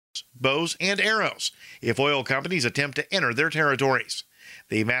drones, bows, and arrows if oil companies attempt to enter their territories.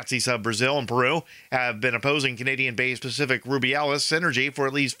 The Matsis of Brazil and Peru have been opposing Canadian-based Pacific Rubialis Energy for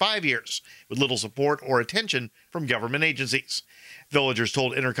at least 5 years, with little support or attention from government agencies. Villagers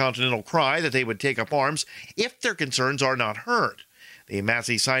told Intercontinental Cry that they would take up arms if their concerns are not heard. The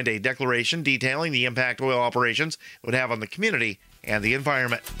Matsis signed a declaration detailing the impact oil operations would have on the community and the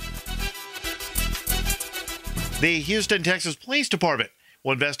environment. The Houston, Texas Police Department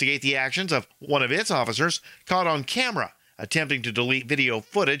will investigate the actions of one of its officers caught on camera attempting to delete video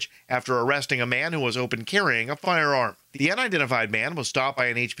footage after arresting a man who was open carrying a firearm. The unidentified man was stopped by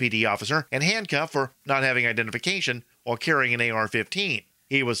an HPD officer and handcuffed for not having identification while carrying an AR-15.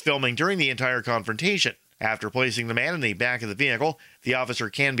 He was filming during the entire confrontation. After placing the man in the back of the vehicle, the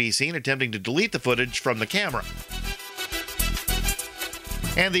officer can be seen attempting to delete the footage from the camera.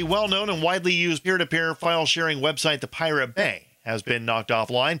 And the well-known and widely used peer-to-peer file-sharing website, The Pirate Bay, has been knocked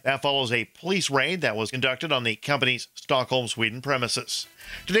offline. That follows a police raid that was conducted on the company's Stockholm, Sweden premises.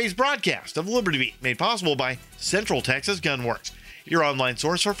 Today's broadcast of Liberty Beat made possible by Central Texas Gunworks, your online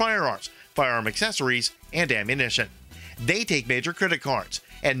source for firearms, firearm accessories, and ammunition. They take major credit cards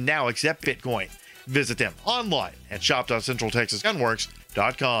and now accept Bitcoin. Visit them online at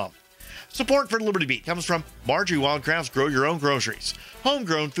shop.centraltexasgunworks.com. Support for Liberty Beat comes from Marjorie Wildcraft's Grow Your Own Groceries.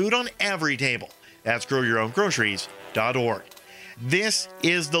 Homegrown food on every table. That's growyourowngroceries.org. This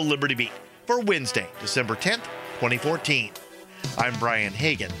is the Liberty Beat for Wednesday, December 10th, 2014. I'm Brian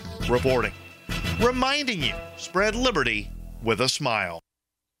Hagan, reporting. Reminding you, spread liberty with a smile.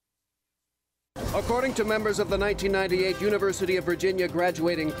 According to members of the 1998 University of Virginia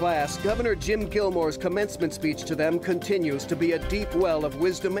graduating class, Governor Jim Gilmore's commencement speech to them continues to be a deep well of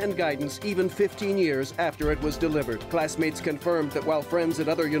wisdom and guidance even 15 years after it was delivered. Classmates confirmed that while friends at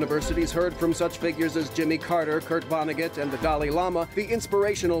other universities heard from such figures as Jimmy Carter, Kurt Vonnegut, and the Dalai Lama, the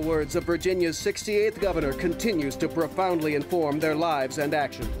inspirational words of Virginia's 68th governor continues to profoundly inform their lives and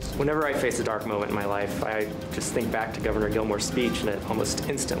actions. Whenever I face a dark moment in my life, I just think back to Governor Gilmore's speech, and it almost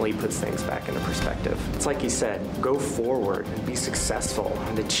instantly puts things back into perspective. It's like he said, go forward and be successful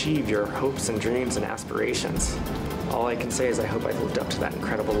and achieve your hopes and dreams and aspirations. All I can say is I hope I've lived up to that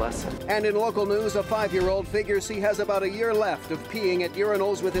incredible lesson. And in local news, a 5-year-old figures he has about a year left of peeing at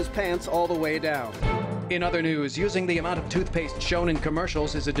urinals with his pants all the way down. In other news, using the amount of toothpaste shown in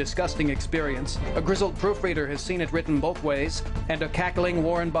commercials is a disgusting experience. A grizzled proofreader has seen it written both ways, and a cackling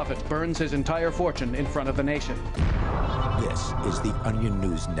Warren Buffett burns his entire fortune in front of the nation. This is the Onion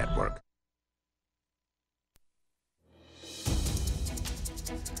News Network.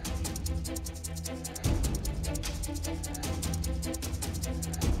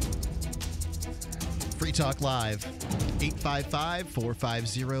 Free Talk Live,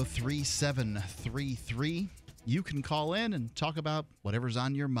 855-450-3733. You can call in and talk about whatever's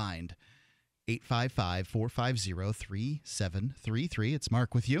on your mind. 855-450-3733. It's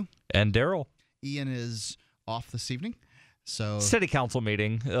Mark with you. And Daryl. Ian is off this evening. So City Council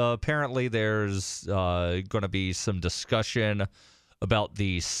meeting. Apparently there's going to be some discussion about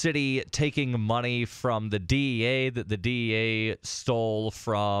the city taking money from the DEA that the DEA stole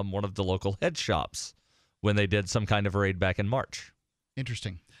from one of the local head shops when they did some kind of raid back in March.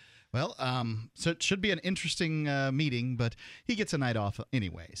 Interesting. Well, so it should be an interesting meeting, but he gets a night off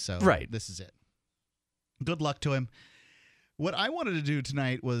anyway, so right. This is it. Good luck to him. What I wanted to do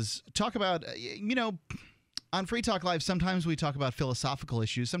tonight was talk about, on Free Talk Live, sometimes we talk about philosophical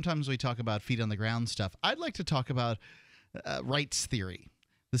issues, sometimes we talk about feet-on-the-ground stuff. I'd like to talk about rights theory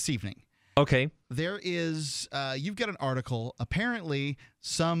this evening. Okay. There is, you've got an article, apparently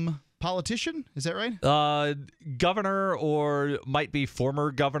some politician, is that right? Governor or might be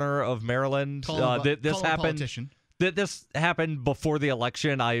former governor of Maryland. This happened before the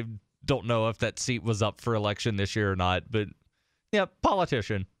election. I don't know if that seat was up for election this year or not, but yeah,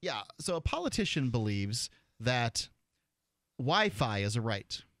 politician. Yeah, so a politician believes that Wi-Fi is a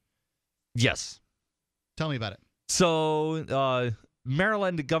right. Yes. Tell me about it. So,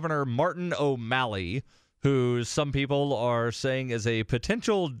 Maryland Governor Martin O'Malley, who some people are saying is a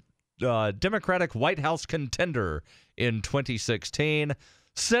potential Democratic White House contender in 2016,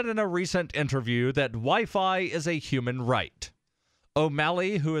 said in a recent interview that Wi-Fi is a human right.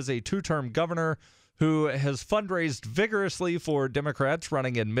 O'Malley, who is a two-term governor who has fundraised vigorously for Democrats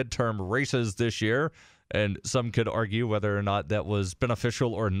running in midterm races this year, and some could argue whether or not that was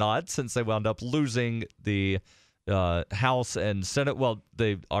beneficial or not, since they wound up losing the House and Senate. Well,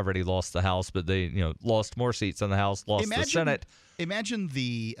 they already lost the House, but they lost more seats in the House, lost the Senate. Imagine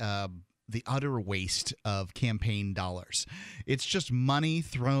the utter waste of campaign dollars. It's just money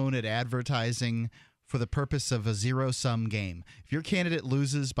thrown at advertising for the purpose of a zero-sum game. If your candidate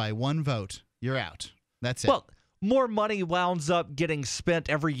loses by one vote, you're out. That's it. Well, more money wounds up getting spent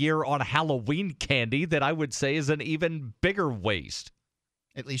every year on Halloween candy that I would say is an even bigger waste.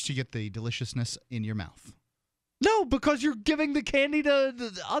 At least you get the deliciousness in your mouth. No, because you're giving the candy to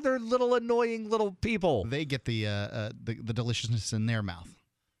the other little annoying little people. They get the deliciousness in their mouth.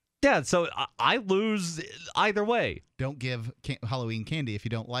 Yeah, so I lose either way. Don't give Halloween candy if you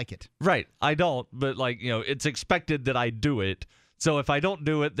don't like it. Right, I don't, but it's expected that I do it. So if I don't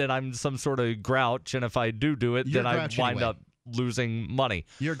do it, then I'm some sort of grouch, and if I do it, then I wind up losing money.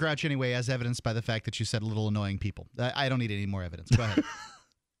 You're a grouch anyway, as evidenced by the fact that you said little annoying people. I don't need any more evidence. Go ahead.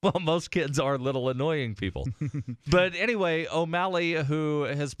 Well, most kids are little annoying people. But anyway, O'Malley, who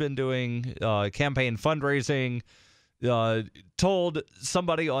has been doing campaign fundraising, told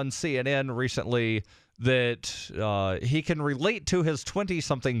somebody on CNN recently that he can relate to his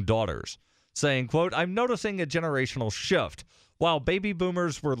 20-something daughters, saying, quote, "I'm noticing a generational shift. While baby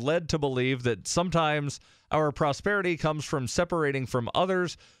boomers were led to believe that sometimes our prosperity comes from separating from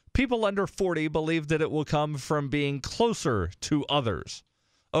others, people under 40 believe that it will come from being closer to others."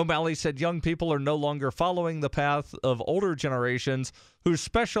 O'Malley said young people are no longer following the path of older generations who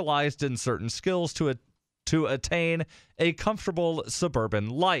specialized in certain skills to attain a comfortable suburban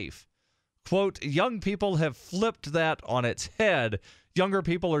life. Quote, "Young people have flipped that on its head. Younger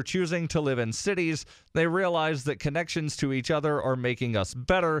people are choosing to live in cities. They realize that connections to each other are making us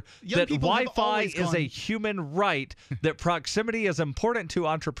better, that Wi-Fi is a human right, that proximity is important to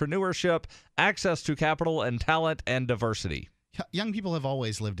entrepreneurship, access to capital and talent, and diversity." Young people have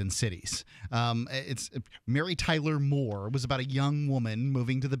always lived in cities. It's Mary Tyler Moore was about a young woman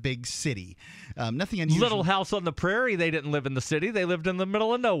moving to the big city. Nothing unusual. Little House on the Prairie, they didn't live in the city. They lived in the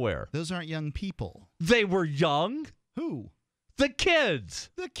middle of nowhere. Those aren't young people. They were young. Who? The kids.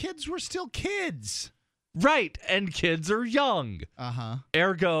 The kids were still kids. Right, and kids are young. Uh-huh.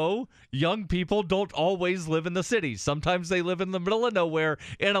 Ergo, young people don't always live in the city. Sometimes they live in the middle of nowhere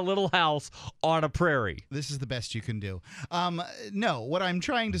in a little house on a prairie. This is the best you can do. No, what I'm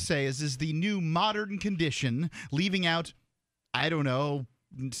trying to say is the new modern condition, leaving out, I don't know,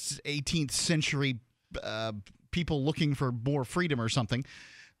 18th century people looking for more freedom or something,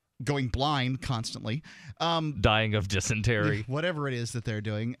 going blind constantly. Dying of dysentery. Whatever it is that they're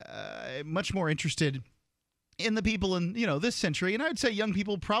doing. Much more interested in the people in, this century. And I would say young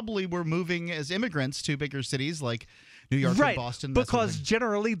people probably were moving as immigrants to bigger cities like New York and Boston. Because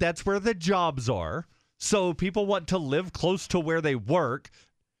generally that's where the jobs are. So people want to live close to where they work.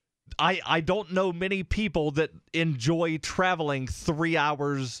 I don't know many people that enjoy traveling 3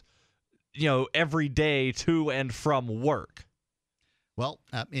 hours, every day to and from work. Well,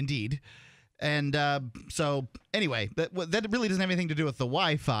 indeed. And so, anyway, that really doesn't have anything to do with the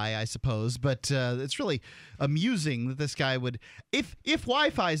Wi-Fi, I suppose. But it's really amusing that this guy would... If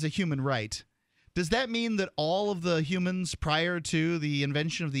Wi-Fi is a human right, does that mean that all of the humans prior to the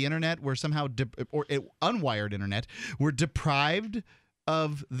invention of the Internet were somehow... unwired Internet were deprived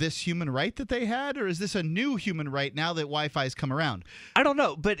of this human right that they had? Or is this a new human right now that Wi-Fi has come around? I don't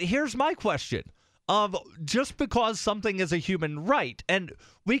know, but here's my question. Just because something is a human right, and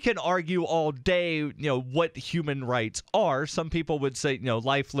we can argue all day, what human rights are. Some people would say,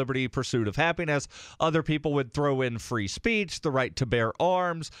 life, liberty, pursuit of happiness. Other people would throw in free speech, the right to bear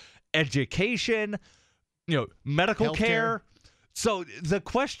arms, education, medical care. So the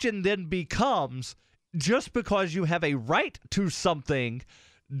question then becomes, just because you have a right to something,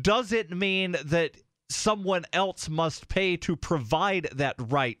 does it mean that someone else must pay to provide that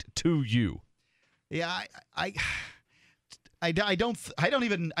right to you? Yeah, I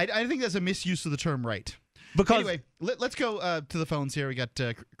think that's a misuse of the term right. Because anyway, let's go to the phones here. We got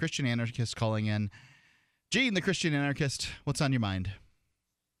Christian Anarchist calling in. Gene, the Christian Anarchist, what's on your mind?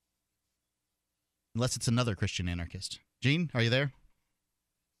 Unless it's another Christian Anarchist. Gene, are you there?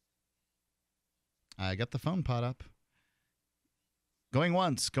 I got the phone pot up. Going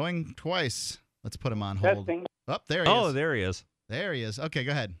once, going twice. Let's put him on hold. Testing. Oh, there he is. Oh, there he is. There he is. Okay,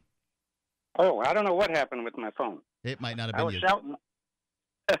 go ahead. Oh, I don't know what happened with my phone. It might not have I been was you. shouting,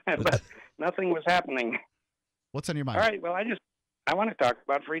 but nothing was happening. What's on your mind? All right, well, I want to talk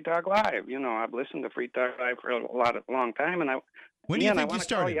about Free Talk Live. I've listened to Free Talk Live for a long time, and when do you think you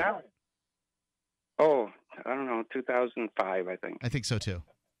started? Oh, I don't know, 2005, I think. I think so too.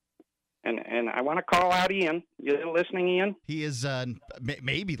 And I want to call out Ian. You listening, Ian? He is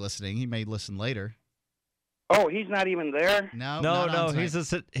maybe listening. He may listen later. Oh, he's not even there? No. He's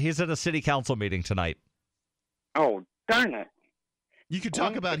at a city council meeting tonight. Oh, darn it. You could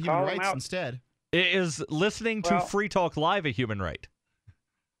talk about human rights instead. Is listening to Free Talk Live a human right?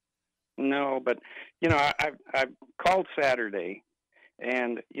 No, but, I've called Saturday,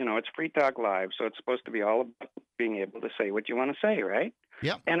 and, it's Free Talk Live, so it's supposed to be all about being able to say what you want to say, right?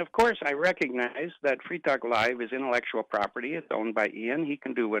 Yeah. And, of course, I recognize that Free Talk Live is intellectual property. It's owned by Ian. He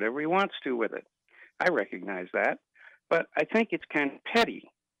can do whatever he wants to with it. I recognize that. But I think it's kind of petty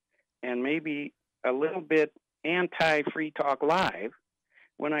and maybe a little bit anti-Free Talk Live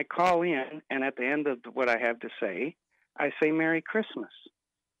when I call in and at the end of what I have to say, I say Merry Christmas.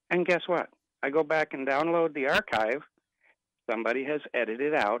 And guess what? I go back and download the archive. Somebody has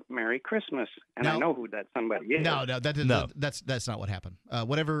edited out Merry Christmas, and I know who that somebody is. No, that's not what happened.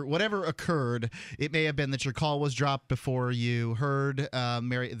 Whatever occurred, it may have been that your call was dropped before you heard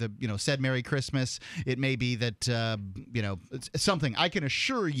said Merry Christmas. It may be that something. I can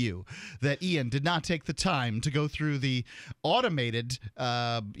assure you that Ian did not take the time to go through the automated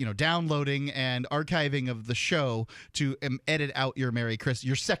downloading and archiving of the show to edit out your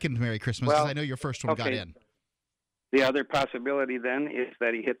your second Merry Christmas, because I know your first one got in. The other possibility then is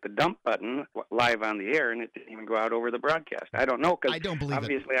that he hit the dump button live on the air and it didn't even go out over the broadcast. I don't know, because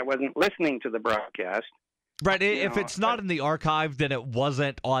obviously I wasn't listening to the broadcast. Right. If it's not in the archive, then it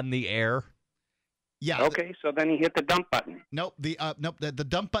wasn't on the air. Yeah. Okay, so then he hit the dump button. Nope. The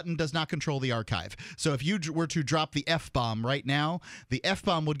dump button does not control the archive. So if you were to drop the F-bomb right now, the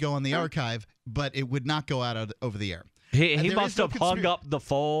F-bomb would go on the archive, but it would not go out over the air. He must have hung up the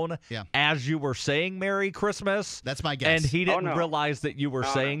phone as you were saying Merry Christmas. That's my guess. And he didn't realize that you were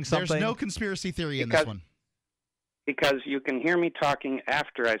saying something. There's no conspiracy theory in this one. Because you can hear me talking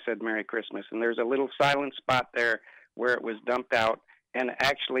after I said Merry Christmas, and there's a little silent spot there where it was dumped out, and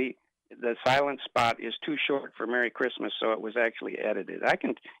actually the silent spot is too short for Merry Christmas, so it was actually edited.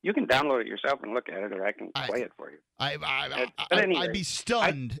 You can download it yourself and look at it, or I can play it for you. I'd be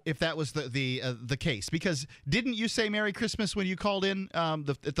stunned if that was the case, because didn't you say Merry Christmas when you called in at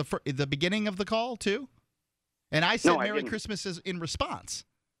the beginning of the call too? And I said Merry Christmas in response.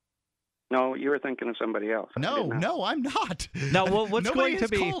 No, you were thinking of somebody else. No, I'm not. Now, what's Nobody going to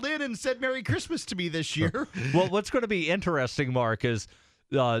be called in and said Merry Christmas to me this year? Well, what's going to be interesting, Mark, is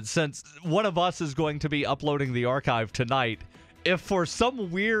since one of us is going to be uploading the archive tonight, if for some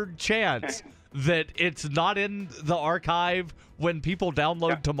weird chance that it's not in the archive when people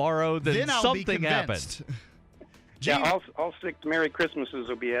download tomorrow, then something happened. Yeah, all 6 Merry Christmases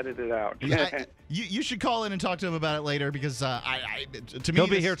will be edited out. Yeah, you should call in and talk to him about it later, because to me, he'll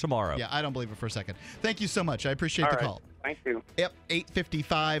be here tomorrow. Yeah, I don't believe it for a second. Thank you so much. I appreciate the call. Thank you. Yep,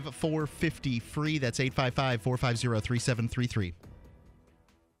 855-450-FREE. That's 855-450-3733.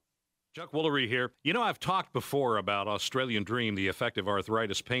 Chuck Woolery here. I've talked before about Australian Dream, the effective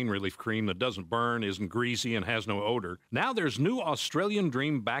arthritis pain relief cream that doesn't burn, isn't greasy, and has no odor. Now there's new Australian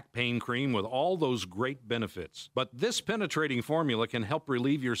Dream back pain cream with all those great benefits. But this penetrating formula can help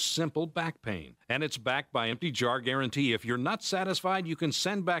relieve your simple back pain. And it's backed by empty jar guarantee. If you're not satisfied, you can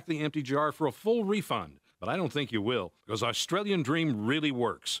send back the empty jar for a full refund. But I don't think you will, because Australian Dream really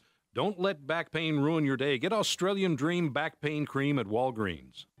works. Don't let back pain ruin your day. Get Australian Dream back pain cream at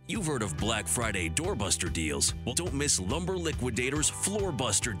Walgreens. You've heard of Black Friday doorbuster deals. Well, don't miss Lumber Liquidators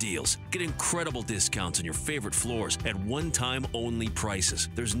floorbuster deals. Get incredible discounts on your favorite floors at one-time only prices.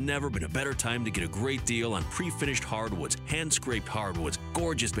 There's never been a better time to get a great deal on pre-finished hardwoods, hand-scraped hardwoods,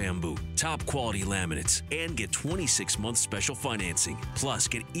 gorgeous bamboo, top-quality laminates, and get 26-month special financing. Plus,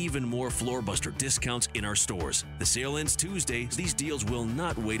 get even more floorbuster discounts in our stores. The sale ends Tuesday. These deals will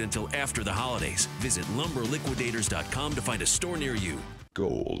not wait until after the holidays. Visit lumberliquidators.com to find a store near you.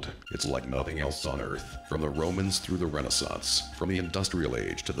 Gold. It's like nothing else on Earth. From the Romans through the Renaissance, from the Industrial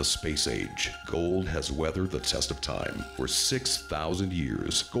Age to the Space Age, gold has weathered the test of time. For 6,000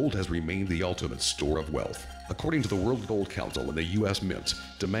 years, gold has remained the ultimate store of wealth. According to the World Gold Council and the U.S. Mint,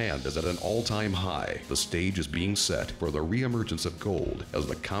 demand is at an all-time high. The stage is being set for the reemergence of gold as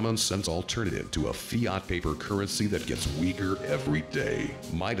the common-sense alternative to a fiat paper currency that gets weaker every day.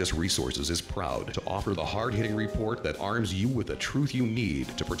 Midas Resources is proud to offer the hard-hitting report that arms you with the truth you need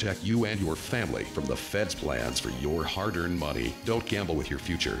to protect you and your family from the Fed's plans for your hard-earned money. Don't gamble with your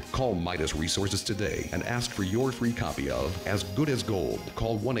future. Call Midas Resources today and ask for your free copy of As Good as Gold.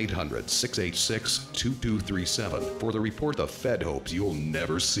 Call 1-800-686-2237 for the report the Fed hopes you'll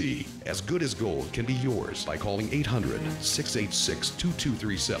never see. As Good as Gold can be yours by calling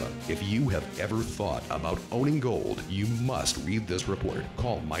 800-686-2237. If you have ever thought about owning gold, you must read this report.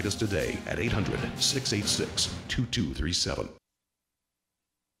 Call Midas today at 800-686-2237.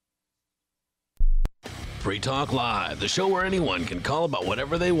 Free Talk Live, the show where anyone can call about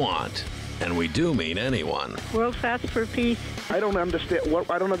whatever they want. And we do mean anyone. World fast for peace. I don't understand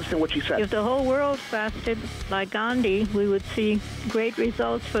what she said. If the whole world fasted like Gandhi, we would see great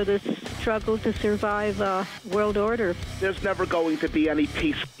results for this struggle to survive world order. There's never going to be any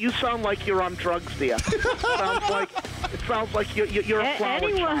peace. You sound like you're on drugs, dear. It sounds like you're a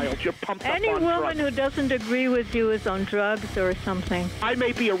flower child. You're pumped up on drugs. Any woman who doesn't agree with you is on drugs or something. I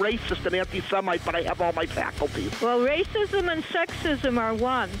may be a racist and anti-Semite, but I have all my faculties. Well, racism and sexism are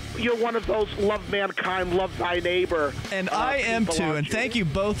one. You're one of those love mankind, love thy neighbor. And I am too, and thank you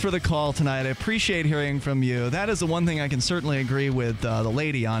both for the call tonight. I appreciate hearing from you. That is the one thing I can certainly agree with the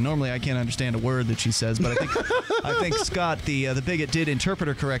lady on. Normally, I can't understand a word that she says, but I think Scott, the bigot, did interpret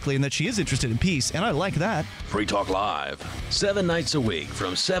her correctly, and that she is interested in peace, and I like that. Free Talk Live, 7 nights a week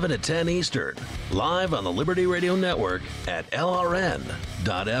from 7 to 10 Eastern, live on the Liberty Radio Network at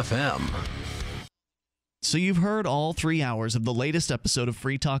LRN.FM. So you've heard all 3 hours of the latest episode of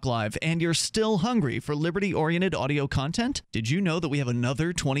Free Talk Live, and you're still hungry for liberty-oriented audio content? Did you know that we have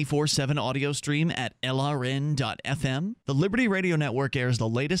another 24/7 audio stream at LRN.FM? The Liberty Radio Network airs the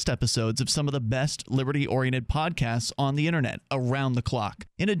latest episodes of some of the best liberty-oriented podcasts on the internet around the clock.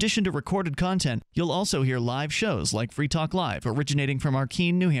 In addition to recorded content, you'll also hear live shows like Free Talk Live, originating from our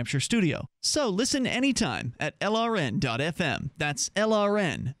Keene, New Hampshire studio. So listen anytime at LRN.FM. That's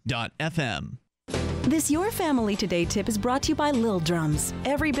LRN.FM. This Your Family Today tip is brought to you by Lil Drums.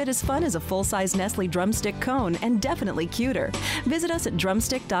 Every bit as fun as a full-size Nestle drumstick cone, and definitely cuter. Visit us at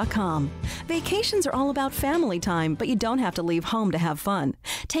drumstick.com. Vacations are all about family time, but you don't have to leave home to have fun.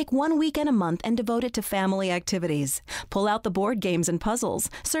 Take 1 weekend a month and devote it to family activities. Pull out the board games and puzzles,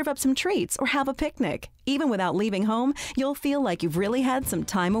 serve up some treats, or have a picnic. Even without leaving home, you'll feel like you've really had some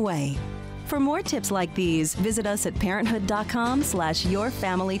time away. For more tips like these, visit us at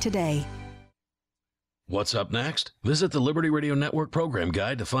parenthood.com/yourfamilytoday. What's up next? Visit the Liberty Radio Network program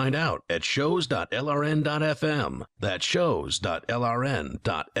guide to find out at shows.lrn.fm. That's shows.lrn.fm.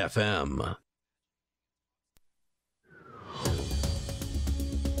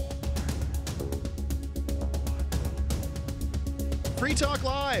 Free Talk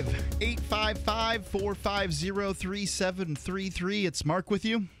Live, 855-450-3733. It's Mark with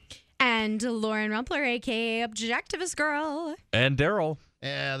you. And Lauren Rumpler, a.k.a. Objectivist Girl. And Daryl.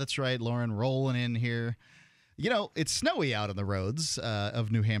 Yeah, that's right, Lauren, rolling in here. You know, it's snowy out on the roads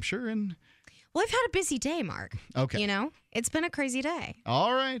of New Hampshire, and... Well, I've had a busy day, Mark. Okay. You know, it's been a crazy day.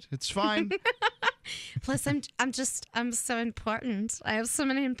 All right, it's fine. Plus, I'm so important. I have so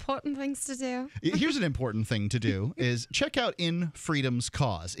many important things to do. Here's an important thing to do is check out In Freedom's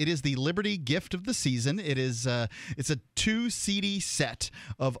Cause. It is the Liberty gift of the season. It is it's a 2 CD set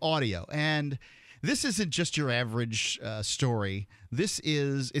of audio, and this isn't just your average story.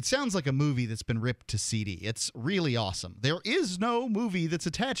 It sounds like a movie that's been ripped to CD. It's really awesome. There is no movie that's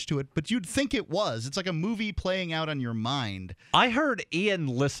attached to it, but you'd think it was. It's like a movie playing out on your mind. I heard Ian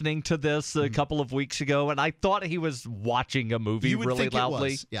listening to this a couple of weeks ago, and I thought he was watching a movie really loudly.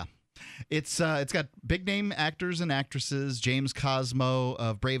 It was. Yeah. It's got big name actors and actresses: James Cosmo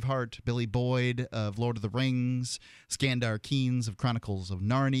of Braveheart, Billy Boyd of Lord of the Rings, Skandar Keynes of Chronicles of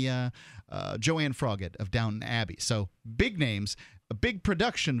Narnia, Joanne Froggatt of Downton Abbey. So big names, a big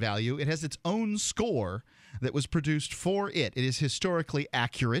production value. It has its own score that was produced for it. It is historically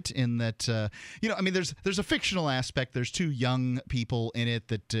accurate in that, there's a fictional aspect. There's 2 young people in it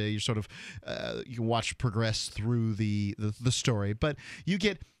that you sort of you can watch progress through the story, but you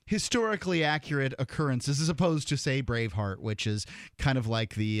get historically accurate occurrences as opposed to, say, Braveheart, which is kind of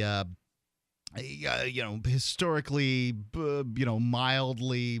like the historically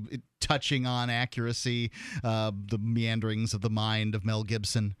mildly touching on accuracy, the meanderings of the mind of Mel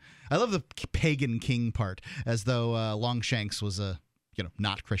Gibson. I love the pagan king part, as though Longshanks was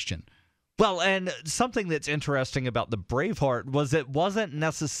not Christian. Well, and something that's interesting about the Braveheart was it wasn't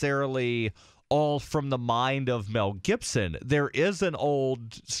necessarily all from the mind of Mel Gibson. There is an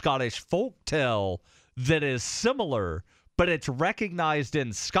old Scottish folktale that is similar, but it's recognized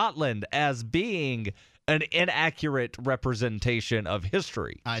in Scotland as being an inaccurate representation of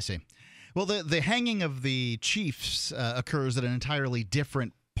history. I see. Well, the hanging of the chiefs occurs at an entirely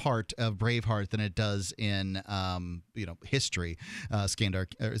different part of Braveheart than it does in history. Here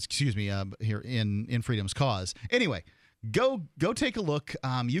in Freedom's Cause. Anyway, go take a look.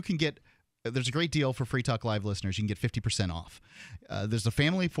 You can get. There's a great deal for Free Talk Live listeners. You can get 50% off. There's a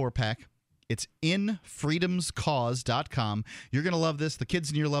family 4-pack. It's infreedomscause.com. You're going to love this. The kids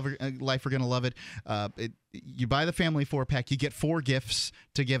in your life are going to love it. You buy the family 4-pack. You get 4 gifts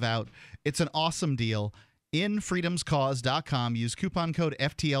to give out. It's an awesome deal. Infreedomscause.com. Use coupon code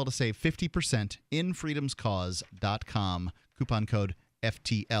FTL to save 50%. Infreedomscause.com. Coupon code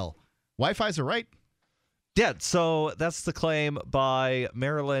FTL. Wi-Fi's a right. Yeah, so that's the claim by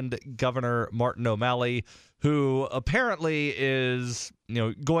Maryland Governor Martin O'Malley, who apparently is,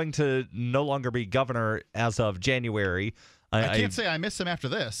 going to no longer be governor as of January. I can't say I miss him after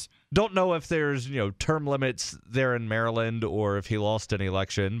this. Don't know if there's, term limits there in Maryland or if he lost an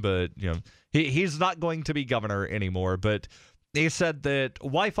election, but, he's not going to be governor anymore. But he said that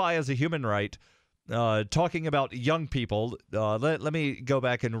Wi-Fi is a human right. Talking about young people, let me go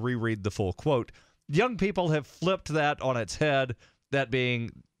back and reread the full quote. Young people have flipped that on its head, that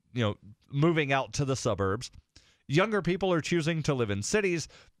being, moving out to the suburbs. Younger people are choosing to live in cities.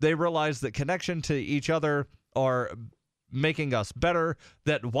 They realize that connection to each other are making us better,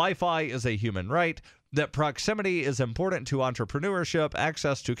 that Wi-Fi is a human right, that proximity is important to entrepreneurship,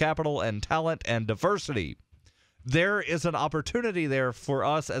 access to capital and talent and diversity. There is an opportunity there for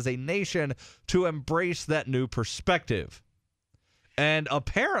us as a nation to embrace that new perspective. And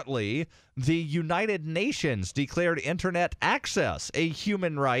apparently, the United Nations declared internet access a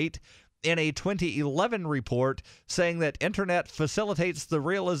human right in a 2011 report, saying that internet facilitates the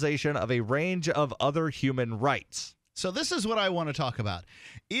realization of a range of other human rights. So this is what I want to talk about.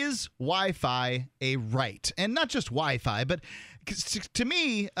 Is Wi-Fi a right? And not just Wi-Fi, but to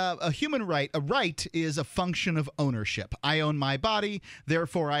me, a human right, a right is a function of ownership. I own my body,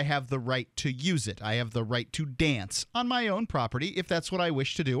 therefore I have the right to use it. I have the right to dance on my own property if that's what I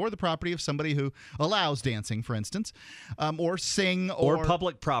wish to do, or the property of somebody who allows dancing, for instance, or sing, or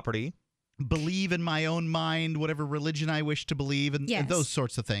public property. Believe in my own mind, whatever religion I wish to believe, and those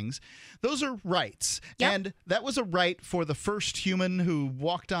sorts of things. Those are rights. Yep. And that was a right for the first human who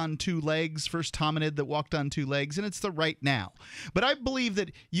walked on two legs, first hominid that walked on two legs, and it's the right now. But I believe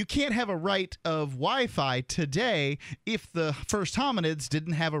that you can't have a right of Wi-Fi today if the first hominids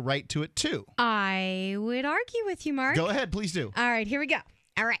didn't have a right to it too. I would argue with you, Mark. Go ahead, please do. All right, here we go.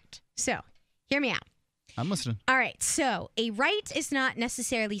 All right, so hear me out. I'm listening. All right. So a right is not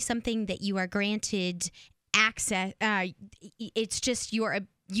necessarily something that you are granted access. It's just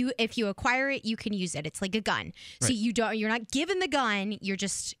if you acquire it, you can use it. It's like a gun. Right. So you're not given the gun. You're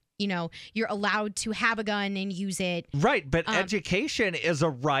just, you're allowed to have a gun and use it. Right. But education is a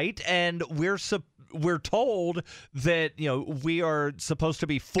right, and we're told that we are supposed to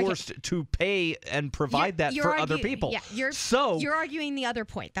be forced to pay and provide that for other people. Yeah, you're arguing the other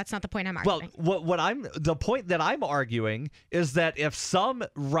point. That's not the point I'm arguing. Well, the point that I'm arguing is that if some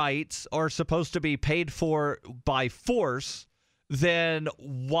rights are supposed to be paid for by force, then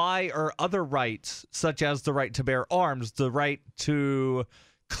why are other rights, such as the right to bear arms, the right to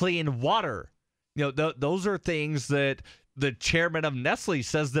clean water, those are things that the chairman of Nestle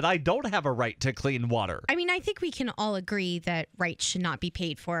says that I don't have a right to clean water. I mean, I think we can all agree that rights should not be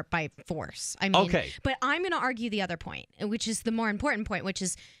paid for by force. I mean, okay. But I'm going to argue the other point, which is the more important point, which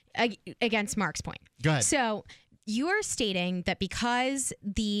is against Mark's point. Go ahead. So you are stating that because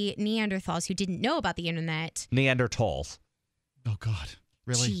the Neanderthals who didn't know about the internet... Neanderthals. Oh, God.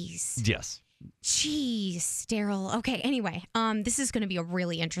 Really? Jeez. Yes. Jeez, Daryl. Okay, anyway, this is going to be a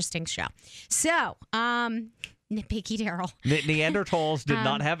really interesting show. So, nitpicky Daryl. Neanderthals did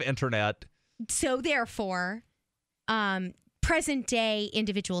not have internet. So therefore, present day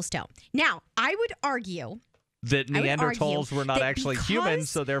individuals don't. Now, I would argue that Neanderthals were not actually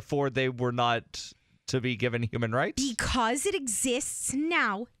humans, so therefore they were not to be given human rights? Because it exists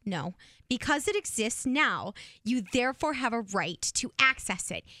now, because it exists now, you therefore have a right to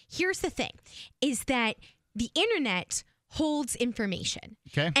access it. Here's the thing, is that the internet holds information.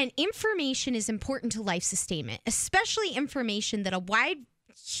 Okay. And information is important to life sustainment, especially information that a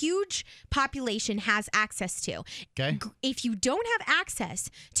huge population has access to. Okay. If you don't have access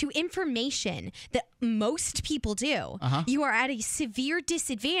to information that most people do, you are at a severe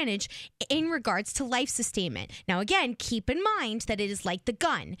disadvantage in regards to life sustainment. Now, again, keep in mind that it is like the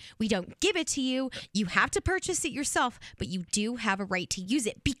gun. We don't give it to you. You have to purchase it yourself, but you do have a right to use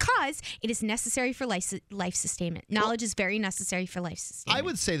it because it is necessary for life sustainment. Knowledge is very necessary for life sustainment. I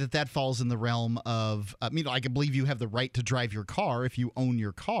would say that falls in the realm of, I can believe you have the right to drive your car if you own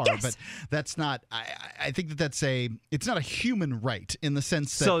your car, yes. But that's not, I think it's not a human right in the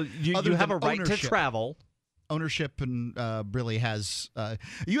sense that so you have a right to travel. Ownership and really has,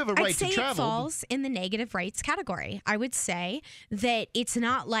 you have a right to travel. I'd say it falls in the negative rights category. I would say that it's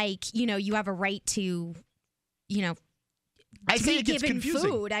not like, you have a right to, I say it gets given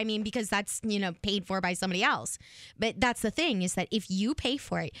confusing. food. I mean, because that's, paid for by somebody else. But that's the thing, is that if you pay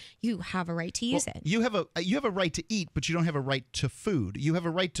for it, you have a right to use it. You have a right to eat, but you don't have a right to food. You have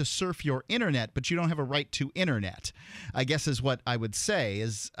a right to surf your internet, but you don't have a right to internet, I guess is what I would say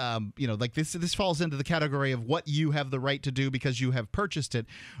is, like this falls into the category of what you have the right to do because you have purchased it.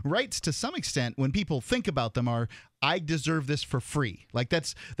 Rights, to some extent, when people think about them, are I deserve this for free. Like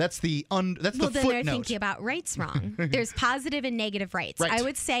that's the footnote. Well, then they're thinking about rights wrong. There's positive and negative rights. Right. I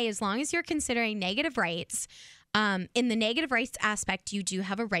would say as long as you're considering negative rights, in the negative rights aspect, you do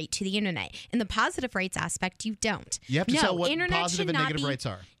have a right to the internet. In the positive rights aspect, you don't. You have to tell what internet positive and negative rights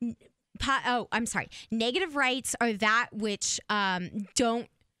are. I'm sorry. Negative rights are that which are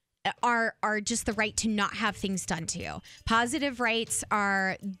just the right to not have things done to you. Positive rights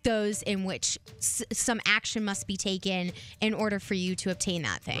are those in which some action must be taken in order for you to obtain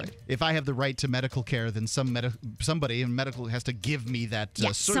that thing. Right. If I have the right to medical care, then somebody in medical has to give me that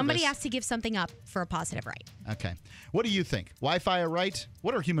service. Somebody has to give something up for a positive right. Okay. What do you think? Wi-Fi a right?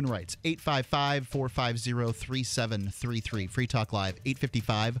 What are human rights? 855-450-3733. Free Talk Live,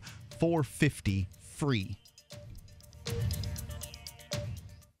 855-450-FREE.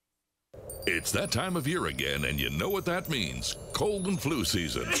 It's that time of year again, and you know what that means. Cold and flu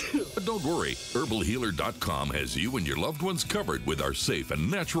season. But don't worry, herbalhealer.com has you and your loved ones covered with our safe and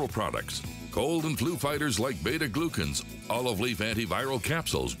natural products. Cold and flu fighters like beta-glucans, olive leaf antiviral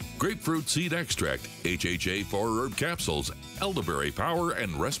capsules, grapefruit seed extract, HHA 4-herb capsules, elderberry power,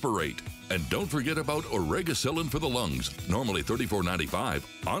 and respirate. And don't forget about oregacillin for the lungs, normally $34.95,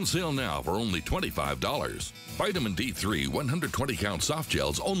 on sale now for only $25. Vitamin D3 120-count soft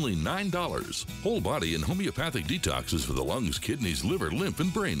gels, only $9. Whole body and homeopathic detoxes for the lungs, kidneys, liver, lymph,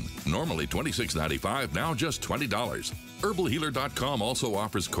 and brain, normally $26.95, now just $20. Herbalhealer.com also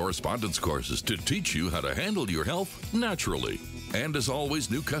offers correspondence courses to teach you how to handle your health naturally. And as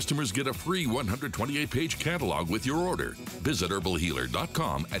always, new customers get a free 128-page catalog with your order. Visit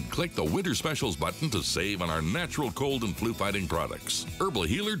herbalhealer.com and click the Winter Specials button to save on our natural cold and flu fighting products.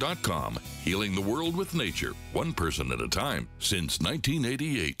 Herbalhealer.com, healing the world with nature, one person at a time, since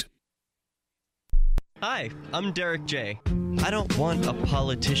 1988. Hi, I'm Derek J. I don't want a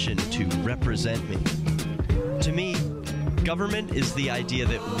politician to represent me. To me, government is the idea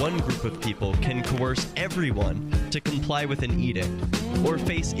that one group of people can coerce everyone to comply with an edict or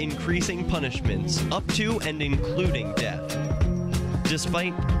face increasing punishments up to and including death.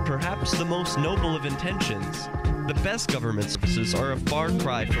 Despite perhaps the most noble of intentions, the best government services are a far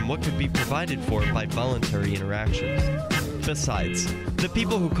cry from what could be provided for by voluntary interactions. Besides, the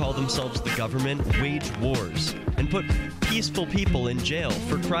people who call themselves the government wage wars and put peaceful people in jail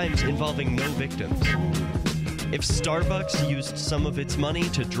for crimes involving no victims. If Starbucks used some of its money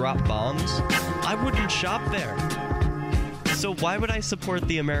to drop bombs, I wouldn't shop there. So why would I support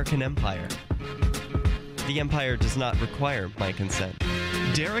the American empire? The empire does not require my consent.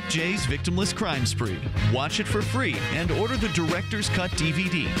 Derek J's Victimless Crime Spree. Watch it for free and order the Director's Cut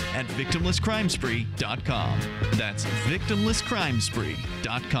DVD at victimlesscrimespree.com. That's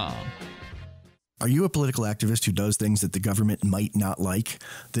victimlesscrimespree.com. Are you a political activist who does things that the government might not like?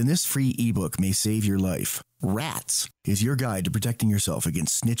 Then this free ebook may save your life. Rats is your guide to protecting yourself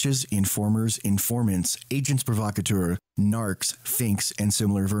against snitches, informers, informants, agents provocateur, narcs, finks, and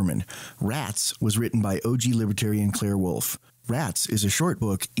similar vermin. Rats was written by OG libertarian Claire Wolfe. Rats is a short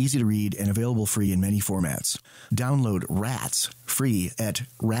book, easy to read, and available free in many formats. Download Rats free at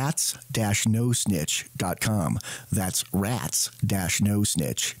rats-nosnitch.com. That's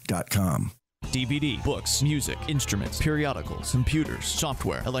rats-nosnitch.com. DVD, books, music, instruments, periodicals, computers,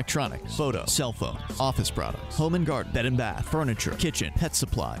 software, electronics, photo, cell phones, office products, home and garden, bed and bath, furniture, kitchen, pet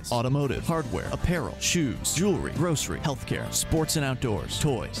supplies, automotive, hardware, apparel, shoes, jewelry, grocery, healthcare, sports and outdoors,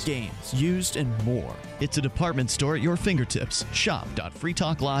 toys, games, used, and more. It's a department store at your fingertips.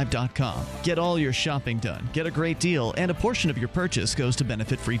 Shop.freetalklive.com. Get all your shopping done, get a great deal, and a portion of your purchase goes to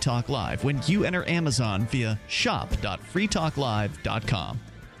benefit Free Talk Live when you enter Amazon via shop.freetalklive.com.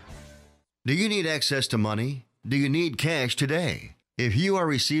 Do you need access to money? Do you need cash today? If you are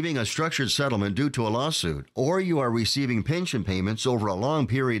receiving a structured settlement due to a lawsuit, or you are receiving pension payments over a long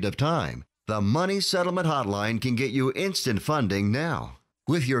period of time, the Money Settlement Hotline can get you instant funding now.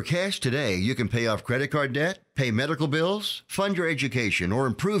 With your cash today, you can pay off credit card debt, pay medical bills, fund your education, or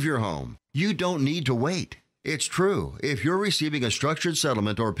improve your home. You don't need to wait. It's true. If you're receiving a structured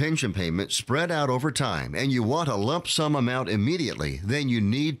settlement or pension payment spread out over time and you want a lump sum amount immediately, then you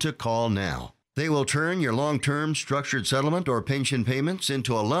need to call now. They will turn your long-term structured settlement or pension payments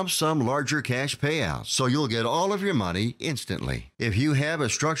into a lump sum larger cash payout, so you'll get all of your money instantly. If you have a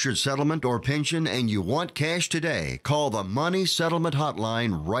structured settlement or pension and you want cash today, call the Money Settlement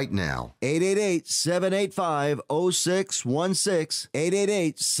Hotline right now. 888-785-0616.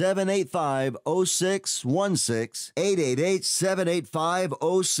 888-785-0616.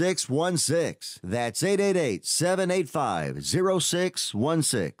 888-785-0616. That's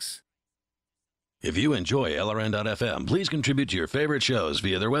 888-785-0616. If you enjoy LRN.FM, please contribute to your favorite shows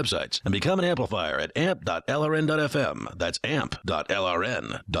via their websites and become an amplifier at amp.lrn.fm. That's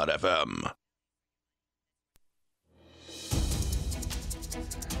amp.lrn.fm.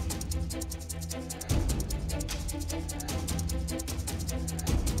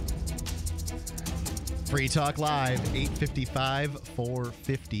 Free Talk Live,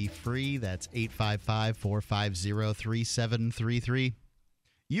 855-450-FREE. That's 855-450-3733.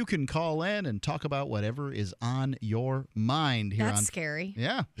 You can call in and talk about whatever is on your mind here. That's scary.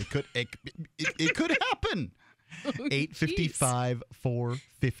 Yeah, it could happen.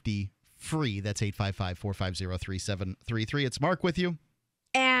 855-450-FREE. That's 855-450-3733. It's Mark with you.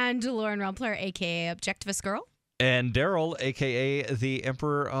 And Lauren Rumpler, a.k.a. Objectivist Girl. And Daryl, a.k.a. the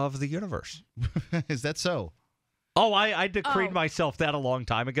Emperor of the Universe. Is that so? Oh, I decreed myself that a long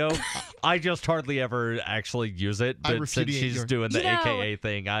time ago. I just hardly ever actually use it. But since she's doing the AKA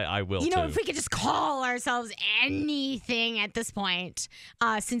thing, I will, too. If we could just call ourselves anything at this point,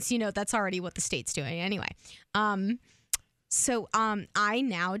 since, that's already what the state's doing anyway. So I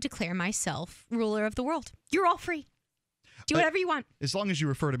now declare myself ruler of the world. You're all free. Do whatever you want. As long as you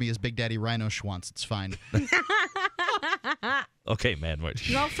refer to me as Big Daddy Rhino Schwanz, it's fine. Okay, man.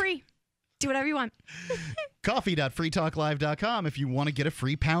 You're all free. Do whatever you want. Coffee.freetalklive.com if you want to get a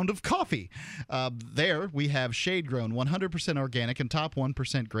free pound of coffee. There we have shade-grown, 100% organic, and top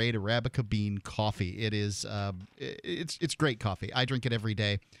 1% grade Arabica bean coffee. It is it's great coffee. I drink it every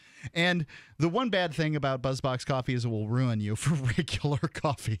day. And the one bad thing about BuzzBox coffee is it will ruin you for regular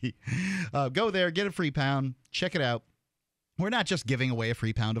coffee. Go there, get a free pound, check it out. We're not just giving away a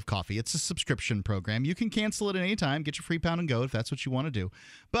free pound of coffee. It's a subscription program. You can cancel it at any time, get your free pound and go if that's what you want to do.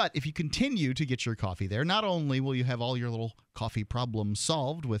 But if you continue to get your coffee there, not only will you have all your little coffee problems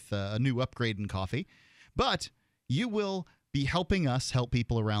solved with a new upgrade in coffee, but you will be helping us help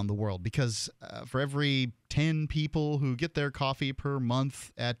people around the world because for every 10 people who get their coffee per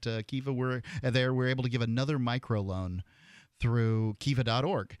month at Kiva, we're able to give another microloan through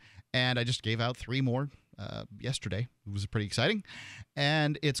kiva.org. And I just gave out 3 more yesterday. It was pretty exciting.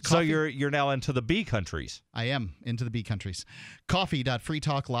 And it's coffee. So you're now into the B countries. I am into the B countries.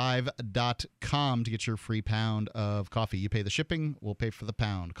 Coffee.freetalklive.com to get your free pound of coffee. You pay the shipping, we'll pay for the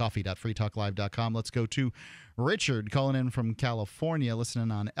pound. Coffee.freetalklive.com. Let's go to Richard calling in from California, listening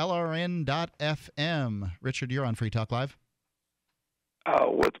on LRN.FM. Richard, you're on Free Talk Live.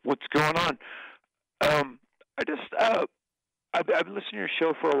 What's going on? I've been listening to your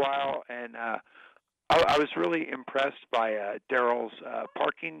show for a while, and I was really impressed by Daryl's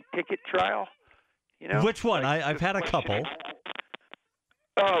parking ticket trial. Which one? I've had a couple.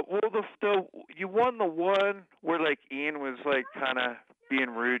 You won the one where Ian was kind of being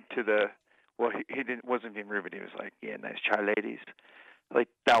rude to the. Well, he wasn't being rude, but he was like, "Yeah, nice try, ladies." Like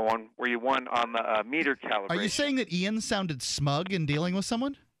that one where you won on the meter calibration. Are you saying that Ian sounded smug in dealing with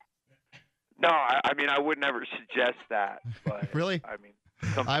someone? No, I mean I would never suggest that. But, really? I mean,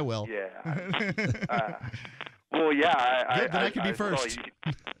 I will. Yeah. Well, yeah. Good, then I could be first.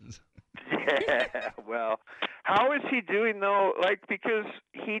 Yeah. Well, how is he doing though? Because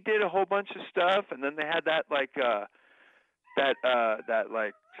he did a whole bunch of stuff, and then they had that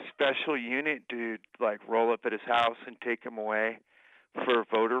special unit dude roll up at his house and take him away for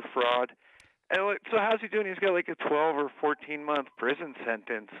voter fraud. And so how's he doing? He's got a 12 or 14-month prison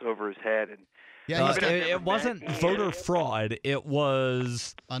sentence over his head. And yeah, it wasn't voter fraud. It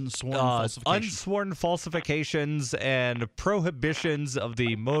was unsworn falsifications and prohibitions of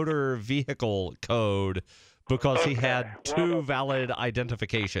the motor vehicle code because he had 2 valid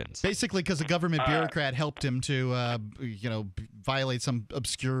identifications. Basically, because a government bureaucrat helped him to, violate some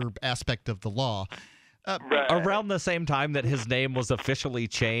obscure aspect of the law. Around the same time that his name was officially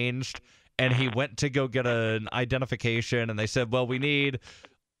changed, and he went to go get an identification, and they said, well, we need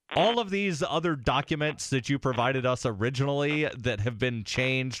all of these other documents that you provided us originally that have been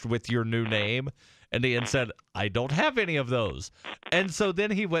changed with your new name. And Ian said, I don't have any of those. And so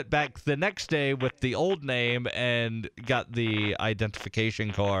then he went back the next day with the old name and got the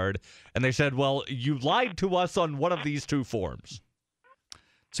identification card. And they said, well, you lied to us on one of these 2 forms.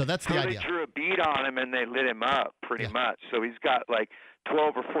 So that's the idea. They drew a bead on him and they lit him up pretty much. So he's got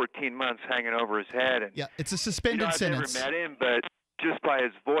 12 or 14 months hanging over his head. And, yeah, it's a suspended I've sentence. never met him, but just by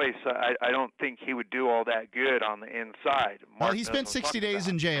his voice, I don't think he would do all that good on the inside. Well, he spent 60 days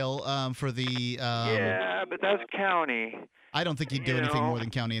in jail for the... yeah, but that's county. I don't think he'd do anything more than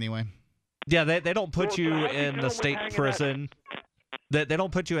county anyway. Yeah, they don't put you in the state prison. They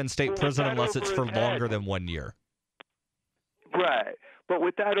don't put you in state prison unless it's for longer than 1 year. Right. But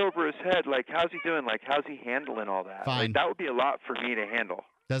with that over his head, like, how's he doing? Like, how's he handling all that? Fine. Like, that would be a lot for me to handle.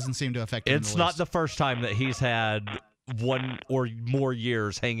 Doesn't seem to affect him. It's not the first time that he's had 1 or more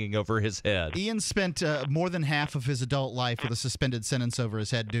years hanging over his head. Ian spent more than half of his adult life with a suspended sentence over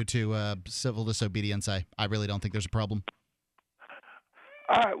his head due to civil disobedience. I really don't think there's a problem.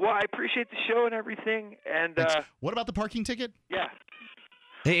 All right. Well, I appreciate the show and everything. And what about the parking ticket? Yeah.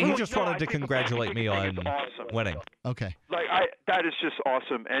 He just wanted to congratulate me on winning. Okay. Like, that is just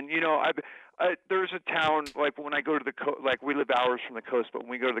awesome. And there's a town, like, when I go to the coast, like, we live hours from the coast, but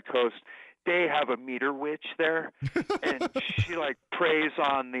when we go to the coast, they have a meter witch there, and she, like, preys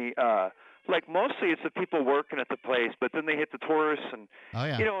on the like, mostly it's the people working at the place, but then they hit the tourists, and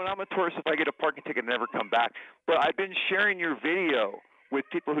and I'm a tourist. If I get a parking ticket, I never come back. But I've been sharing your video with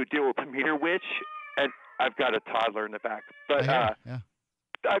people who deal with the meter witch, and I've got a toddler in the back, but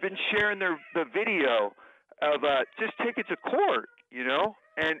I've been sharing the video of just take it to court,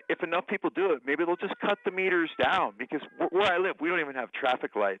 and if enough people do it, maybe they'll just cut the meters down, because where I live, we don't even have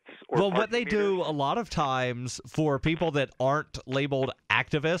traffic lights. Well, what they do a lot of times for people that aren't labeled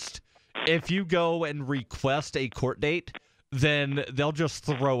activist, if you go and request a court date, then they'll just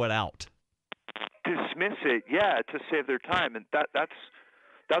throw it out. Dismiss it, to save their time, and that's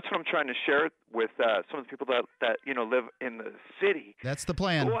what I'm trying to share with some of the people that live in the city. That's the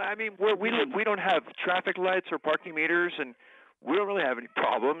plan. Well, I mean, where we live, we don't have traffic lights or parking meters, and we don't really have any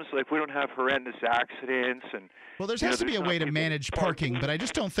problems. Like, we don't have horrendous accidents. And well, there has to be a way to manage parking, but I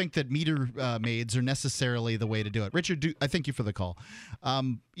just don't think that meter maids are necessarily the way to do it. Richard, I thank you for the call. I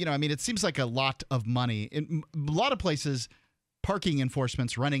mean, it seems like a lot of money. In a lot of places, parking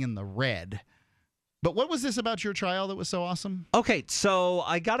enforcement's running in the red. But what was this about your trial that was so awesome? Okay, so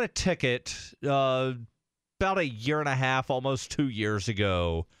I got a ticket about a year and a half, almost 2 years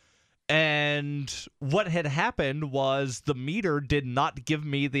ago. And what had happened was the meter did not give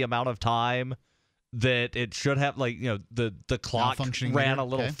me the amount of time that it should have. Like, the clock ran a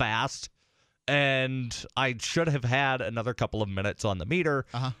little fast. And I should have had another couple of minutes on the meter.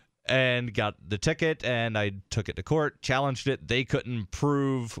 And got the ticket, and I took it to court, challenged it. They couldn't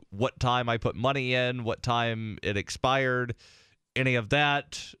prove what time I put money in, what time it expired, any of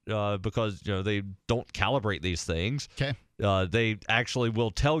that, because they don't calibrate these things. Okay. They actually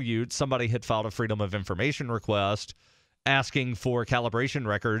will tell you somebody had filed a Freedom of Information request asking for calibration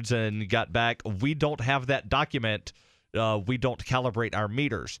records and got back, we don't have that document. We don't calibrate our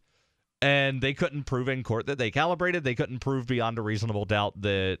meters. And they couldn't prove in court that they calibrated. They couldn't prove beyond a reasonable doubt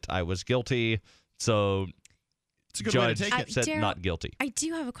that I was guilty. So, it's a good judge way to take it. said Daryl, not guilty. I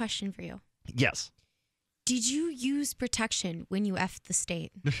do have a question for you. Yes. Did you use protection when you effed the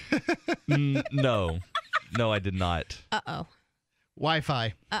state? No. No, I did not. Uh-oh.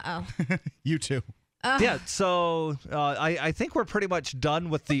 Wi-Fi. Uh-oh. You too. Yeah, so I think we're pretty much done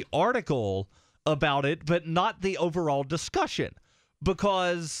with the article about it, but not the overall discussion.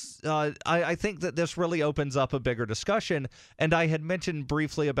 Because I think that this really opens up a bigger discussion. And I had mentioned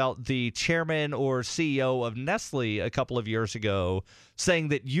briefly about the chairman or CEO of Nestle a couple of years ago saying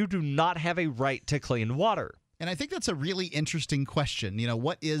that you do not have a right to clean water. And I think that's a really interesting question.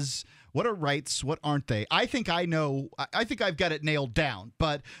 What are rights? What aren't they? I think I know. I think I've got it nailed down.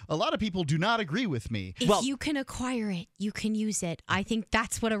 But a lot of people do not agree with me. If you can acquire it, you can use it. I think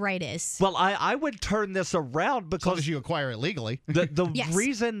that's what a right is. Well, I would turn this around because... As long as you acquire it legally. The Yes.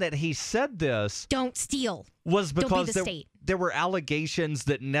 reason that he said this... Don't steal. Was because Don't be the state. There were allegations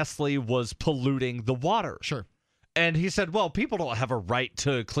that Nestle was polluting the water. Sure. And he said, well, people don't have a right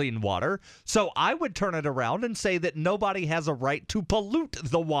to clean water. So I would turn it around and say that nobody has a right to pollute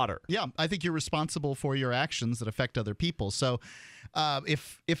the water. Yeah, I think you're responsible for your actions that affect other people. So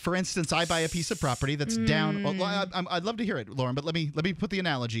if for instance, I buy a piece of property that's down, I'd love to hear it, Lauren, but let me put the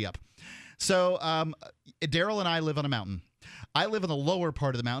analogy up. So Daryl and I live on a mountain. I live in the lower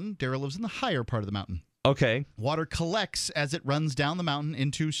part of the mountain. Daryl lives in the higher part of the mountain. Okay. Water collects as it runs down the mountain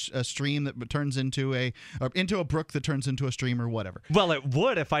into a stream that turns into a brook that turns into a stream or whatever. Well, it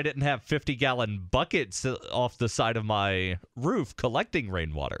would if I didn't have 50-gallon buckets off the side of my roof collecting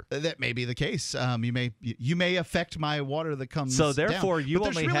rainwater. That may be the case. You may affect my water that comes So therefore, down. you but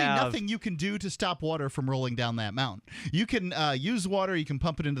there's only really have nothing you can do to stop water from rolling down that mountain. You can use water. You can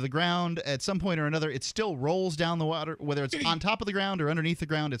pump it into the ground. At some point or another, it still rolls down the water, whether it's on top of the ground or underneath the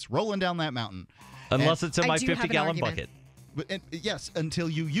ground. It's rolling down that mountain. Unless it's in my 50-gallon bucket. Yes, until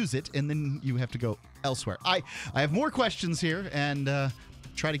you use it, and then you have to go elsewhere. I have more questions here, and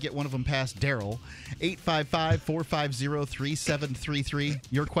try to get one of them past Daryl. 855-450-3733.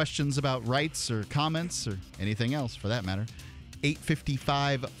 Your questions about rights or comments or anything else, for that matter.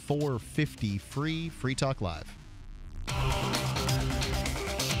 855-450-FREE. Free Talk Live.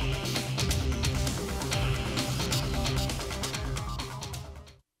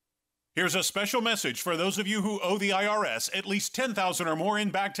 Here's a special message for those of you who owe the IRS at least $10,000 or more in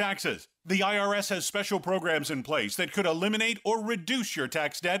back taxes. The IRS has special programs in place that could eliminate or reduce your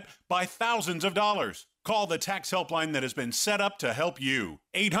tax debt by thousands of dollars. Call the tax helpline that has been set up to help you.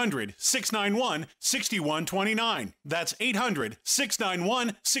 800-691-6129. That's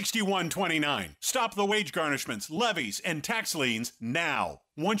 800-691-6129. Stop the wage garnishments, levies, and tax liens now.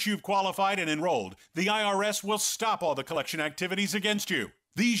 Once you've qualified and enrolled, the IRS will stop all the collection activities against you.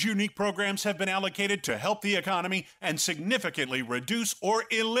 These unique programs have been allocated to help the economy and significantly reduce or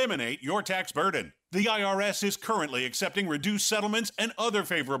eliminate your tax burden. The IRS is currently accepting reduced settlements and other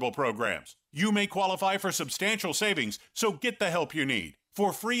favorable programs. You may qualify for substantial savings, so get the help you need.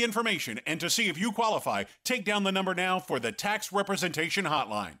 For free information and to see if you qualify, take down the number now for the Tax Representation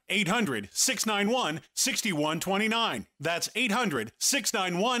Hotline. 800-691-6129. That's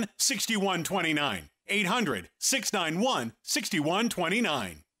 800-691-6129.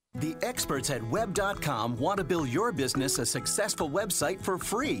 800-691-6129. The experts at Web.com want to build your business a successful website for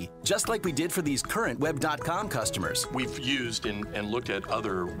free, just like we did for these current Web.com customers. We've used and looked at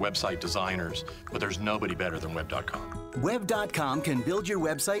other website designers, but there's nobody better than Web.com. Web.com can build your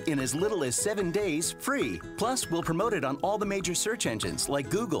website in as little as 7 days free. Plus, we'll promote it on all the major search engines like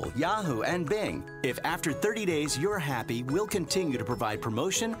Google, Yahoo, and Bing. If after 30 days you're happy, we'll continue to provide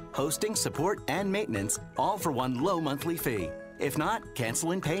promotion, hosting, support, and maintenance, all for one low monthly fee. If not,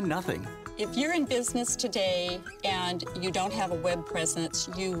 cancel and pay nothing. If you're in business today and you don't have a web presence,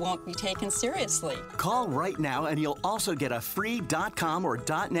 you won't be taken seriously. Call right now and you'll also get a free .com or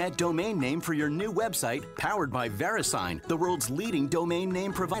 .net domain name for your new website, powered by VeriSign, the world's leading domain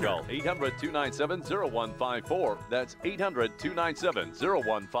name provider. Call 800-297-0154. That's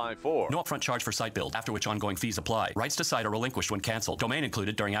 800-297-0154. No upfront charge for site build, after which ongoing fees apply. Rights to site are relinquished when canceled. Domain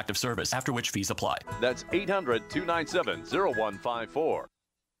included during active service, after which fees apply. That's 800-297-0154.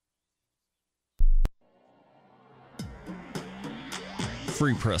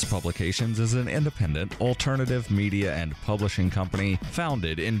 Free Press Publications is an independent, alternative media and publishing company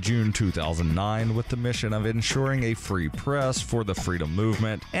founded in June 2009 with the mission of ensuring a free press for the freedom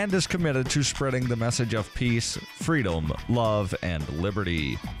movement and is committed to spreading the message of peace, freedom, love, and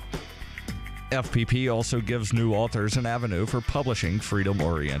liberty. FPP also gives new authors an avenue for publishing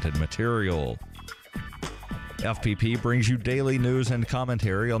freedom-oriented material. FPP brings you daily news and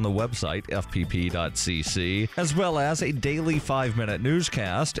commentary on the website fpp.cc, as well as a daily 5-minute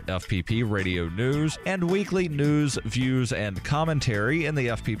newscast, FPP Radio News, and weekly news, views, and commentary in the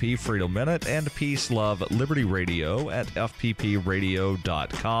FPP Freedom Minute and Peace, Love, Liberty Radio at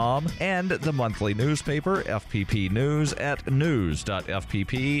fppradio.com, and the monthly newspaper FPP News at news.fpp.cc.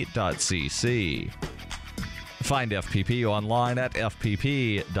 Find FPP online at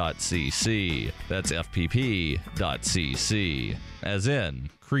fpp.cc. That's fpp.cc, as in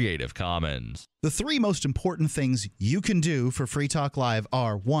Creative Commons. The 3 most important things you can do for Free Talk Live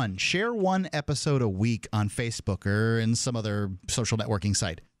are: 1, share 1 episode a week on Facebook or in some other social networking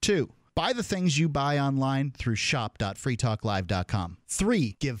site. 2, buy the things you buy online through shop.freetalklive.com.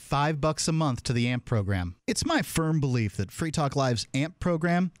 3, give $5 a month to the AMP program. It's my firm belief that Free Talk Live's AMP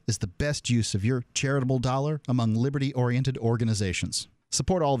program is the best use of your charitable dollar among liberty-oriented organizations.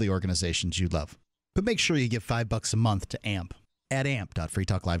 Support all the organizations you love, but make sure you give $5 a month to AMP at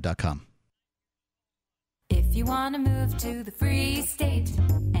amp.freetalklive.com. If you want to move to the free state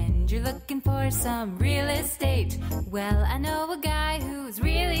and you're looking for some real estate, well, I know a guy who's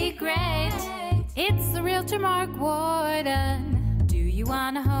really great. It's the realtor Mark Warden. Do you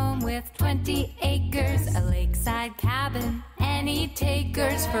want a home with 20 acres, a lakeside cabin, any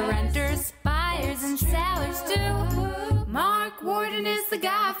takers for renters, buyers, and sellers too? Mark Warden is the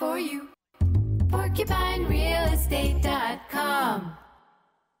guy for you. PorcupineRealEstate.com.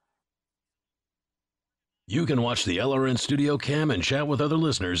 You can watch the LRN Studio Cam and chat with other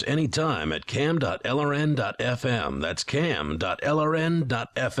listeners anytime at cam.lrn.fm. That's cam.lrn.fm.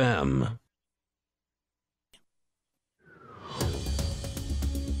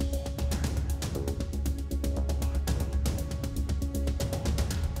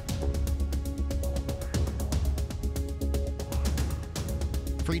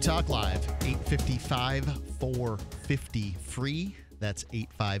 Free Talk Live, 855-450-FREE. That's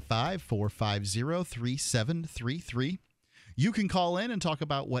 855-450-3733. You can call in and talk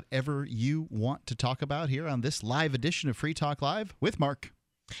about whatever you want to talk about here on this live edition of Free Talk Live with Mark.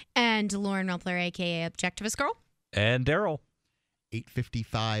 And Lauren Rumpler, a.k.a. Objectivist Girl. And Daryl.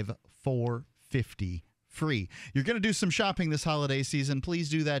 855-450-FREE. You're going to do some shopping this holiday season. Please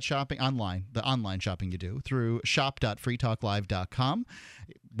do that shopping online, the online shopping you do, through shop.freetalklive.com.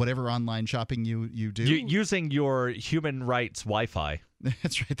 Whatever online shopping you do. Using your human rights Wi-Fi.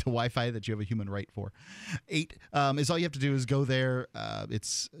 That's right, the Wi-Fi that you have a human right for. Is all you have to do is go there.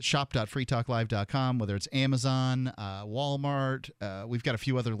 It's shop.freetalklive.com, whether it's Amazon, Walmart. We've got a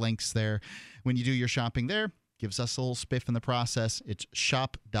few other links there. When you do your shopping there, gives us a little spiff in the process. It's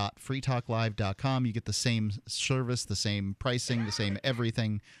shop.freetalklive.com. You get the same service, the same pricing, the same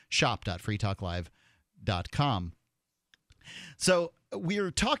everything. Shop.freetalklive.com. So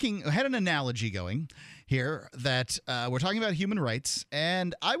we're talking, I had an analogy going here that we're talking about human rights,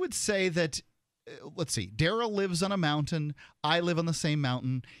 and I would say that, let's see, Daryl lives on a mountain, I live on the same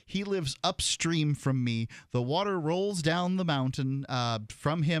mountain, he lives upstream from me, the water rolls down the mountain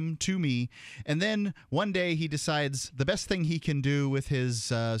from him to me, and then one day he decides the best thing he can do with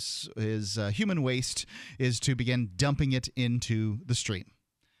his human waste is to begin dumping it into the stream.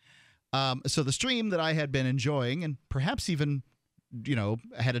 So the stream that I had been enjoying and perhaps even,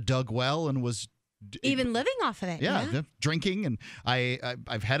 had a dug well and was even living off of it. Yeah. Drinking. And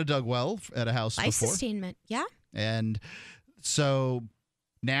I've had a dug well at a house Life before. Sustainment. Yeah. And so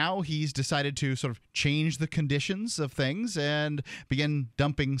now he's decided to sort of change the conditions of things and begin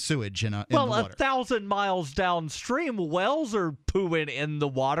dumping sewage in the water. 1,000 miles downstream, wells are pooing in the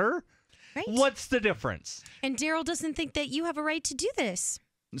water. Right. What's the difference? And Daryl doesn't think that you have a right to do this.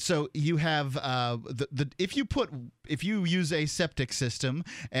 So you have if you use a septic system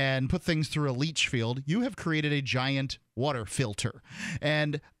and put things through a leach field, you have created a giant water filter.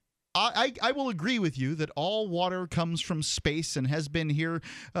 And I will agree with you that all water comes from space and has been here,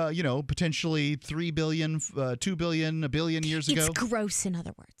 potentially 3 billion, 2 billion, a billion years ago. It's gross, in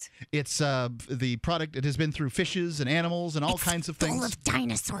other words. It's the product. It has been through fishes and animals and all kinds of things. Full of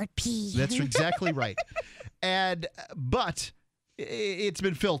dinosaur pee. That's exactly right. But it's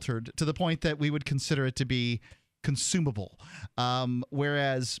been filtered to the point that we would consider it to be consumable,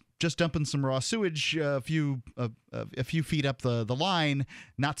 whereas just dumping some raw sewage a few feet up the line,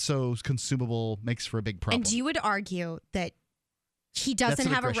 not so consumable, makes for a big problem. And you would argue that he doesn't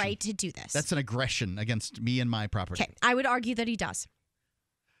have a right to do this. That's an aggression against me and my property. Okay, I would argue that he does.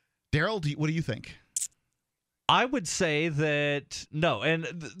 Daryl, what do you think? I would say that no, and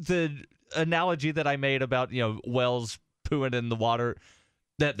the analogy that I made about wells pooing in the water,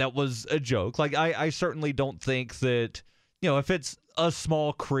 that was a joke. Like I certainly don't think that if it's a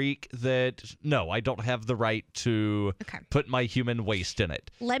small creek that I don't have the right to put my human waste in it.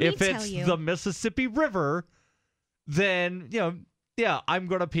 If it's the Mississippi River, then I'm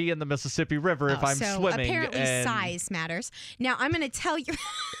going to pee in the Mississippi River if I'm swimming. Apparently size matters. Now I'm going to tell you.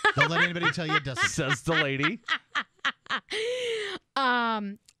 Don't let anybody tell you it doesn't. Says the lady.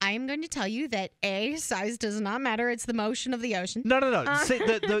 I am going to tell you that size does not matter. It's the motion of the ocean. No. See,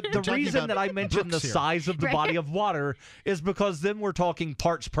 the reason that I mentioned the size of the body of water is because then we're talking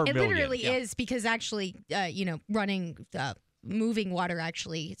parts per million. It literally is, because actually, moving water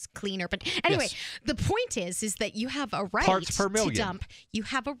actually is cleaner. But anyway, The point is that you have a right parts per million. to dump. You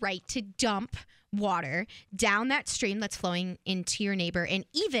have a right to dump water down that stream that's flowing into your neighbor, and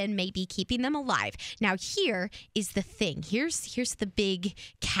even maybe keeping them alive. Now, here is the thing. Here's the big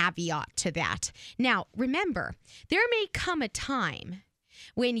caveat to that. Now, remember, there may come a time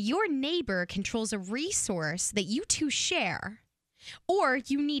when your neighbor controls a resource that you two share, or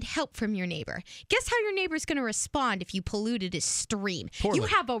you need help from your neighbor. Guess how your neighbor's going to respond if you polluted his stream? Poorly. You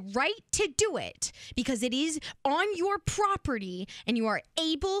have a right to do it because it is on your property and you are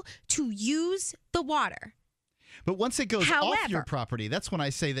able to use the water. But once it goes off your property, that's when I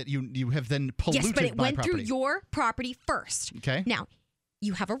say that you have then polluted my property. Yes, but it went through your property first. Okay. Now,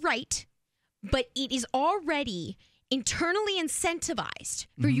 you have a right, but it is already internally incentivized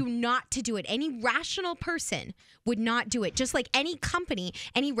for you not to do it. Any rational person would not do it. Just like any company,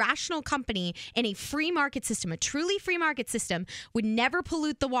 any rational company in a free market system, a truly free market system, would never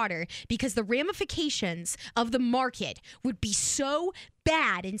pollute the water, because the ramifications of the market would be so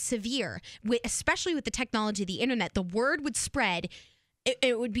bad and severe, especially with the technology of the internet. The word would spread.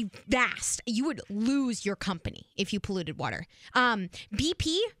 It would be vast. You would lose your company if you polluted water.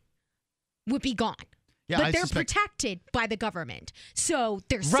 BP would be gone. Yeah, but they're protected by the government. So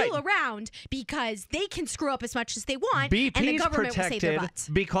they're still around because they can screw up as much as they want, BP's and the government will save their protected butts.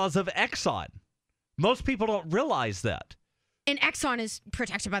 because of Exxon. Most people don't realize that. And Exxon is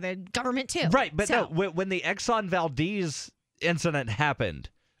protected by the government too. Right, but no, when the Exxon Valdez incident happened,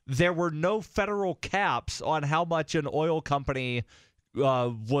 there were no federal caps on how much an oil company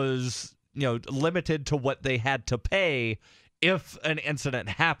was, limited to what they had to pay if an incident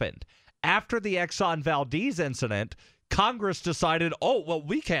happened. After the Exxon Valdez incident, Congress decided,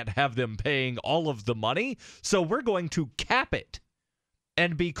 we can't have them paying all of the money, so we're going to cap it.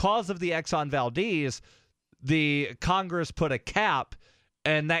 And because of the Exxon Valdez, the Congress put a cap,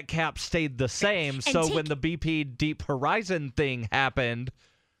 and that cap stayed the same. So when the BP Deep Horizon thing happened,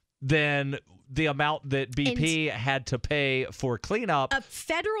 then the amount that BP had to pay for cleanup. A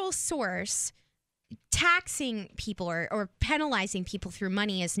federal source taxing people or penalizing people through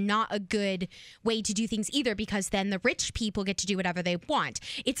money is not a good way to do things either, because then the rich people get to do whatever they want.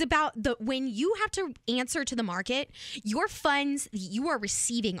 It's about when you have to answer to the market, your funds that you are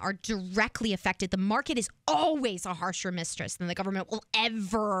receiving are directly affected. The market is always a harsher mistress than the government will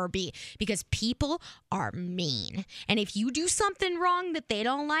ever be, because people are mean. And if you do something wrong that they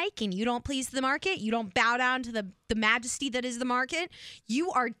don't like and you don't please the market, you don't bow down to the majesty that is the market,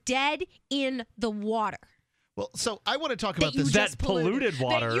 you are dead in the water. Well, so I want to talk about this. That polluted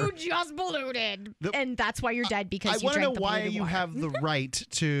water. That you just polluted. And that's why you're dead, because you drank the polluted water. I want to know why you have the right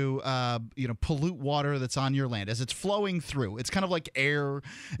to, pollute water that's on your land as it's flowing through. It's kind of like air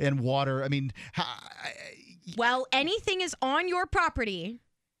and water. I mean, well, anything is on your property,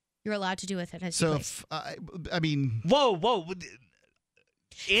 you're allowed to do with it as you please. Whoa.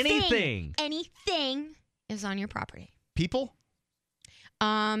 Anything is on your property. People?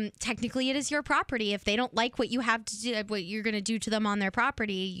 Technically, it is your property. If they don't like what you have to do, what you're going to do to them on their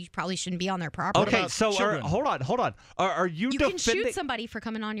property, you probably shouldn't be on their property. Okay, so hold on. Are you defending? You can shoot somebody for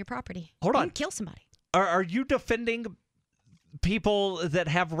coming on your property. Hold on. You can kill somebody. Are you defending people that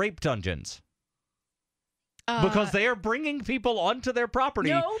have rape dungeons? Because they are bringing people onto their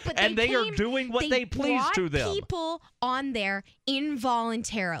property, and they are doing what they please to them. People on there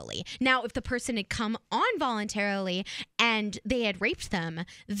involuntarily. Now, if the person had come on voluntarily and they had raped them,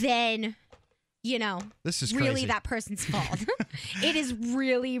 then this is really crazy. that person's fault. It is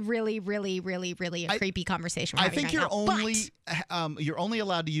really, really, really, really, really a creepy conveation we're having you're only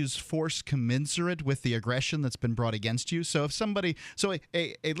allowed to use force commensurate with the aggression that's been brought against you. So if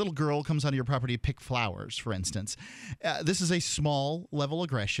a little girl comes onto your property to pick flowers, for instance, this is a small level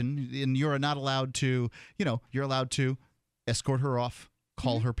aggression, and you're not allowed to, you're allowed to escort her off,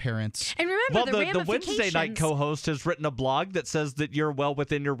 call her parents. And remember, the Wednesday night co-host has written a blog that says that you're well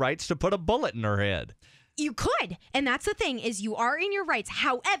within your rights to put a bullet in her head. You could. And that's the thing, is you are in your rights.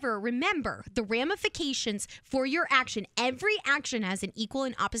 However, remember the ramifications for your action. Every action has an equal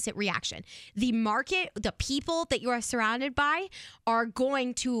and opposite reaction. The market, the people that you are surrounded by are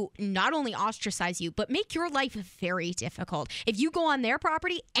going to not only ostracize you, but make your life very difficult. If you go on their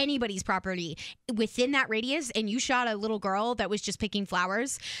property, anybody's property, within that radius, and you shot a little girl that was just picking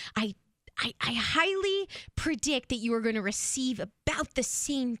flowers, I highly predict that you are going to receive about the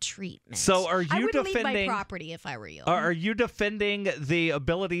same treatment. So are you I wouldn't defending leave my property if I were you? Are you defending the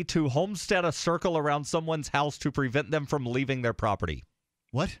ability to homestead a circle around someone's house to prevent them from leaving their property?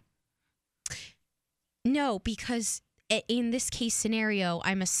 What? No, because in this case scenario,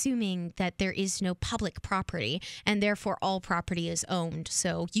 I'm assuming that there is no public property, and therefore all property is owned.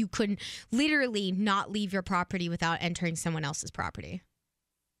 So you couldn't literally not leave your property without entering someone else's property.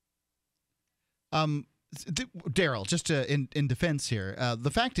 Daryl, just in defense here, the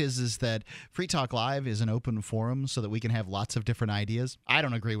fact is that Free Talk Live is an open forum so that we can have lots of different ideas. I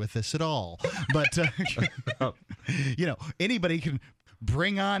don't agree with this at all, but anybody can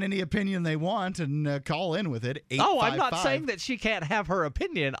bring on any opinion they want and call in with it. I'm not saying that she can't have her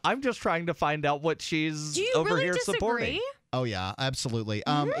opinion. I'm just trying to find out what she's over here supporting. Oh, yeah, absolutely.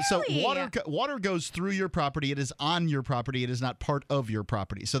 So water goes through your property. It is on your property. It is not part of your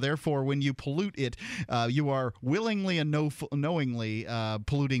property. So therefore, when you pollute it, you are willingly and knowingly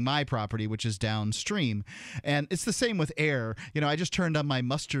polluting my property, which is downstream. And it's the same with air. I just turned on my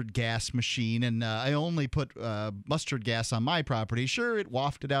mustard gas machine, and I only put mustard gas on my property. Sure, it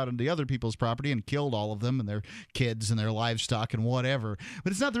wafted out into other people's property and killed all of them and their kids and their livestock and whatever.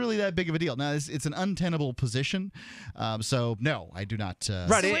 But it's not really that big of a deal. Now, it's an untenable position. So no, I do not.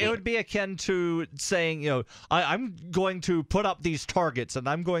 Right, it would be akin to saying, I'm going to put up these targets and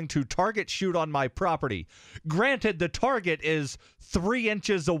I'm going to target shoot on my property. Granted, the target is 3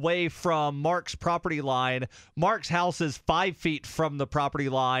 inches away from Mark's property line. Mark's house is 5 feet from the property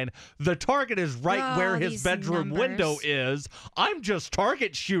line. The target is right where his bedroom window is. I'm just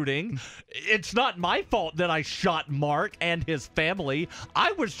target shooting. It's not my fault that I shot Mark and his family.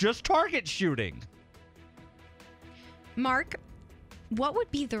 I was just target shooting. Mark, what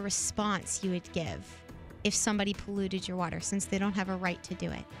would be the response you would give if somebody polluted your water, since they don't have a right to do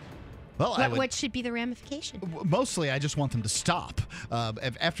it? Well, what should be the ramification? Mostly, I just want them to stop.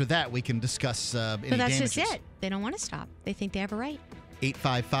 After that, we can discuss any But that's damages. just it. They don't want to stop. They think they have a right.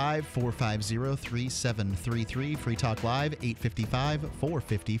 855-450-3733. Free Talk Live,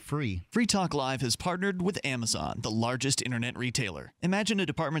 855-450-FREE. Free Talk Live has partnered with Amazon, the largest internet retailer. Imagine a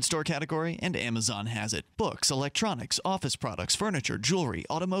department store category, and Amazon has it. Books, electronics, office products, furniture, jewelry,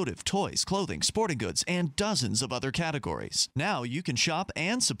 automotive, toys, clothing, sporting goods, and dozens of other categories. Now you can shop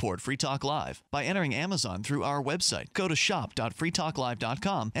and support Free Talk Live by entering Amazon through our website. Go to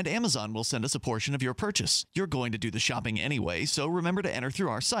shop.freetalklive.com, and Amazon will send us a portion of your purchase. You're going to do the shopping anyway, so remember to enter through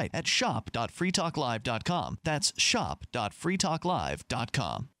our site at shop.freetalklive.com. That's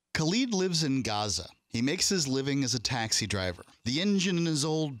shop.freetalklive.com. Khalid lives in Gaza. He makes his living as a taxi driver. The engine in his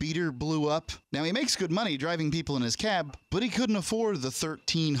old beater blew up. Now, he makes good money driving people in his cab, but he couldn't afford the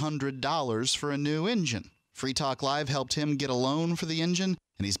 $1,300 for a new engine. Free Talk Live helped him get a loan for the engine,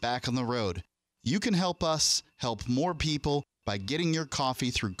 and he's back on the road. You can help us help more people by getting your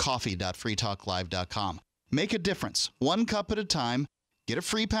coffee through coffee.freetalklive.com. Make a difference, 1 cup at a time. Get a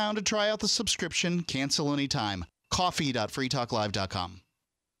free pound to try out the subscription. Cancel anytime. Coffee.freetalklive.com.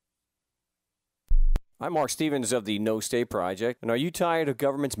 I'm Mark Stevens of the No State Project. And are you tired of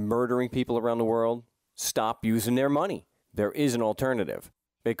governments murdering people around the world? Stop using their money. There is an alternative.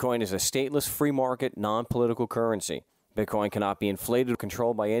 Bitcoin is a stateless, free market, non-political currency. Bitcoin cannot be inflated or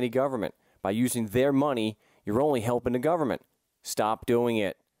controlled by any government. By using their money, you're only helping the government. Stop doing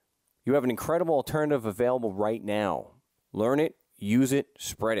it. You have an incredible alternative available right now. Learn it. Use it,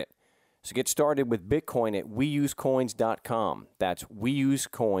 spread it. So get started with Bitcoin at weusecoins.com. That's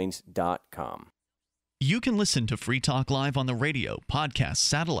weusecoins.com. You can listen to Free Talk Live on the radio, podcast,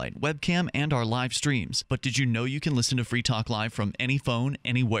 satellite, webcam, and our live streams. But did you know you can listen to Free Talk Live from any phone,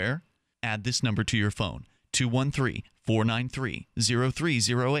 anywhere? Add this number to your phone,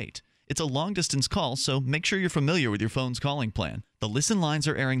 213-493-0308. It's a long-distance call, so make sure you're familiar with your phone's calling plan. The listen lines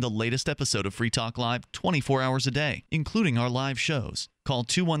are airing the latest episode of Free Talk Live 24 hours a day, including our live shows. Call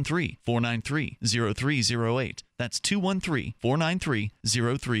 213-493-0308. That's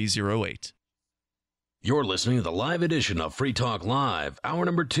 213-493-0308. You're listening to the live edition of Free Talk Live. Hour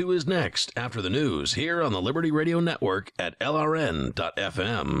number 2 is next, after the news, here on the Liberty Radio Network at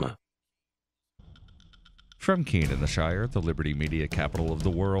LRN.FM. From Keene in the Shire, the Liberty Media capital of the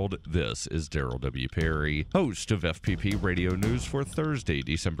world, this is Darrell W. Perry, host of FPP Radio News for Thursday,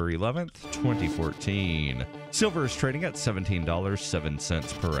 December 11th, 2014. Silver is trading at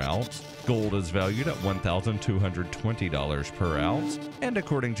 $17.07 per ounce. Gold is valued at $1,220 per ounce. And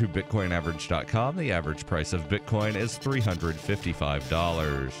according to BitcoinAverage.com, the average price of Bitcoin is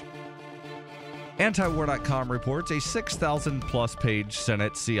 $355. Antiwar.com reports a 6,000-plus page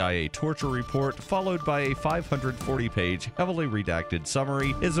Senate CIA torture report, followed by a 540-page, heavily redacted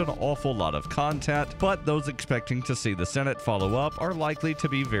summary, is an awful lot of content, but those expecting to see the Senate follow up are likely to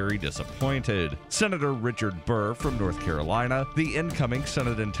be very disappointed. Senator Richard Burr from North Carolina, the incoming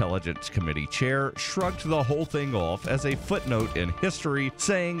Senate Intelligence Committee chair, shrugged the whole thing off as a footnote in history,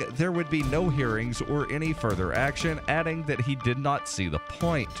 saying there would be no hearings or any further action, adding that he did not see the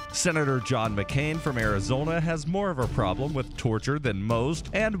point. Senator John McCain from Arizona has more of a problem with torture than most,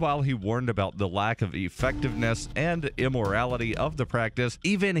 and while he warned about the lack of effectiveness and immorality of the practice,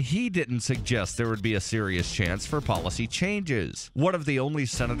 even he didn't suggest there would be a serious chance for policy changes. One of the only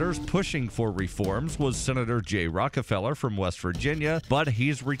senators pushing for reforms was Senator Jay Rockefeller from West Virginia, but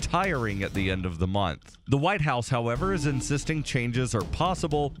he's retiring at the end of the month. The White House, however, is insisting changes are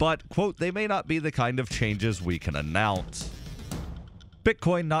possible, but, quote, they may not be the kind of changes we can announce.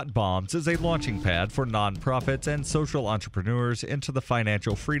 Bitcoin Not Bombs is a launching pad for nonprofits and social entrepreneurs into the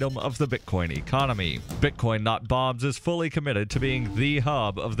financial freedom of the Bitcoin economy. Bitcoin Not Bombs is fully committed to being the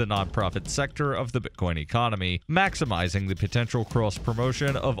hub of the nonprofit sector of the Bitcoin economy, maximizing the potential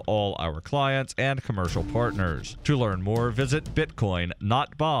cross-promotion of all our clients and commercial partners. To learn more, visit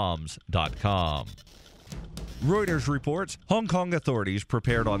bitcoinnotbombs.com. Reuters reports Hong Kong authorities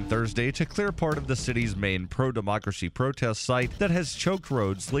prepared on Thursday to clear part of the city's main pro-democracy protest site that has choked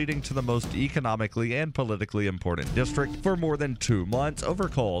roads leading to the most economically and politically important district for more than 2 months over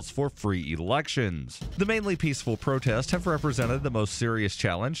calls for free elections. The mainly peaceful protests have represented the most serious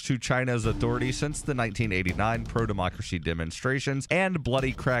challenge to China's authorities since the 1989 pro-democracy demonstrations and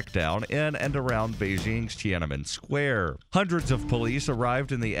bloody crackdown in and around Beijing's Tiananmen Square. Hundreds of police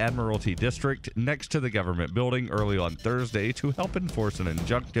arrived in the Admiralty district next to the government building early on Thursday to help enforce an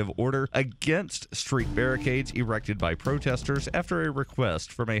injunctive order against street barricades erected by protesters after a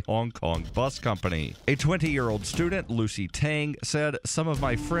request from a Hong Kong bus company. A 20-year-old student, Lucy Tang, said, "Some of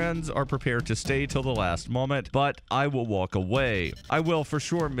my friends are prepared to stay till the last moment, but I will walk away. I will for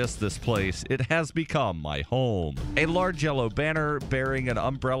sure miss this place. It has become my home." A large yellow banner bearing an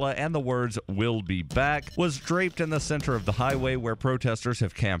umbrella and the words "We'll be back" was draped in the center of the highway where protesters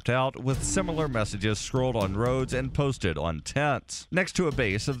have camped out, with similar messages scrolled on roads and posted on tents. Next to a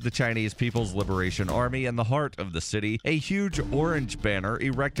base of the Chinese People's Liberation Army in the heart of the city, a huge orange banner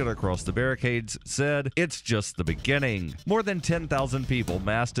erected across the barricades said, "It's just the beginning." More than 10,000 people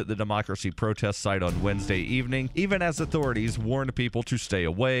massed at the democracy protest site on Wednesday evening, even as authorities warned people to stay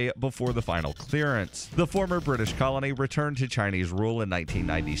away before the final clearance. The former British colony returned to Chinese rule in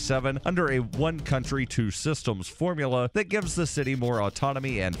 1997 under a one-country, two-systems formula that gives the city more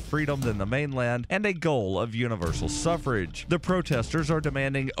autonomy and freedom than the mainland and a goal of universal suffrage. The protesters are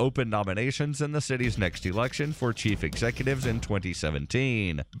demanding open nominations in the city's next election for chief executives in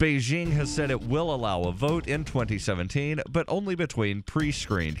 2017. Beijing has said it will allow a vote in 2017, but only between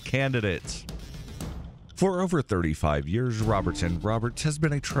pre-screened candidates. For over 35 years, Roberts & Roberts has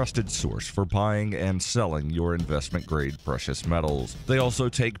been a trusted source for buying and selling your investment-grade precious metals. They also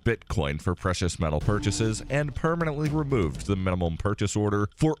take Bitcoin for precious metal purchases and permanently removed the minimum purchase order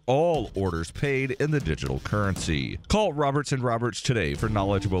for all orders paid in the digital currency. Call Roberts & Roberts today for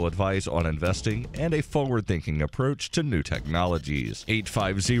knowledgeable advice on investing and a forward-thinking approach to new technologies.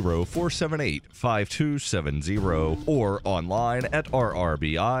 850-478-5270 or online at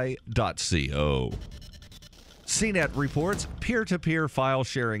rrbi.co. CNET reports peer-to-peer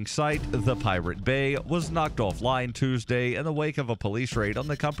file-sharing site The Pirate Bay was knocked offline Tuesday in the wake of a police raid on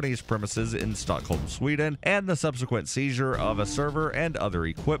the company's premises in Stockholm, Sweden, and the subsequent seizure of a server and other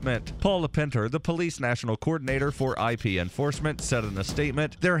equipment. Paul Pinter, the police national coordinator for IP enforcement, said in a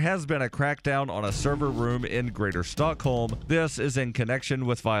statement, "There has been a crackdown on a server room in Greater Stockholm. This is in connection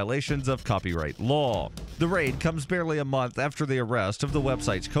with violations of copyright law." The raid comes barely a month after the arrest of the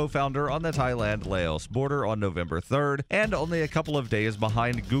website's co-founder on the Thailand-Laos border on November 3rd, and only a couple of days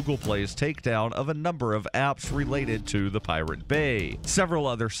behind Google Play's takedown of a number of apps related to the Pirate Bay. Several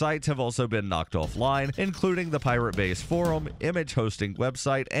other sites have also been knocked offline, including the Pirate Bay's forum, image hosting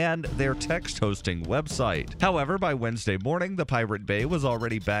website, and their text hosting website. However, by Wednesday morning, the Pirate Bay was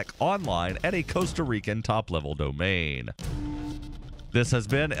already back online at a Costa Rican top-level domain. This has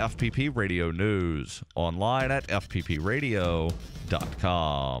been FPP Radio News, online at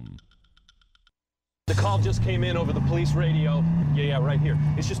fppradio.com. The call just came in over the police radio. Yeah, right here.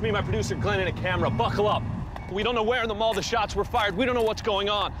 It's just me and my producer, Glenn, and a camera. Buckle up. We don't know where in the mall the shots were fired. We don't know what's going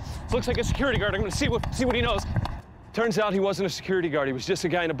on. It looks like a security guard. I'm going to see what he knows. Turns out he wasn't a security guard. He was just a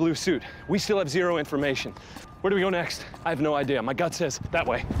guy in a blue suit. We still have zero information. Where do we go next? I have no idea. My gut says that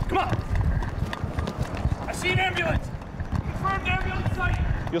way. Come on. I see an ambulance. Confirmed ambulance site.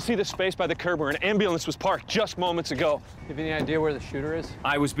 You'll see the space by the curb where an ambulance was parked just moments ago. You have any idea where the shooter is?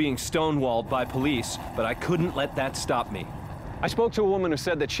 I was being stonewalled by police, but I couldn't let that stop me. I spoke to a woman who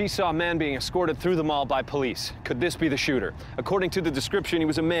said that she saw a man being escorted through the mall by police. Could this be the shooter? According to the description, he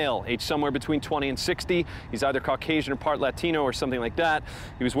was a male, aged somewhere between 20 and 60. He's either Caucasian or part Latino or something like that.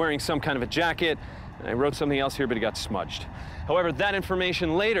 He was wearing some kind of a jacket. And I wrote something else here, but it got smudged. However, that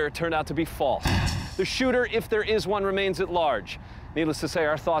information later turned out to be false. The shooter, if there is one, remains at large. Needless to say,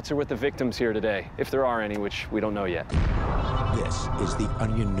 our thoughts are with the victims here today, if there are any, which we don't know yet. This is the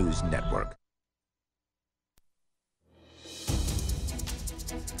Onion News Network.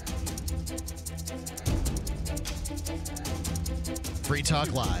 Free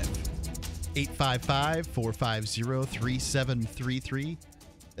Talk Live. 855-450-3733.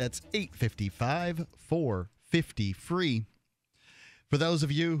 That's 855-450-FREE. For those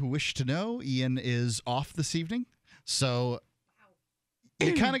of you who wish to know, Ian is off this evening, so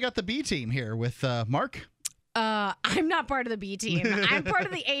You kind of got the B team here with Mark. I'm not part of the B team. I'm part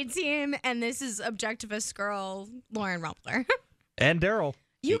of the A team, and this is Objectivist Girl, Lauren Rumpler. And Daryl.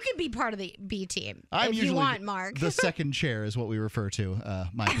 You can be part of the B team I'm if usually you want, Mark. The second chair is what we refer to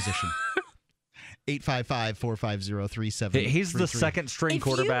my position. 855-450-3733. He's the second string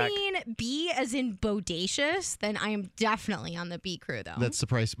quarterback. If you mean B as in bodacious, then I am definitely on the B crew, though. That's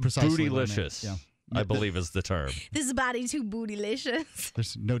precisely Bootylicious, what I mean. I believe is the term. This body too bootylicious.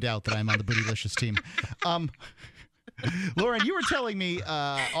 There's no doubt that I'm on the bootylicious team. Lauren, you were telling me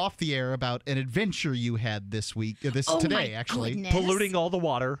off the air about an adventure you had this week, today, actually. Goodness. Polluting all the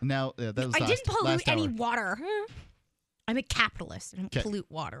water. Now, that was I didn't pollute any hour. water. I'm a capitalist. I don't pollute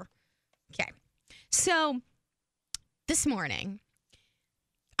water. Okay. So this morning,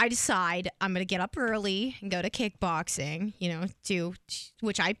 I decide I'm going to get up early and go to kickboxing,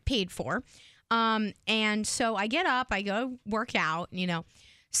 which I paid for. And so I get up, I go work out,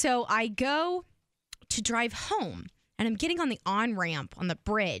 So I go to drive home, and I'm getting on the on-ramp on the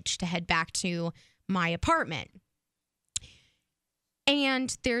bridge to head back to my apartment.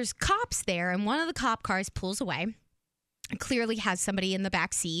 And there's cops there, and one of the cop cars pulls away. It clearly has somebody in the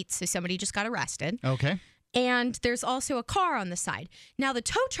back seat, so somebody just got arrested. Okay. And there's also a car on the side. Now, the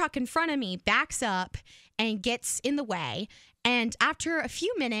tow truck in front of me backs up and gets in the way. And after a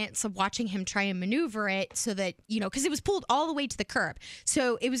few minutes of watching him try and maneuver it so that, because it was pulled all the way to the curb.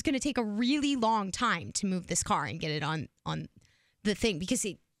 So it was going to take a really long time to move this car and get it on the thing because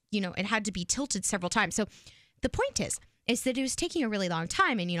it had to be tilted several times. So the point is that it was taking a really long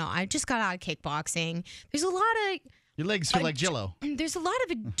time. And, I just got out of kickboxing. There's a lot of... Your legs feel like Jell-O. There's a lot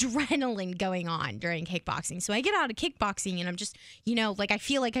of adrenaline going on during kickboxing. So I get out of kickboxing and I'm just, I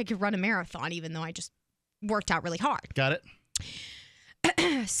feel like I could run a marathon even though I just worked out really hard. Got it.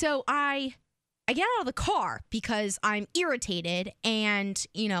 So I get out of the car because I'm irritated and,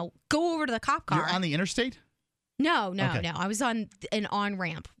 go over to the cop car. You're on the interstate? No. I was on an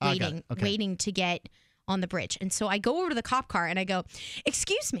on-ramp waiting to get on the bridge. And so I go over to the cop car and I go,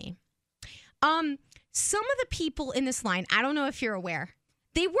 "Excuse me. Some of the people in this line, I don't know if you're aware,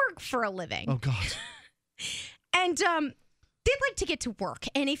 they work for a living." Oh, God. And they'd like to get to work.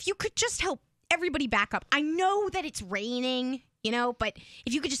 And if you could just help everybody back up. I know that it's raining, but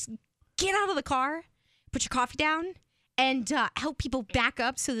if you could just get out of the car, put your coffee down, and help people back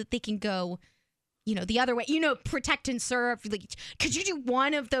up so that they can go, the other way. Protect and serve. Like, could you do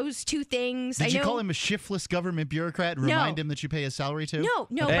one of those two things? Did you call him a shiftless government bureaucrat and remind him that you pay his salary too? No.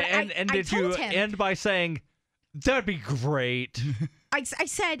 But and did you end by saying, "That'd be great"? I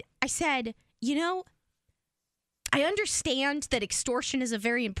said, I understand that extortion is a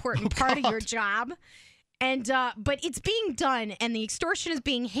very important part of your job. And, but it's being done and the extortion is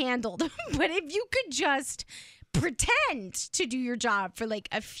being handled. But if you could just pretend to do your job for like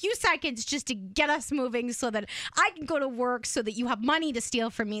a few seconds just to get us moving so that I can go to work so that you have money to steal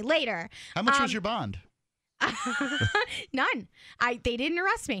from me later. How much was your bond? None. They didn't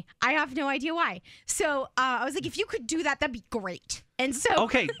arrest me. I have no idea why. So I was like, if you could do that, that'd be great. And so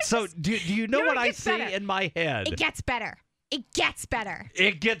okay. So do you know what I see in my head? It gets better. It gets better.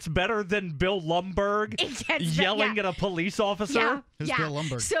 It gets better than Bill Lumberg yelling at a police officer? Who's Bill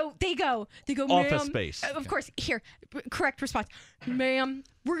Lumberg? So they go, Office "Ma'am," Space. Of course, here, correct response. "Ma'am,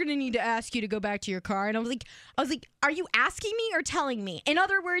 we're going to need to ask you to go back to your car." And I was like, are you asking me or telling me? In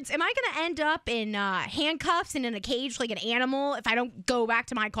other words, am I going to end up in handcuffs and in a cage like an animal if I don't go back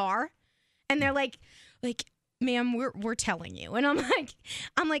to my car? And they're like, "Ma'am, we're telling you." And I'm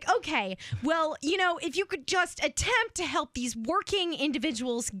like, okay, well, if you could just attempt to help these working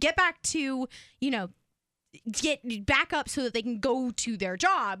individuals get back to, get back up so that they can go to their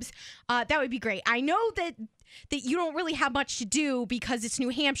jobs, that would be great. I know that you don't really have much to do because it's New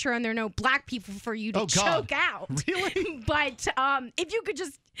Hampshire and there are no black people for you to choke out. Really? But if you could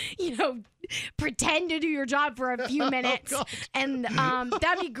just, pretend to do your job for a few minutes, and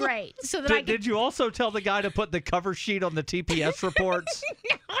that'd be great. So that Did you also tell the guy to put the cover sheet on the TPS reports?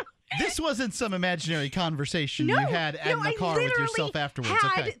 This wasn't some imaginary conversation you had in the car with yourself afterwards.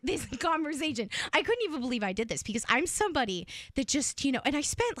 Had this conversation. I couldn't even believe I did this because I'm somebody that just, and I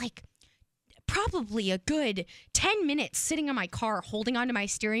spent probably a good 10 minutes sitting in my car holding onto my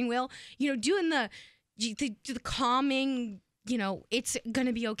steering wheel, doing the calming, it's going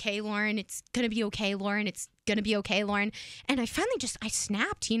to be okay, Lauren. It's going to be okay, Lauren. It's going to be okay, Lauren. And I finally I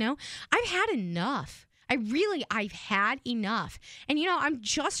snapped, I've had enough. I've had enough. And, I'm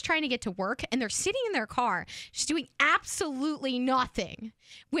just trying to get to work and they're sitting in their car just doing absolutely nothing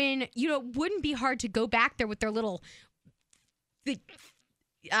when, it wouldn't be hard to go back there with their little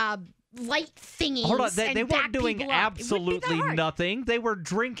light thingies. Hold on, and they back weren't doing people up. It wouldn't be that absolutely hard. nothing. They were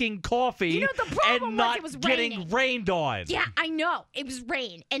drinking coffee You know, the problem and was not it was getting raining. rained on. Yeah, I know. It was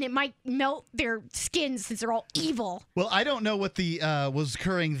rain, and it might melt their skins since they're all evil. Well, I don't know what the was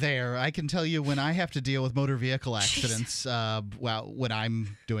occurring there. I can tell you when I have to deal with motor vehicle accidents, when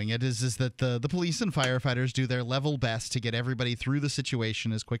I'm doing it, is that the police and firefighters do their level best to get everybody through the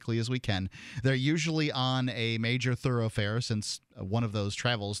situation as quickly as we can. They're usually on a major thoroughfare, since one of those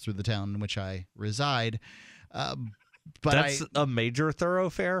travels through the town in which I reside. But That's a major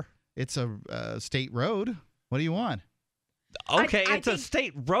thoroughfare? It's a state road. What do you want? Okay, it's a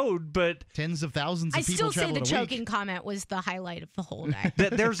state road, but tens of thousands of I people still say travel the in a week. choking comment was the highlight of the whole day.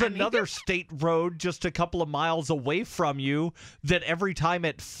 There's another state road just a couple of miles away from you that every time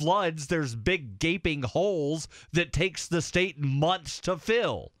it floods, there's big gaping holes that takes the state months to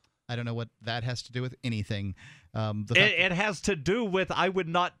fill. I don't know what that has to do with anything. It has to do with, I would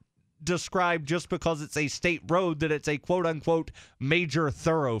not describe just because it's a state road that it's a quote-unquote major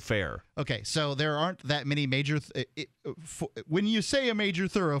thoroughfare. Okay, so there aren't that many major... when you say a major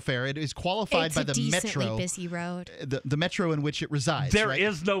thoroughfare, it is qualified by the metro. It's a decently busy road. The metro in which it resides, There right?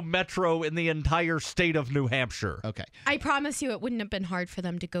 is no metro in the entire state of New Hampshire. Okay. I promise you it wouldn't have been hard for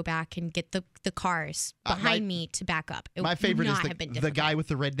them to go back and get the cars behind me to back up. It My favorite would is not have been the difficult. guy with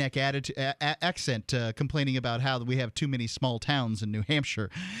the redneck accent complaining about how we have too many small towns in New Hampshire.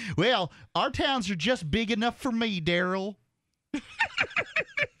 Well, our towns are just big enough for me, Daryl.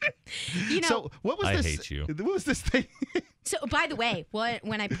 So what was I this? hate you. What was this thing? So, by the way,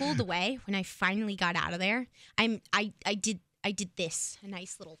 when I pulled away, when I finally got out of there, I did this, a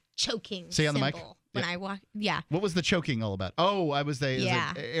nice little choking Say on the mic? symbol when Yeah. I walked. Yeah. What was the choking all about? Oh, I was the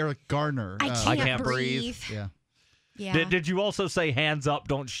Yeah. Eric Garner. I can't breathe. Yeah. Yeah. Did you also say hands up,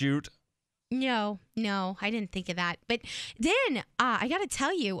 don't shoot? No, I didn't think of that. But then I got to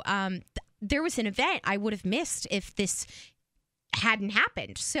tell you, there was an event I would have missed if this hadn't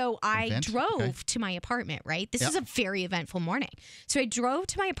happened. So I drove to my apartment, right? This is a very eventful morning. So I drove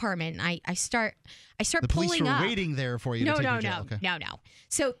to my apartment and I start The pulling police were up. waiting there for you to take you to jail. Okay. No.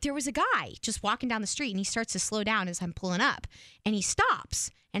 So there was a guy just walking down the street and he starts to slow down as I'm pulling up and he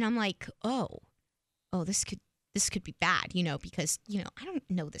stops and I'm like, oh, this could be bad, because, I don't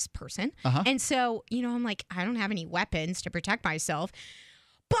know this person. And so, I'm like, I don't have any weapons to protect myself.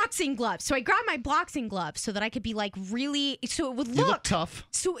 Boxing gloves. So I grabbed my boxing gloves so that I could be like really, so it would You look look tough.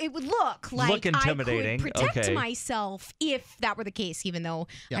 So it would look like intimidating. I could protect Okay. myself if that were the case, even though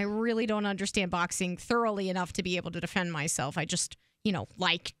I really don't understand boxing thoroughly enough to be able to defend myself. I just,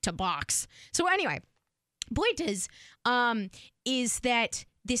 like to box. So anyway, point is that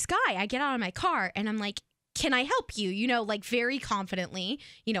this guy, I get out of my car and I'm like, can I help you? Like very confidently,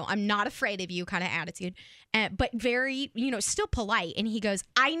 I'm not afraid of you kind of attitude, but very, still polite. And he goes,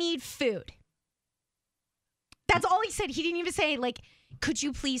 I need food. That's all he said. He didn't even say like, could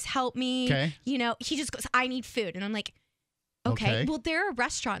you please help me? Okay. He just goes, I need food. And I'm like, okay. Well, there are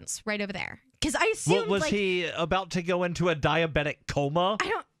restaurants right over there. Because I assumed Was like, he about to go into a diabetic coma?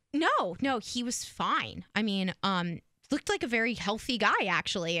 No, he was fine. I mean, looked like a very healthy guy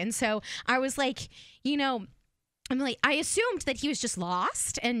actually. And so I was like, I'm like, I assumed that he was just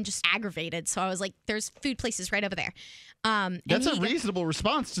lost and just aggravated. So I was like, there's food places right over there. That's a reasonable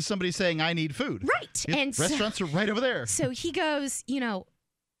response to somebody saying, I need food. Right. Yeah, And restaurants are right over there. So he goes,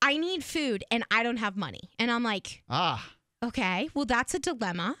 I need food and I don't have money. And I'm like, okay, well, that's a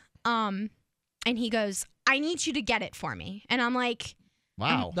dilemma. And he goes, I need you to get it for me. And I'm like,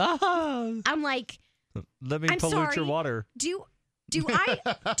 wow. I'm like, let me I'm pollute sorry, your water. Do I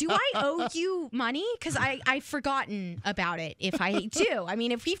owe you money? Because I've forgotten about it. If I do, I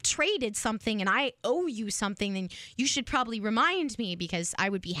mean, if we've traded something and I owe you something, then you should probably remind me because I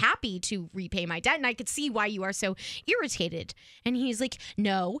would be happy to repay my debt. And I could see why you are so irritated. And he's like,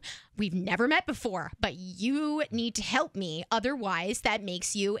 no, we've never met before, but you need to help me. Otherwise, that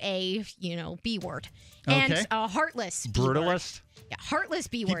makes you a, B word. And a heartless B word. Brutalist? Yeah, heartless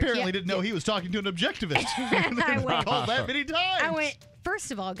B He word. apparently didn't know he was talking to an objectivist. I went, called that many times. I went,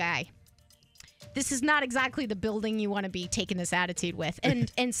 first of all, guy, this is not exactly the building you want to be taking this attitude with. And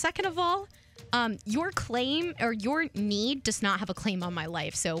second of all, your claim or your need does not have a claim on my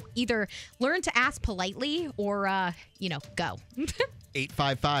life. So either learn to ask politely or, go.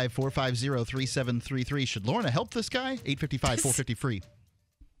 855-450-3733. Should Lorna help this guy? 855-450-FREE.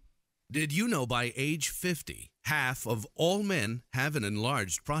 Did you know by age 50, half of all men have an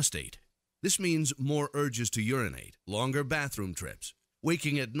enlarged prostate? This means more urges to urinate, longer bathroom trips,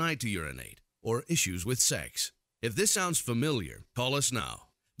 waking at night to urinate, or issues with sex. If this sounds familiar, call us now,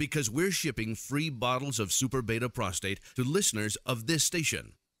 because we're shipping free bottles of Super Beta Prostate to listeners of this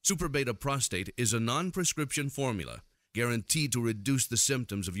station. Super Beta Prostate is a non-prescription formula guaranteed to reduce the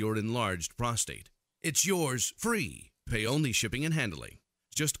symptoms of your enlarged prostate. It's yours free. Pay only shipping and handling.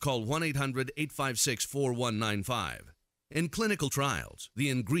 Just call 1-800-856-4195. In clinical trials,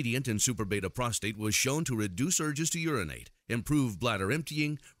 the ingredient in Super Beta Prostate was shown to reduce urges to urinate, improve bladder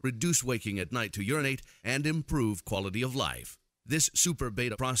emptying, reduce waking at night to urinate, and improve quality of life. This Super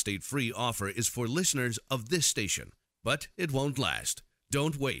Beta Prostate free offer is for listeners of this station, but it won't last.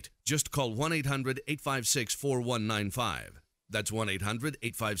 Don't wait. Just call 1-800-856-4195. That's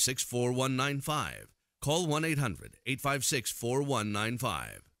 1-800-856-4195. Call 1-800-856-4195.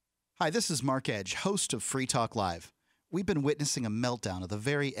 Hi, this is Mark Edge, host of Free Talk Live. We've been witnessing a meltdown of the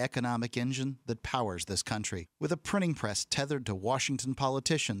very economic engine that powers this country. With a printing press tethered to Washington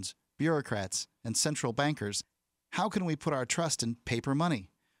politicians, bureaucrats, and central bankers, how can we put our trust in paper money?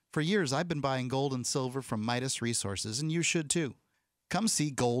 For years, I've been buying gold and silver from Midas Resources, and you should too. Come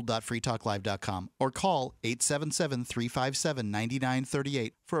see gold.freetalklive.com or call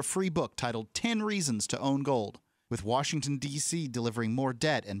 877-357-9938 for a free book titled 10 Reasons to Own Gold. With Washington, D.C. delivering more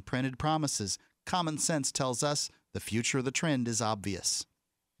debt and printed promises, common sense tells us the future of the trend is obvious.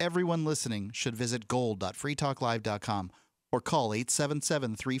 Everyone listening should visit gold.freetalklive.com or call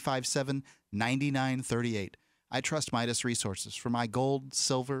 877-357-9938. I trust Midas Resources for my gold,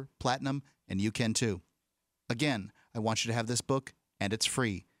 silver, platinum, and you can too. Again, I want you to have this book, and it's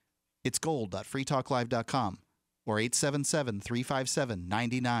free. It's gold.freetalklive.com or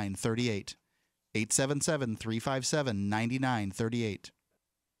 877-357-9938. 877-357-9938.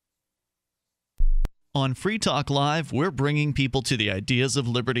 On Free Talk Live, we're bringing people to the ideas of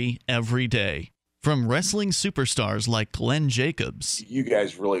liberty every day. From wrestling superstars like Glenn Jacobs. You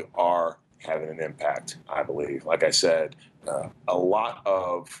guys really are having an impact, I believe. Like I said, a lot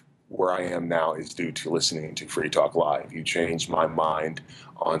of where I am now is due to listening to Free Talk Live. You changed my mind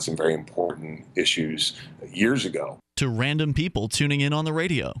on some very important issues years ago. To random people tuning in on the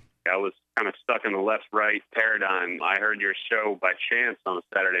radio. I was kind of stuck in the left-right paradigm. I heard your show by chance on a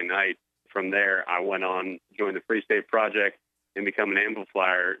Saturday night. From there, I went on, joined the Free State Project, and become an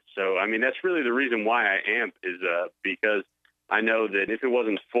amplifier. So, I mean, that's really the reason why I amp is because I know that if it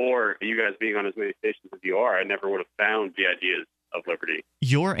wasn't for you guys being on as many stations as you are, I never would have found the ideas of liberty.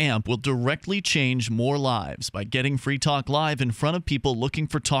 Your amp will directly change more lives by getting Free Talk Live in front of people looking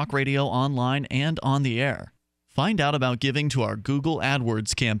for talk radio online and on the air. Find out about giving to our Google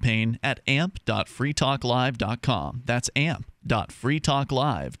AdWords campaign at amp.freetalklive.com. That's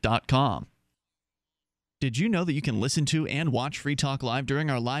amp.freetalklive.com. Did you know that you can listen to and watch Free Talk Live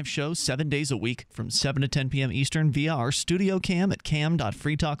during our live show 7 days a week from 7 to 10 p.m. Eastern via our studio cam at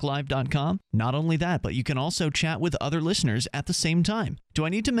cam.freetalklive.com? Not only that, but you can also chat with other listeners at the same time. Do I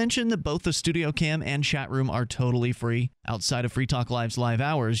need to mention that both the studio cam and chat room are totally free? Outside of Free Talk Live's live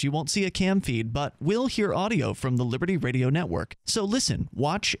hours, you won't see a cam feed, but will hear audio from the Liberty Radio Network. So listen,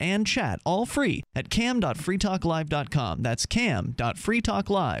 watch, and chat all free at cam.freetalklive.com. That's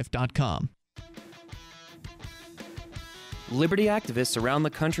cam.freetalklive.com. Liberty activists around the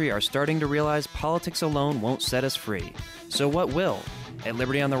country are starting to realize politics alone won't set us free. So what will? At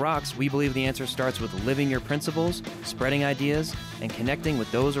Liberty on the Rocks, we believe the answer starts with living your principles, spreading ideas, and connecting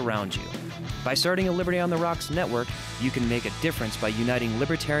with those around you. By starting a Liberty on the Rocks network, you can make a difference by uniting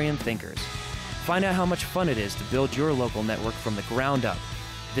libertarian thinkers. Find out how much fun it is to build your local network from the ground up.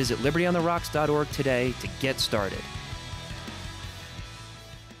 Visit libertyontherocks.org today to get started.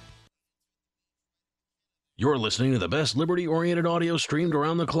 You're listening to the best liberty-oriented audio streamed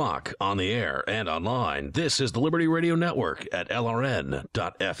around the clock, on the air, and online. This is the Liberty Radio Network at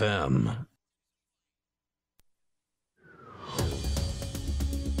LRN.FM.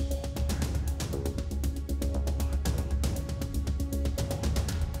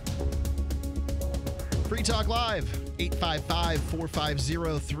 Free Talk Live,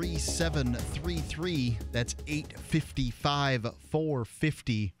 855-450-3733. That's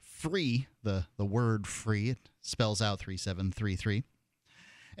 855-450 free, the word free. It spells out 3733.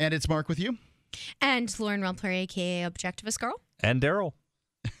 And it's Mark with you. And Lauren Rumpler, a.k.a. Objectivist Girl. And Daryl.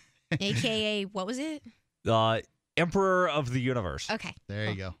 A.k.a. what was it? Emperor of the Universe. Okay. There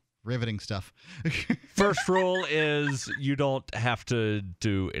you go. Riveting stuff. First rule is you don't have to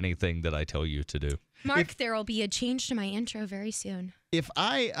do anything that I tell you to do. Mark, there will be a change to my intro very soon. If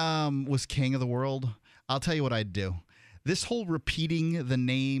I was king of the world, I'll tell you what I'd do. This whole repeating the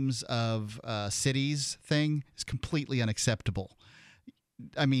names of cities thing is completely unacceptable.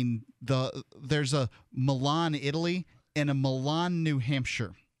 I mean, there's a Milan, Italy, and a Milan, New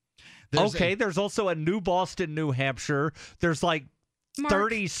Hampshire. There's also a New Boston, New Hampshire. There's like Mark.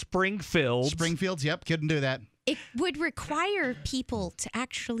 30 Springfields. Springfields, yep, couldn't do that. It would require people to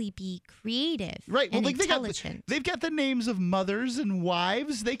actually be creative and intelligent. They've got the names of mothers and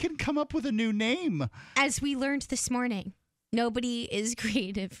wives. They can come up with a new name. As we learned this morning, nobody is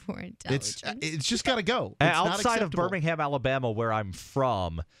creative or intelligent. It's just got to go. It's not outside of acceptable. Birmingham, Alabama, where I'm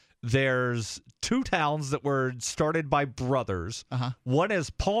from, there's 2 towns that were started by brothers. One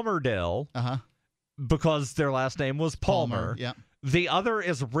is Palmerdale because their last name was Palmer. Yeah. The other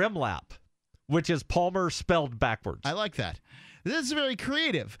is Rimlap, which is Palmer spelled backwards. I like that. This is very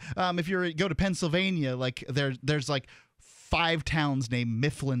creative. If you go to Pennsylvania, like there's like 5 towns named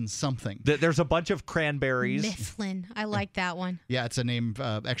Mifflin something. There's a bunch of cranberries. Mifflin. I like that one. Yeah, it's a name.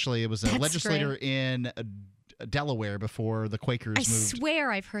 Actually, it was a legislator in Delaware before the Quakers moved. I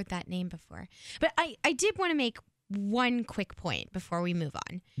swear I've heard that name before. But I did want to make one quick point before we move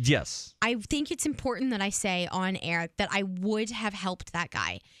on. Yes. I think it's important that I say on air that I would have helped that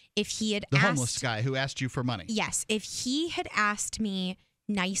guy if he had asked... The homeless guy who asked you for money. Yes. If he had asked me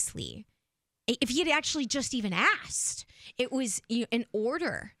nicely, if he had actually just even asked, it was an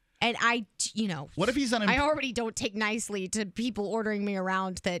order. And what if he's I already don't take nicely to people ordering me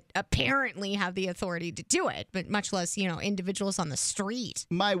around that apparently have the authority to do it, but much less, individuals on the street.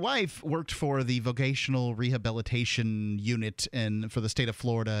 My wife worked for the vocational rehabilitation unit for the state of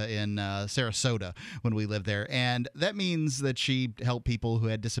Florida in Sarasota when we lived there. And that means that she helped people who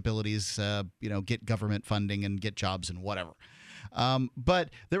had disabilities, get government funding and get jobs and whatever. But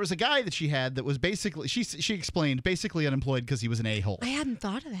there was a guy that she had that was basically, she explained, basically unemployed because he was an a-hole. I hadn't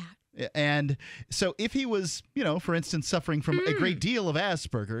thought of that. And so if he was, for instance, suffering from a great deal of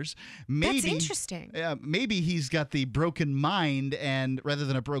Asperger's, maybe... That's interesting. Maybe he's got the broken mind rather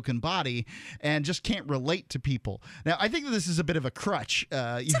than a broken body and just can't relate to people. Now, I think that this is a bit of a crutch.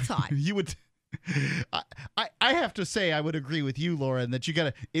 It's a thought. You would... I have to say I would agree with you, Lauren,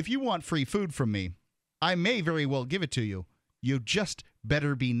 that if you want free food from me, I may very well give it to you. You just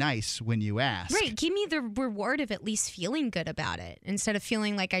better be nice when you ask. Right. Give me the reward of at least feeling good about it instead of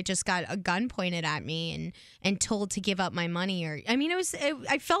feeling like I just got a gun pointed at me and told to give up my money.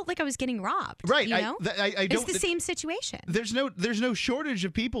 I felt like I was getting robbed. Right. It's the same situation. There's no shortage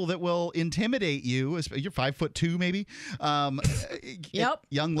of people that will intimidate you. You're 5'2", maybe. Yep.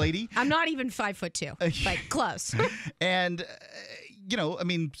 Young lady. I'm not even 5'2", but close. And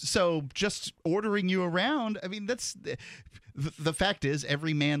so just ordering you around, that's the fact is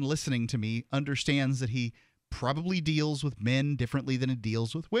every man listening to me understands that he probably deals with men differently than he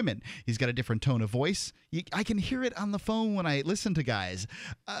deals with women. He's got a different tone of voice. I can hear it on the phone when I listen to guys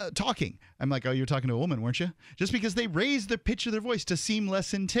talking. I'm like, oh, you're talking to a woman, weren't you? Just because they raise the pitch of their voice to seem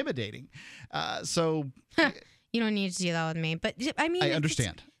less intimidating. You don't need to do that with me. But I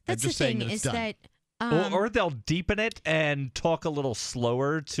understand. That's the thing is that... or they'll deepen it and talk a little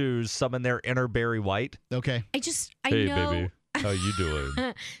slower to summon their inner Barry White. Okay. Hey, baby, how you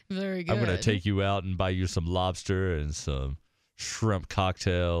doing? Very good. I'm going to take you out and buy you some lobster and some shrimp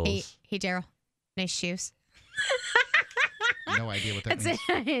cocktails. Hey, Daryl. Nice shoes. No idea what that means. It's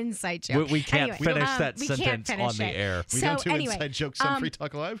an inside joke. We can't finish that sentence on the air. We don't do inside jokes on Free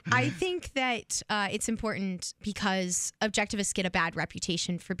Talk Live. I think that it's important because objectivists get a bad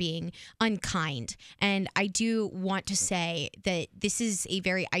reputation for being unkind. And I do want to say that this is a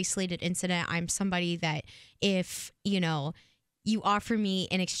very isolated incident. I'm somebody that if, you offer me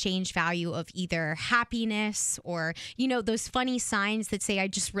an exchange value of either happiness or, those funny signs that say, I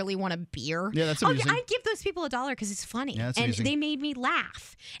just really want a beer. Yeah, that's amusing. I'd give those people $1 because it's funny. Yeah, that's and amusing. They made me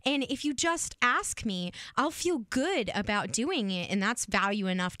laugh. And if you just ask me, I'll feel good about doing it. And that's value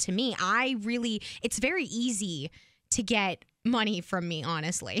enough to me. It's very easy to get money from me,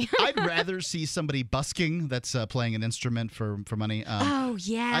 honestly. I'd rather see somebody busking that's playing an instrument for money. Oh,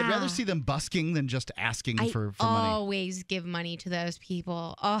 yeah. I'd rather see them busking than just asking for money. I always give money to those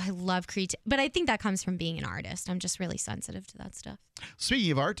people. Oh, I love creativity. But I think that comes from being an artist. I'm just really sensitive to that stuff.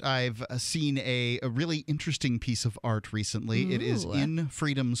 Speaking of art, I've seen a really interesting piece of art recently. Ooh. It is in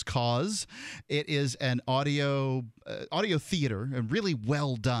Freedom's Cause. It is an audio theater, and really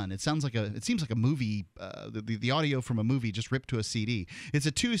well done. It seems like a movie. The audio from a movie just ripped to a CD. It's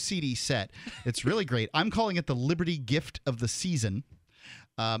a 2 CD set. It's really great. I'm calling it the Liberty Gift of the Season.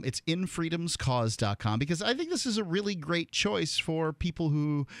 It's infreedomscause.com because I think this is a really great choice for people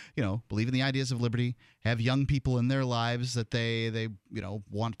who, believe in the ideas of liberty, have young people in their lives that they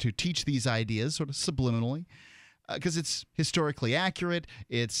want to teach these ideas sort of subliminally. Because it's historically accurate.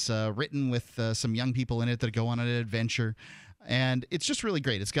 It's written with some young people in it that go on an adventure. And it's just really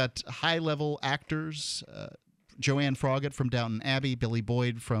great. It's got high-level actors, Joanne Froggatt from Downton Abbey, Billy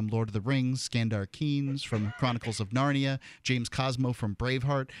Boyd from Lord of the Rings, Skandar Keynes from Chronicles of Narnia, James Cosmo from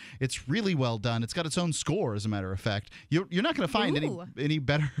Braveheart. It's really well done. It's got its own score, as a matter of fact. You're not going to find any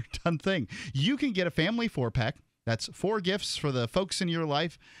better done thing. You can get a family 4-pack. That's 4 gifts for the folks in your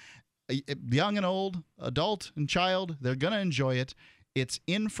life, young and old, adult and child. They're going to enjoy it. It's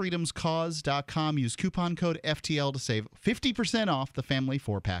infreedomscause.com. Use coupon code FTL to save 50% off the family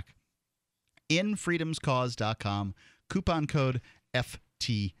 4-pack. infreedomscause.com, coupon code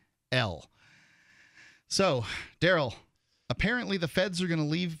FTL. So, Daryl, apparently the feds are going to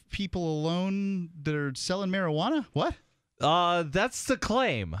leave people alone that are selling marijuana? What? That's the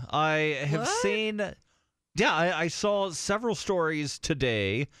claim. I have seen... Yeah, I saw several stories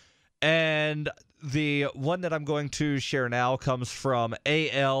today, and the one that I'm going to share now comes from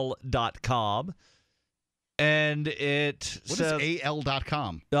AL.com, and it What says... is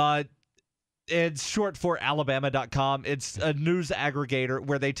AL.com? It's short for Alabama.com. It's a news aggregator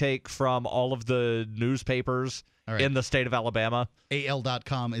where they take from all of the newspapers in the state of Alabama.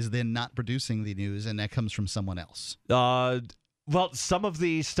 AL.com is then not producing the news, and that comes from someone else. Well, some of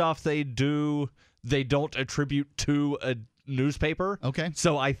the stuff they don't attribute to a newspaper. Okay.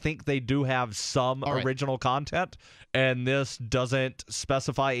 So I think they do have some original content, and this doesn't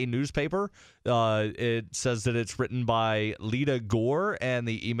specify a newspaper. It says that it's written by Lita Gore, and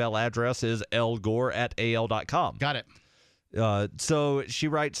the email address is lgore@al.com. Got it. So she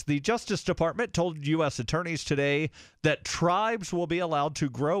writes, the Justice Department told U.S. attorneys today that tribes will be allowed to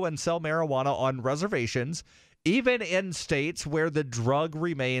grow and sell marijuana on reservations, even in states where the drug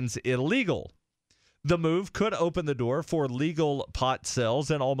remains illegal. The move could open the door for legal pot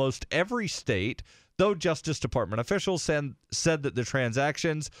sales in almost every state, though Justice Department officials said that the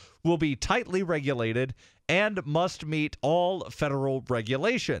transactions will be tightly regulated and must meet all federal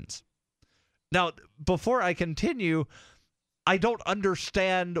regulations. Now, before I continue, I don't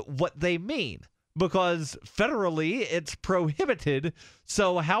understand what they mean, because federally it's prohibited.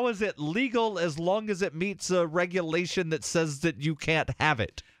 So how is it legal as long as it meets a regulation that says that you can't have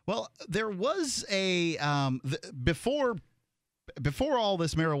it? Well, there was a before all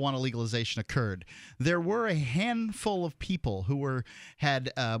this marijuana legalization occurred, there were a handful of people who were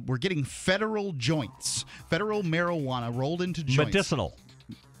getting federal joints, federal marijuana rolled into joints. Medicinal.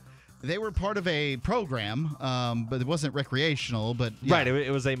 They were part of a program, but it wasn't recreational. But yeah. Right,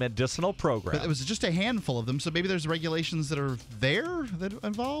 it was a medicinal program. But it was just a handful of them, so maybe there's regulations that are there that are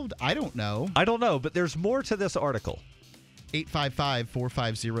involved. I don't know. But there's more to this article.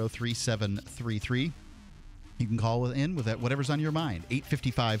 855-450-3733. You can call in with whatever's on your mind.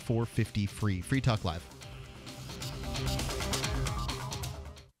 855-450-FREE. Free Talk Live.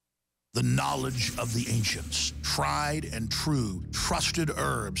 The knowledge of the ancients, tried and true, trusted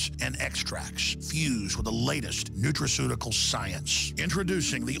herbs and extracts fused with the latest nutraceutical science.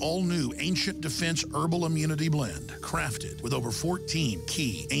 Introducing the all-new Ancient Defense Herbal Immunity Blend, crafted with over 14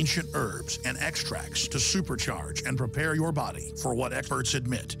 key ancient herbs and extracts to supercharge and prepare your body for what experts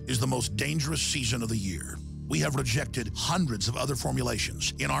admit is the most dangerous season of the year. We have rejected hundreds of other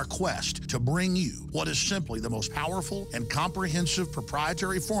formulations in our quest to bring you what is simply the most powerful and comprehensive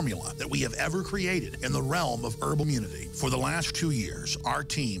proprietary formula that we have ever created in the realm of herbal immunity. For the last 2 years, our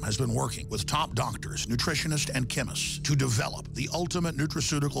team has been working with top doctors, nutritionists, and chemists to develop the ultimate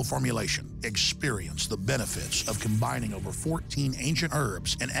nutraceutical formulation. Experience the benefits of combining over 14 ancient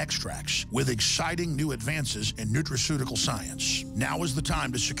herbs and extracts with exciting new advances in nutraceutical science. Now is the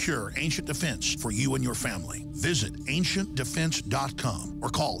time to secure Ancient Defense for you and your family. Visit ancientdefense.com or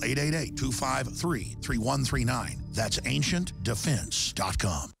call 888-253-3139. That's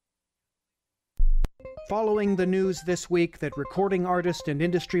ancientdefense.com. Following the news this week that recording artist and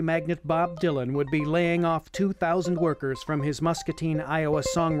industry magnate Bob Dylan would be laying off 2,000 workers from his Muscatine, Iowa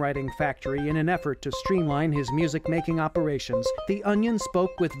songwriting factory in an effort to streamline his music-making operations, The Onion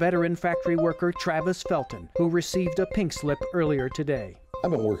spoke with veteran factory worker Travis Felton, who received a pink slip earlier today. I've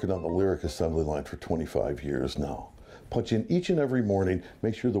been working on the lyric assembly line for 25 years now. Punch in each and every morning,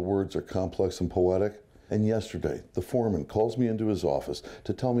 make sure the words are complex and poetic. And yesterday, the foreman calls me into his office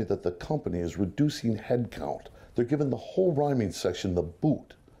to tell me that the company is reducing headcount. They're giving the whole rhyming section the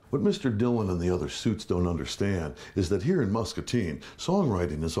boot. What Mr. Dillon and the other suits don't understand is that here in Muscatine,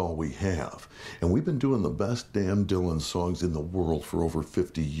 songwriting is all we have. And we've been doing the best damn Dylan songs in the world for over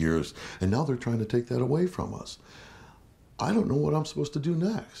 50 years, and now they're trying to take that away from us. I don't know what I'm supposed to do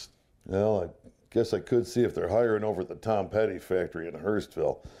next. Well, I guess I could see if they're hiring over at the Tom Petty factory in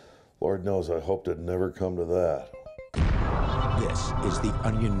Hurstville. Lord knows I hoped it'd never come to that. This is the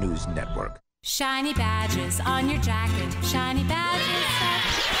Onion News Network. Shiny badges on your jacket, shiny badges.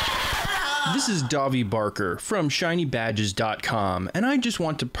 This is Davi Barker from ShinyBadges.com, and I just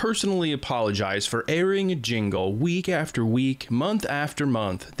want to personally apologize for airing a jingle week after week, month after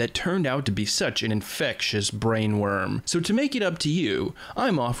month, that turned out to be such an infectious brainworm. So to make it up to you,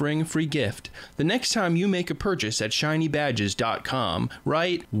 I'm offering a free gift. The next time you make a purchase at ShinyBadges.com,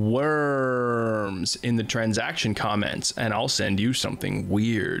 write worms in the transaction comments, and I'll send you something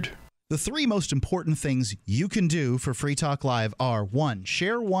weird. The three most important things you can do for Free Talk Live are: 1,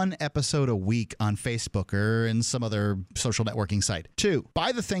 share one episode a week on Facebook or in some other social networking site. 2,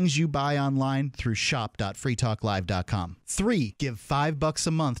 buy the things you buy online through shop.freetalklive.com. 3, give $5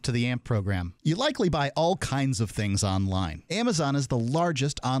 a month to the AMP program. You likely buy all kinds of things online. Amazon is the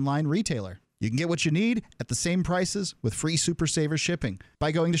largest online retailer. You can get what you need at the same prices with free Super Saver shipping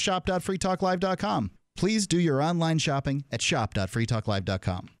by going to shop.freetalklive.com. Please do your online shopping at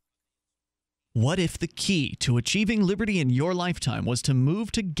shop.freetalklive.com. What if the key to achieving liberty in your lifetime was to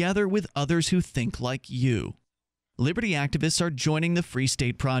move together with others who think like you? Liberty activists are joining the Free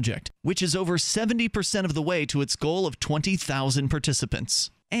State Project, which is over 70% of the way to its goal of 20,000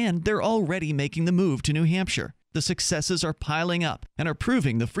 participants. And they're already making the move to New Hampshire. The successes are piling up and are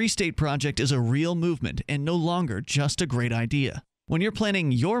proving the Free State Project is a real movement and no longer just a great idea. When you're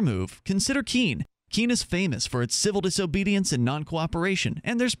planning your move, consider Keene. Keene is famous for its civil disobedience and non-cooperation,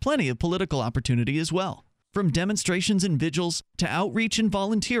 and there's plenty of political opportunity as well. From demonstrations and vigils to outreach and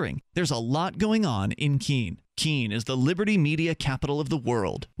volunteering, there's a lot going on in Keene. Keene is the liberty media capital of the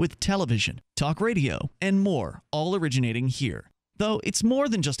world, with television, talk radio, and more, all originating here. Though it's more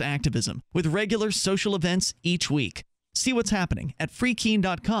than just activism, with regular social events each week. See what's happening at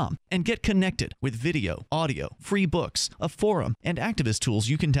freekeene.com and get connected with video, audio, free books, a forum, and activist tools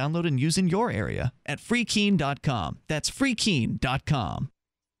you can download and use in your area at freekeene.com. That's freekeene.com.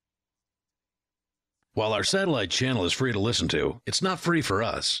 While our satellite channel is free to listen to, it's not free for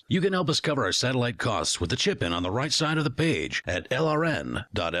us. You can help us cover our satellite costs with the chip-in on the right side of the page at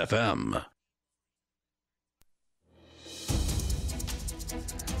lrn.fm.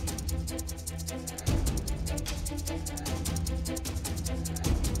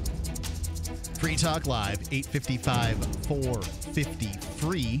 Free Talk Live,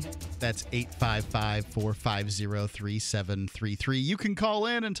 855-450-FREE. That's 855-450-3733. You can call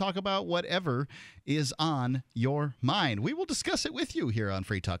in and talk about whatever is on your mind. We will discuss it with you here on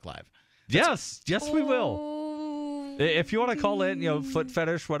Free Talk Live. Yes, we will. If you want to call in, foot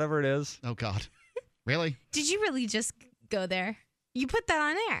fetish, whatever it is. Oh, God. Really? Did you really just go there? You put that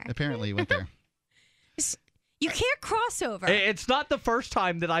on air. Apparently you went there. You can't cross over. It's not the first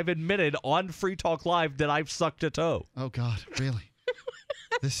time that I've admitted on Free Talk Live that I've sucked a toe. Oh, God, really?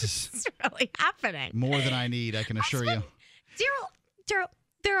 This is really happening. More than I need, I can assure you. Daryl,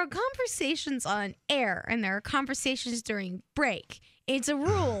 there are conversations on air, and there are conversations during break. It's a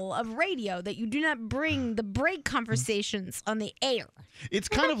rule of radio that you do not bring the break conversations on the air. It's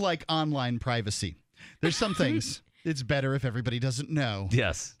kind of like online privacy. There's some things it's better if everybody doesn't know.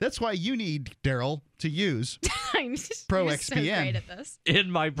 Yes. That's why you need, Daryl, to use You're ProXPN. so great at this. In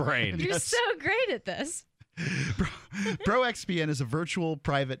my brain. You're so great at this. ProXPN is a virtual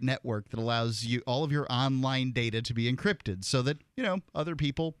private network that allows you all of your online data to be encrypted so that, other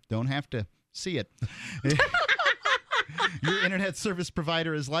people don't have to see it. Your internet service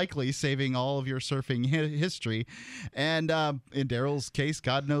provider is likely saving all of your surfing history. And in Daryl's case,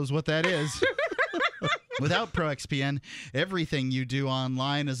 God knows what that is. Without ProXPN, everything you do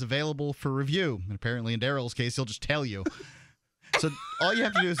online is available for review. And apparently in Daryl's case, he'll just tell you. So all you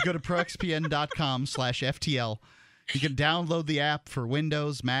have to do is go to proxpn.com/FTL. You can download the app for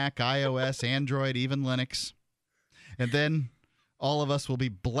Windows, Mac, iOS, Android, even Linux. And then all of us will be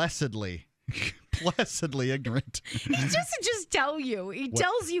blessedly ignorant. He doesn't just tell you. He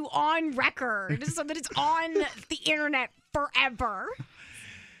tells you on record so that it's on the internet forever.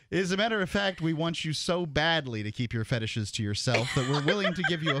 As a matter of fact, we want you so badly to keep your fetishes to yourself that we're willing to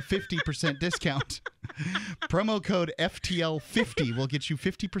give you a 50% discount. Promo code FTL50 will get you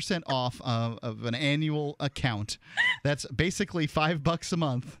 50% off of an annual account. That's basically $5 a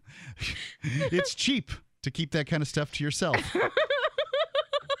month. It's cheap to keep that kind of stuff to yourself.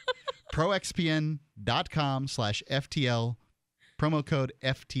 proxpn.com/FTL, promo code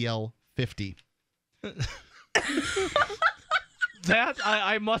FTL50. That,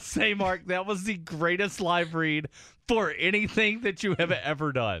 I must say, Mark, that was the greatest live read for anything that you have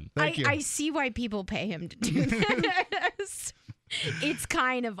ever done. Thank you. I see why people pay him to do this. It's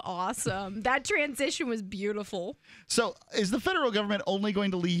kind of awesome. That transition was beautiful. So, is the federal government only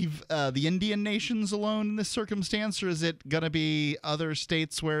going to leave the Indian nations alone in this circumstance, or is it going to be other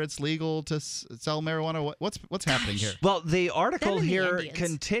states where it's legal to sell marijuana? What's happening here? Well, the article Them and the here Indians.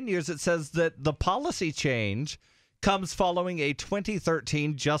 continues. It says that the policy change comes following a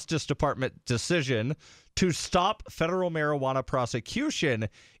 2013 Justice Department decision to stop federal marijuana prosecution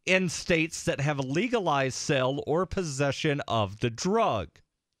in states that have legalized sale or possession of the drug.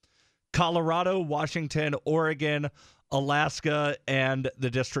 Colorado, Washington, Oregon, Alaska, and the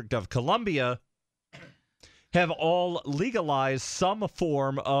District of Columbia have all legalized some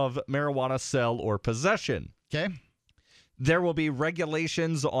form of marijuana sale or possession. Okay. There will be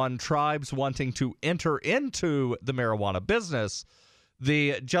regulations on tribes wanting to enter into the marijuana business.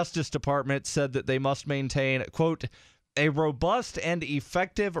 The Justice Department said that they must maintain, quote, a robust and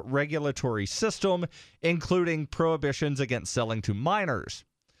effective regulatory system, including prohibitions against selling to minors.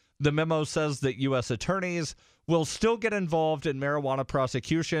 The memo says that U.S. attorneys will still get involved in marijuana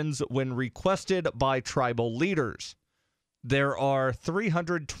prosecutions when requested by tribal leaders. There are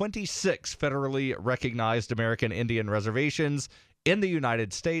 326 federally recognized American Indian reservations in the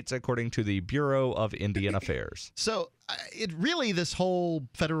United States, according to the Bureau of Indian Affairs. So, this whole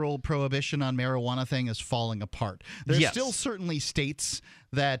federal prohibition on marijuana thing is falling apart. There's still certainly states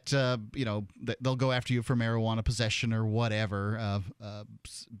that, that they'll go after you for marijuana possession or whatever.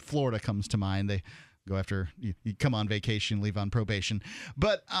 Florida comes to mind. They go after you come on vacation, leave on probation.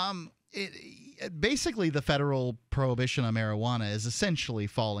 But basically, the federal prohibition on marijuana is essentially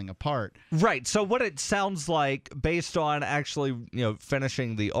falling apart. Right. So what it sounds like, based on actually,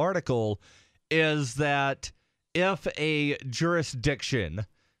 finishing the article, is that if a jurisdiction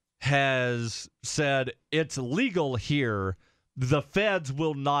has said it's legal here, the feds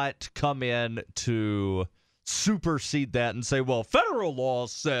will not come in to supersede that and say, well, federal law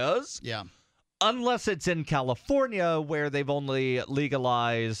says. Yeah. Unless it's in California, where they've only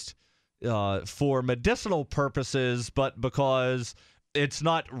legalized for medicinal purposes, but because it's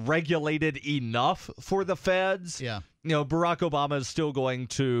not regulated enough for the feds. Yeah. Barack Obama is still going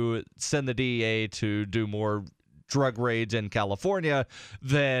to send the DEA to do more drug raids in California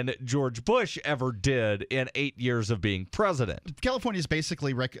than George Bush ever did in 8 years of being president. California's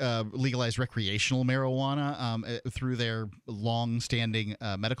basically legalized recreational marijuana through their long-standing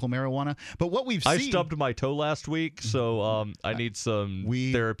medical marijuana. But what we've seen... I stubbed my toe last week, so I need some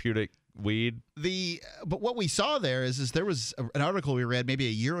therapeutic weed. But what we saw there is there was an article we read maybe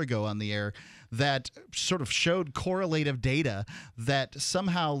a year ago on the air that sort of showed correlative data that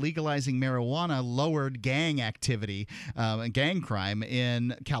somehow legalizing marijuana lowered gang activity and gang crime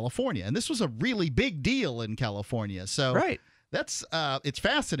in California. And this was a really big deal in California. So that's it's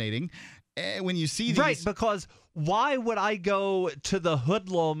fascinating when you see these. Right, because why would I go to the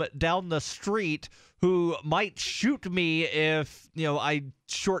hoodlum down the street who might shoot me if, I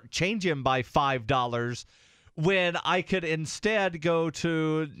shortchange him by $5 when I could instead go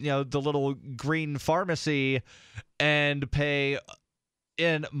to, the little green pharmacy and pay,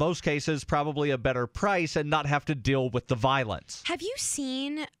 in most cases, probably a better price and not have to deal with the violence. Have you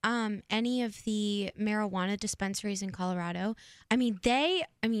seen any of the marijuana dispensaries in Colorado?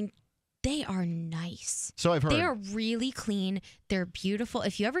 They are nice. So I've heard. They are really clean. They're beautiful.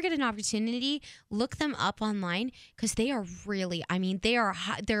 If you ever get an opportunity, look them up online because they are really,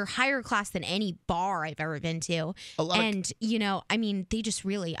 they're higher class than any bar I've ever been to. They just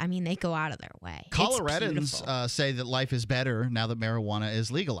really, they go out of their way. Coloradans say that life is better now that marijuana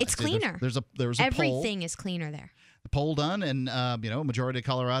is legalized. It's cleaner. There's a Everything is cleaner there. Poll done, and majority of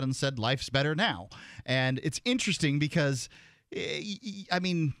Coloradans said life's better now. And it's interesting because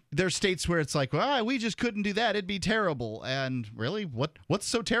there's states where it's like, well, we just couldn't do that. It'd be terrible. And really, what's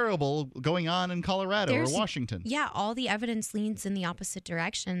so terrible going on in Colorado or Washington? Yeah, all the evidence leans in the opposite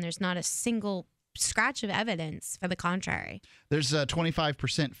direction. There's not a single scratch of evidence for the contrary. There's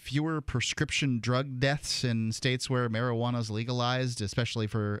 25% fewer prescription drug deaths in states where marijuana is legalized, especially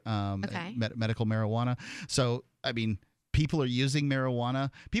for medical marijuana. So, people are using marijuana,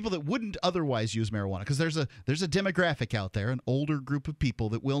 people that wouldn't otherwise use marijuana, because there's a demographic out there, an older group of people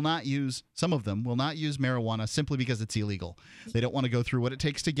that will not use, some of them will not use marijuana simply because it's illegal. They don't want to go through what it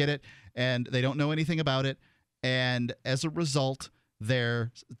takes to get it, and they don't know anything about it, and as a result,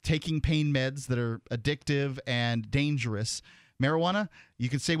 they're taking pain meds that are addictive and dangerous. Marijuana, you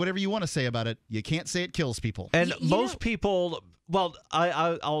can say whatever you want to say about it. You can't say it kills people. And most people... Well,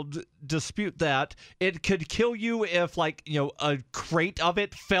 I'll dispute that. It could kill you if, a crate of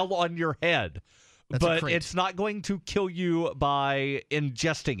it fell on your head. But it's not going to kill you by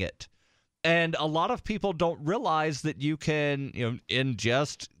ingesting it. And a lot of people don't realize that you can,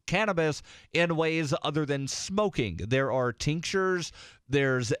 ingest cannabis in ways other than smoking. There are tinctures,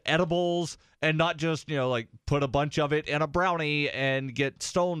 there's edibles, and not just, put a bunch of it in a brownie and get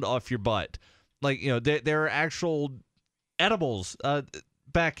stoned off your butt. There are actual edibles.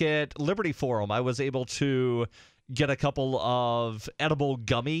 Back at Liberty Forum, I was able to get a couple of edible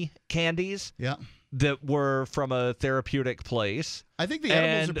gummy candies. Yeah. That were from a therapeutic place. I think the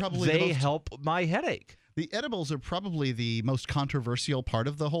edibles are probably they help my headache. The edibles are probably the most controversial part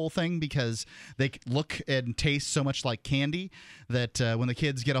of the whole thing because they look and taste so much like candy that when the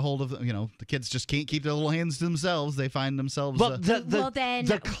kids get a hold of them, the kids just can't keep their little hands to themselves. They find themselves.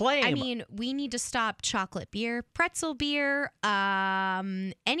 The claim. I mean, we need to stop chocolate beer, pretzel beer,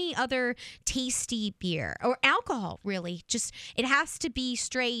 any other tasty beer or alcohol. Really, just it has to be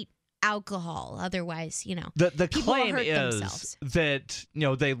straight alcohol. Otherwise, the people claim hurt is themselves. that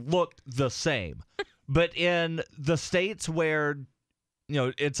they look the same. But in the states where,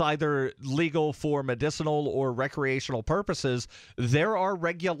 it's either legal for medicinal or recreational purposes, there are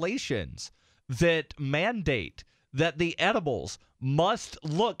regulations that mandate that the edibles must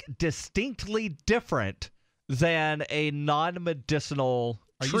look distinctly different than a non-medicinal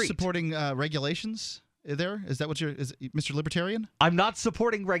treat. Are you supporting regulations? There is that what is Mr. Libertarian? I'm not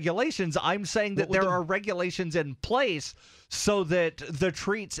supporting regulations. I'm saying that there are regulations in place so that the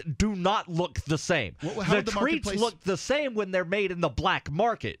treats do not look the same. The treats look the same when they're made in the black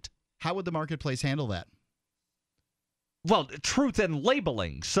market. How would the marketplace handle that? Well, truth in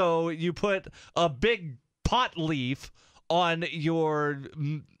labeling. So you put a big pot leaf on your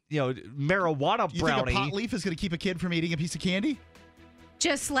marijuana brownie. You think a pot leaf is going to keep a kid from eating a piece of candy?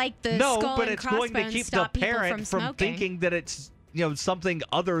 Just like the no, skull but and it's going to keep the parent from thinking that it's something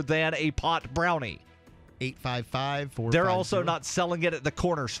other than a pot brownie. 855-450. They're also not selling it at the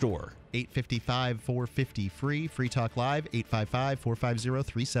corner store. 855-450 free. Free Talk Live.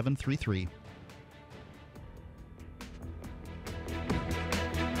 855-450-3733.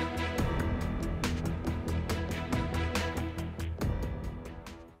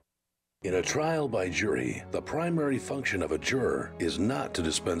 In a trial by jury, the primary function of a juror is not to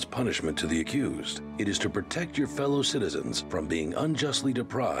dispense punishment to the accused. It is to protect your fellow citizens from being unjustly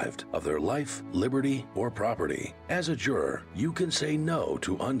deprived of their life, liberty, or property. As a juror, you can say no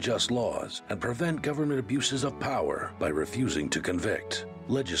to unjust laws and prevent government abuses of power by refusing to convict.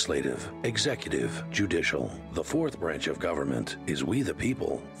 Legislative, executive, judicial. The fourth branch of government is we the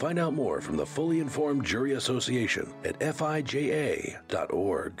people. Find out more from the Fully Informed Jury Association at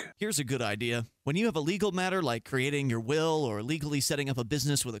fija.org. Here's a good idea. When you have a legal matter like creating your will or legally setting up a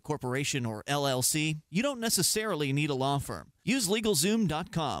business with a corporation or LLC, you don't necessarily need a law firm. Use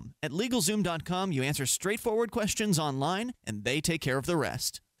LegalZoom.com. At LegalZoom.com, you answer straightforward questions online, and they take care of the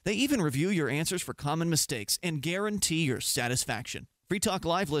rest. They even review your answers for common mistakes and guarantee your satisfaction. Free Talk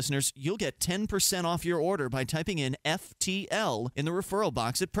Live listeners, you'll get 10% off your order by typing in FTL in the referral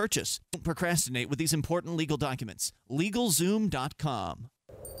box at purchase. Don't procrastinate with these important legal documents. LegalZoom.com.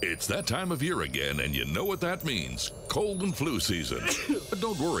 It's that time of year again, and you know what that means. Cold and flu season. But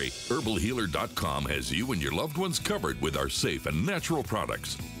don't worry, HerbalHealer.com has you and your loved ones covered with our safe and natural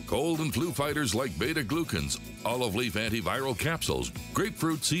products. Cold and flu fighters like beta-glucans, olive leaf antiviral capsules,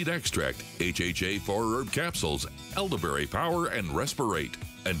 grapefruit seed extract, HHA 4-herb capsules, elderberry power, and respirate.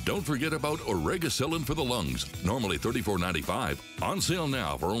 And don't forget about Oregacillin for the lungs, normally $34.95, on sale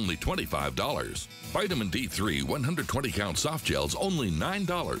now for only $25. Vitamin D3 120-count soft gels, only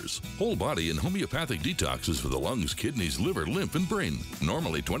 $9. Whole body and homeopathic detoxes for the lungs, kidneys, liver, lymph, and brain,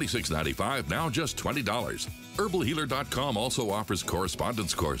 normally $26.95, now just $20. HerbalHealer.com also offers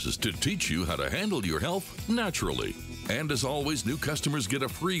correspondence courses to teach you how to handle your health naturally. And as always, new customers get a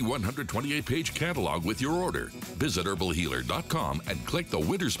free 128-page catalog with your order. Visit HerbalHealer.com and click the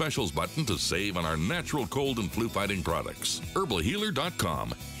Winter Specials button to save on our natural cold and flu-fighting products.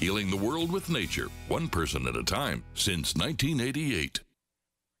 HerbalHealer.com, healing the world with nature, one person at a time, since 1988.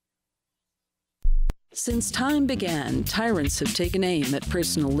 Since time began, tyrants have taken aim at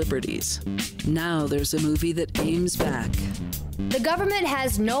personal liberties. Now there's a movie that aims back. The government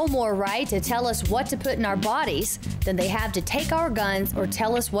has no more right to tell us what to put in our bodies than they have to take our guns or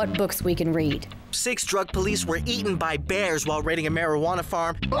tell us what books we can read. 6 drug police were eaten by bears while raiding a marijuana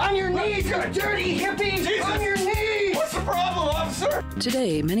farm. On your knees, you dirty hippies! Jesus. On your knees! What's the problem, officer?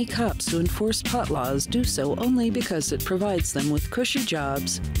 Today, many cops who enforce pot laws do so only because it provides them with cushy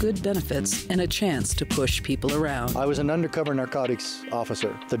jobs, good benefits, and a chance to push people around. I was an undercover narcotics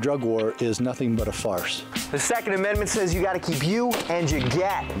officer. The drug war is nothing but a farce. The Second Amendment says you got to keep you and your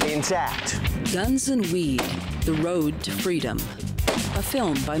gat intact. Guns and Weed, the road to freedom. A a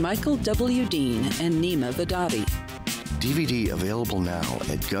film by Michael W. Dean and Nima Vadadi. DVD available now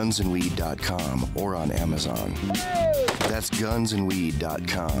at gunsandweed.com or on Amazon. That's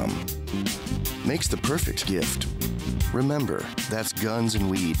gunsandweed.com. Makes the perfect gift. Remember, that's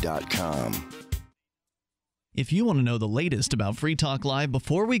gunsandweed.com. If you want to know the latest about Free Talk Live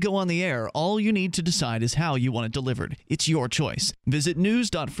before we go on the air, all you need to decide is how you want it delivered. It's your choice. Visit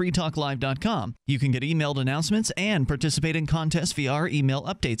news.freetalklive.com. You can get emailed announcements and participate in contests via our email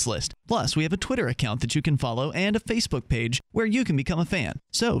updates list. Plus, we have a Twitter account that you can follow and a Facebook page where you can become a fan.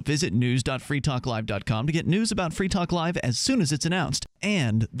 So visit news.freetalklive.com to get news about Free Talk Live as soon as it's announced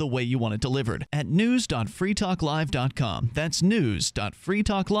and the way you want it delivered at news.freetalklive.com. That's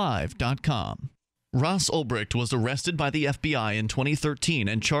news.freetalklive.com. Ross Ulbricht was arrested by the FBI in 2013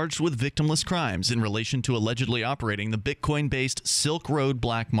 and charged with victimless crimes in relation to allegedly operating the Bitcoin-based Silk Road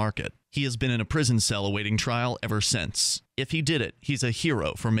black market. He has been in a prison cell awaiting trial ever since. If he did it, he's a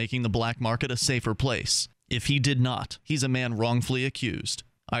hero for making the black market a safer place. If he did not, he's a man wrongfully accused.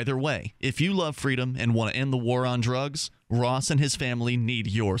 Either way, if you love freedom and want to end the war on drugs, Ross and his family need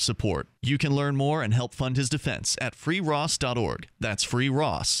your support. You can learn more and help fund his defense at freeross.org. That's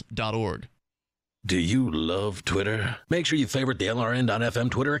freeross.org. Do you love Twitter? Make sure you favorite the LRN.FM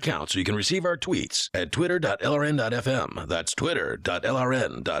Twitter account so you can receive our tweets at twitter.lrn.fm. That's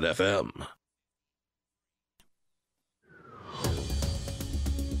twitter.lrn.fm.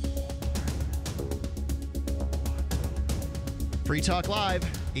 Free Talk Live,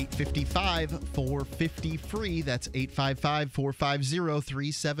 855-450-FREE. That's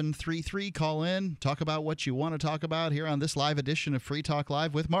 855-450-3733. Call in, talk about what you want to talk about here on this live edition of Free Talk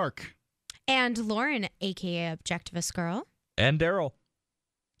Live with Mark. And Lauren, a.k.a. Objectivist Girl. And Daryl.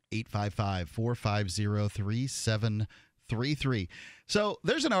 855-450-3733. So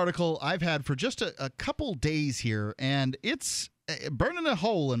there's an article I've had for just a couple days here, and it's burning a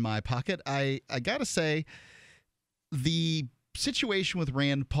hole in my pocket. I got to say, the situation with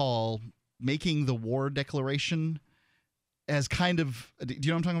Rand Paul making the war declaration as kind of... Do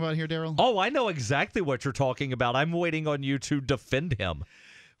you know what I'm talking about here, Daryl? Oh, I know exactly what you're talking about. I'm waiting on you to defend him.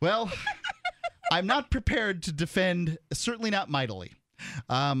 Well, I'm not prepared to defend, certainly not mightily.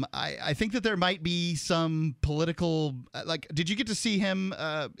 I think that there might be some political... did you get to see him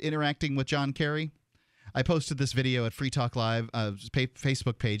interacting with John Kerry? I posted this video at Free Talk Live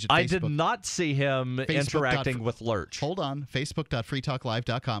Facebook page. At I Facebook. did not see him interacting with Lurch. Hold on.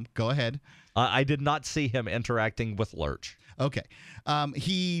 Facebook.freetalklive.com. Go ahead. I did not see him interacting with Lurch. Okay.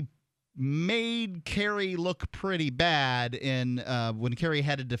 He made Kerry look pretty bad in when Kerry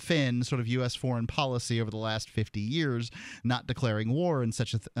had to defend sort of U.S. foreign policy over the last 50 years, not declaring war and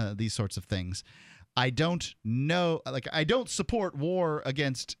such these sorts of things. I don't know. I don't support war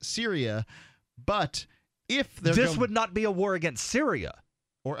against Syria, but if this would not be a war against Syria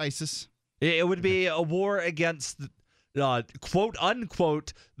or ISIS, it would be a war against quote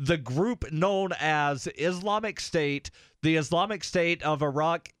unquote the group known as Islamic State, the Islamic State of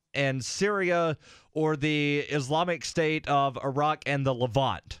Iraq and Syria, or the Islamic State of Iraq and the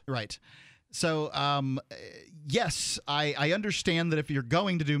Levant. Right. So, yes, I understand that if you're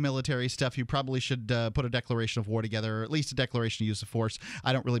going to do military stuff, you probably should put a declaration of war together, or at least a declaration of use of force.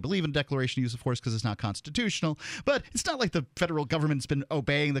 I don't really believe in a declaration of use of force because it's not constitutional, but it's not like the federal government's been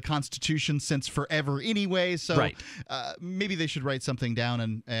obeying the Constitution since forever anyway, so right. Maybe they should write something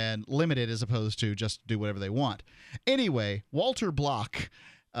down and limit it as opposed to just do whatever they want. Anyway, Walter Block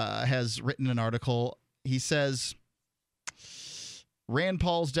has written an article. He says... Rand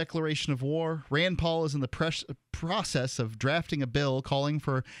Paul's declaration of war. Rand Paul is in the process of drafting a bill calling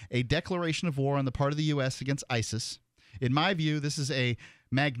for a declaration of war on the part of the U.S. against ISIS. In my view, this is a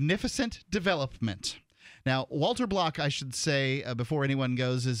magnificent development. Now, Walter Block, I should say, before anyone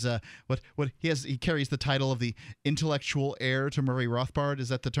goes, is what he has. He carries the title of the intellectual heir to Murray Rothbard. Is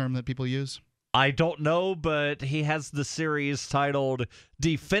that the term that people use? I don't know, but he has the series titled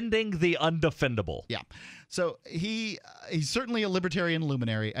Defending the Undefendable. Yeah. So he's certainly a libertarian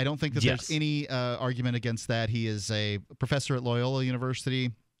luminary. I don't think that there's any argument against that. He is a professor at Loyola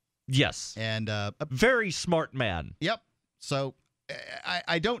University. Yes. And a very smart man. Yep. So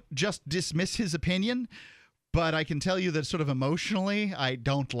I don't just dismiss his opinion, but I can tell you that sort of emotionally, I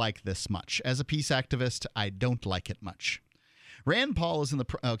don't like this much. As a peace activist, I don't like it much. Rand Paul is in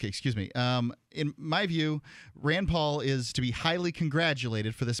the... in my view, Rand Paul is to be highly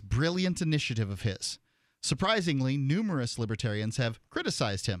congratulated for this brilliant initiative of his. Surprisingly, numerous libertarians have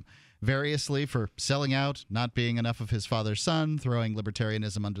criticized him, variously for selling out, not being enough of his father's son, throwing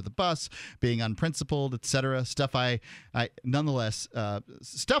libertarianism under the bus, being unprincipled, etc. Stuff nonetheless,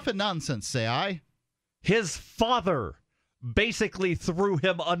 stuff and nonsense, say I. His father basically threw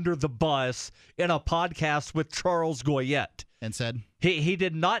him under the bus in a podcast with Charles Goyette. And said? He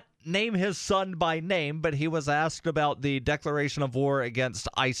did not name his son by name, but he was asked about the declaration of war against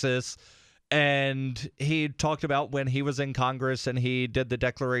ISIS. And he talked about when he was in Congress and he did the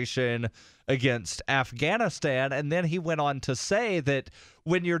declaration against Afghanistan. And then he went on to say that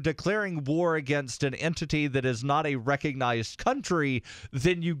when you're declaring war against an entity that is not a recognized country,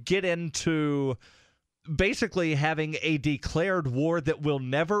 then you get into basically having a declared war that will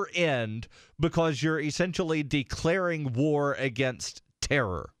never end because you're essentially declaring war against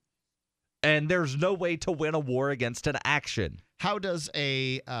terror. And there's no way to win a war against an action. How does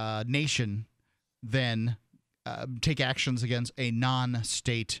a nation then take actions against a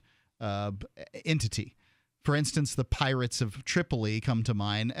non-state entity? For instance, the pirates of Tripoli come to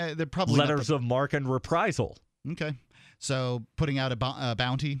mind. They're probably letters of marque and reprisal. Okay. So putting out a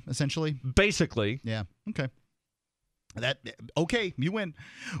bounty, essentially? Basically. Yeah. Okay. Okay, you win.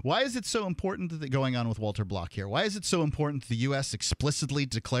 Why is it so important that going on with Walter Block here? Why is it so important that the U.S. explicitly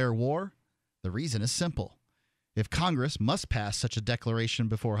declare war? The reason is simple. If Congress must pass such a declaration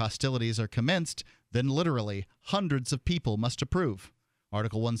before hostilities are commenced, then literally hundreds of people must approve.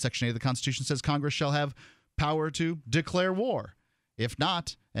 Article 1, Section 8 of the Constitution says Congress shall have power to declare war. If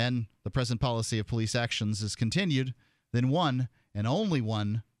not, and the present policy of police actions is continued, then one and only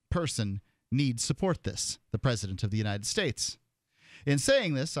one person needs support this, the President of the United States. In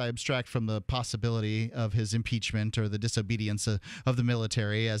saying this, I abstract from the possibility of his impeachment or the disobedience of the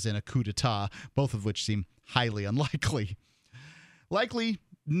military, as in a coup d'etat, both of which seem highly unlikely. Likely,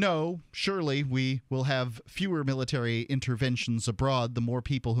 no, surely we will have fewer military interventions abroad the more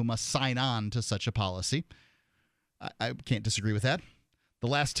people who must sign on to such a policy. I can't disagree with that. The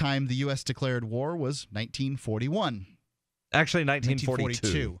last time the U.S. declared war was 1941. Actually,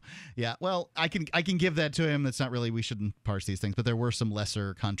 1942. Yeah, well, I can give that to him. That's not really, we shouldn't parse these things, but there were some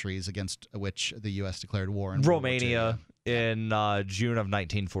lesser countries against which the U.S. declared war. In Romania in June of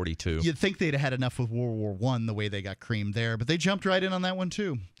 1942. You'd think they'd had enough with World War I the way they got creamed there, but they jumped right in on that one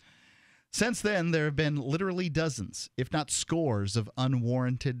too. Since then, there have been literally dozens, if not scores, of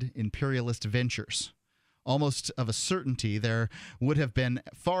unwarranted imperialist ventures. Almost of a certainty, there would have been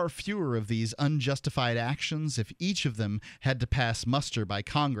far fewer of these unjustified actions if each of them had to pass muster by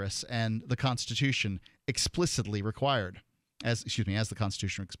Congress and the Constitution explicitly required. As the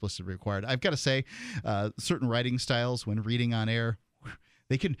Constitution explicitly required. I've got to say, certain writing styles, when reading on air,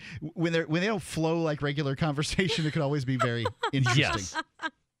 they can when they don't flow like regular conversation, it can always be very interesting. Yes.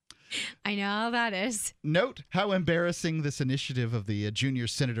 I know how that is. Note how embarrassing this initiative of the junior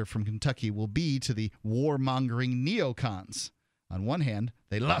senator from Kentucky will be to the warmongering neocons. On one hand,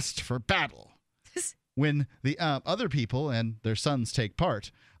 they lust for battle when the other people and their sons take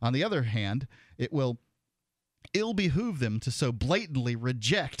part. On the other hand, it will ill behoove them to so blatantly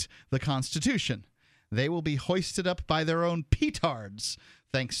reject the Constitution. They will be hoisted up by their own petards,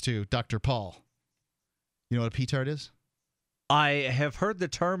 thanks to Dr. Paul. You know what a petard is? I have heard the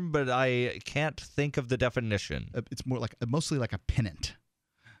term, but I can't think of the definition. It's more like mostly like a pennant,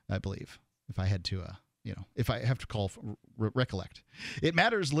 I believe. If I had to, if I have to recollect, it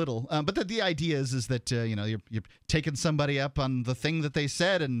matters little. But the idea is that you're taking somebody up on the thing that they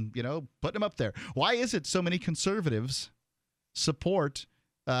said and putting them up there. Why is it so many conservatives support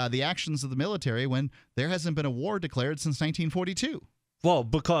the actions of the military when there hasn't been a war declared since 1942? Well,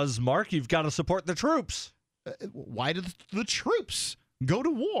 because Mark, you've got to support the troops. Why did the troops go to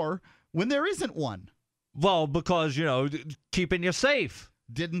war when there isn't one? Well, because, keeping you safe.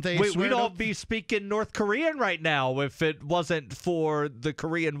 Didn't they? We'd all be speaking North Korean right now if it wasn't for the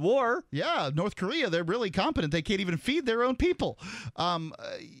Korean War. Yeah, North Korea, they're really competent. They can't even feed their own people.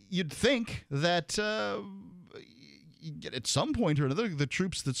 You'd think that at some point or another, the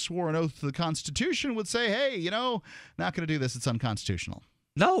troops that swore an oath to the Constitution would say, hey, not going to do this. It's unconstitutional.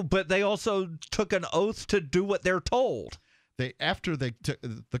 No, but they also took an oath to do what they're told. After they took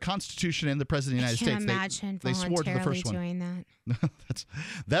the Constitution and the President of the United States, they swore to the first one. Doing that.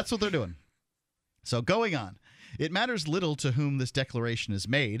 That's what they're doing. So going on, it matters little to whom this declaration is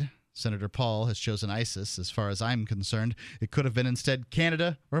made. Senator Paul has chosen ISIS. As far as I'm concerned, it could have been instead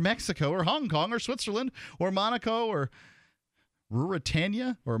Canada or Mexico or Hong Kong or Switzerland or Monaco or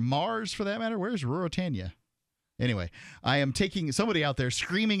Ruritania or Mars for that matter. Where's Ruritania? Anyway, I am taking somebody out there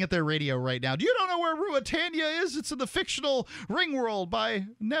screaming at their radio right now. You don't know where Ruritania is? It's in the fictional Ring World by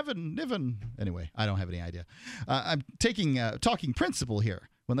Niven. Anyway, I don't have any idea. I'm talking principle here.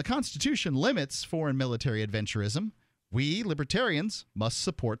 When the Constitution limits foreign military adventurism, we libertarians must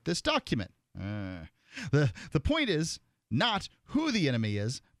support this document. The point is not who the enemy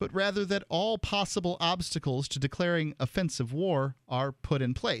is, but rather that all possible obstacles to declaring offensive war are put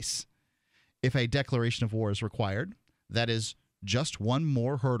in place. If a declaration of war is required, that is just one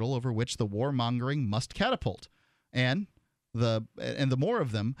more hurdle over which the warmongering must catapult. And the more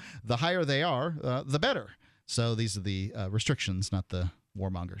of them, the higher they are, the better. So these are the restrictions, not the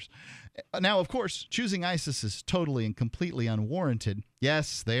warmongers. Now, of course, choosing ISIS is totally and completely unwarranted.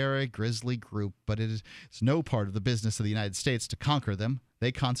 Yes, they are a grisly group, but it is no part of the business of the United States to conquer them.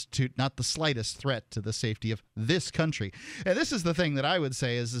 They constitute not the slightest threat to the safety of this country. And this is the thing that I would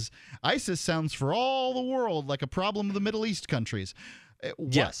say is ISIS sounds for all the world like a problem of the Middle East countries.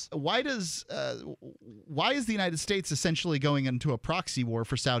 Yes. Why is the United States essentially going into a proxy war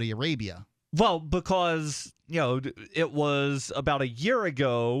for Saudi Arabia? Well, because, it was about a year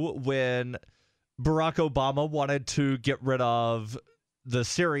ago when Barack Obama wanted to get rid of the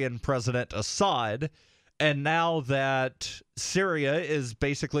Syrian president Assad, and now that Syria is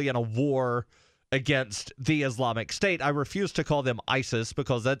basically in a war against the Islamic State, I refuse to call them ISIS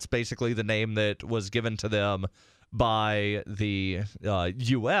because that's basically the name that was given to them by the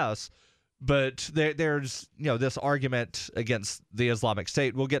U.S., but there's this argument against the Islamic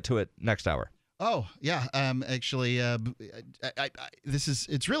State. We'll get to it next hour. Oh yeah, actually,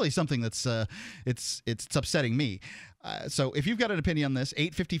 it's really something that's it's upsetting me. So if you've got an opinion on this,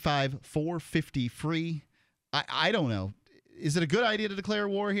 855-450-FREE. I don't know. Is it a good idea to declare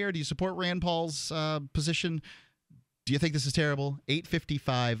war here? Do you support Rand Paul's position? Do you think this is terrible?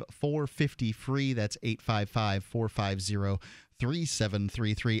 855-450-FREE. That's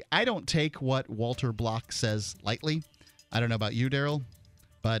 855-450-3733. I don't take what Walter Block says lightly. I don't know about you, Daryl,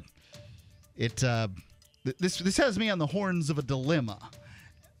 but this has me on the horns of a dilemma.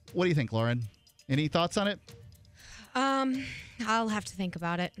 What do you think, Lauren? Any thoughts on it? I'll have to think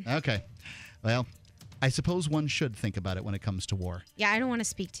about it. Okay. Well, I suppose one should think about it when it comes to war. Yeah, I don't want to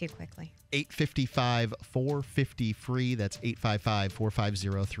speak too quickly. 855-450-FREE. That's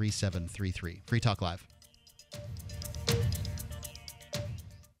 855-450-3733. Free Talk Live.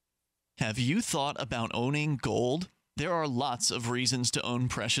 Have you thought about owning gold? There are lots of reasons to own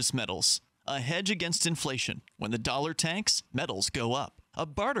precious metals. A hedge against inflation. When the dollar tanks, metals go up. A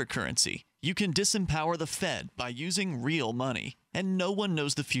barter currency. You can disempower the Fed by using real money. And no one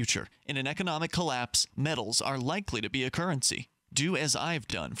knows the future. In an economic collapse, metals are likely to be a currency. Do as I've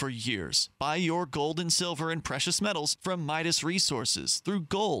done for years. Buy your gold and silver and precious metals from Midas Resources through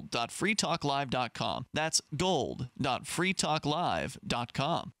gold.freetalklive.com. That's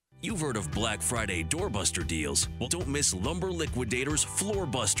gold.freetalklive.com. You've heard of Black Friday doorbuster deals. Well, don't miss Lumber Liquidators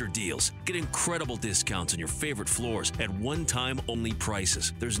floorbuster deals. Get incredible discounts on your favorite floors at one-time only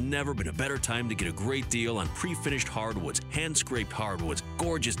prices. There's never been a better time to get a great deal on pre-finished hardwoods, hand-scraped hardwoods,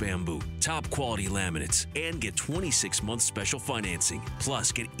 gorgeous bamboo, top-quality laminates, and get 26-month special financing.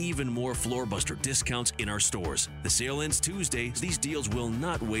 Plus, get even more floorbuster discounts in our stores. The sale ends Tuesday. These deals will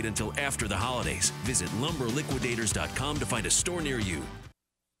not wait until after the holidays. Visit lumberliquidators.com to find a store near you.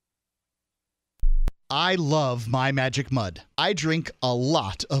 I love My Magic Mud. I drink a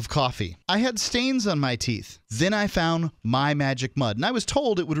lot of coffee. I had stains on my teeth. Then I found My Magic Mud, and I was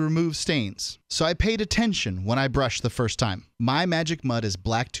told it would remove stains. So I paid attention when I brushed the first time. My Magic Mud is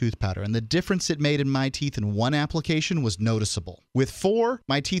black tooth powder, and the difference it made in my teeth in one application was noticeable. With 4,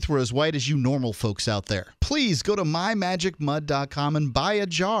 my teeth were as white as you normal folks out there. Please go to mymagicmud.com and buy a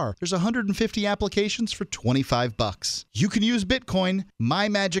jar. There's 150 applications for $25. You can use Bitcoin,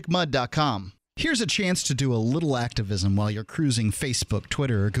 mymagicmud.com. Here's a chance to do a little activism while you're cruising Facebook,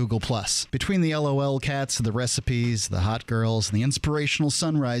 Twitter, or Google+. Between the LOL cats, the recipes, the hot girls, and the inspirational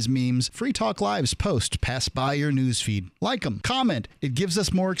sunrise memes, Free Talk Live's posts pass by your newsfeed. Like them, comment. It gives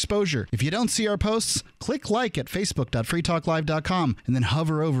us more exposure. If you don't see our posts, click like at facebook.freetalklive.com and then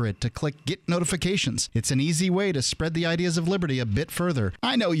hover over it to click Get Notifications. It's an easy way to spread the ideas of liberty a bit further.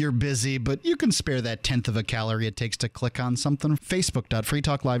 I know you're busy, but you can spare that 1/10 of a calorie it takes to click on something.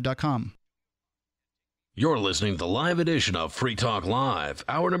 facebook.freetalklive.com. You're listening to the live edition of Free Talk Live.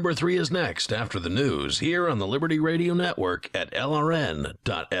 Hour number 3 is next after the news here on the Liberty Radio Network at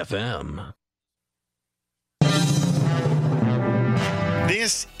LRN.FM.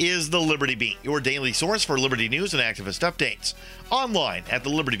 This is the Liberty Beat, your daily source for liberty news and activist updates. Online at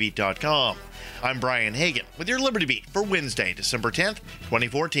thelibertybeat.com. I'm Brian Hagan with your Liberty Beat for Wednesday, December 10th,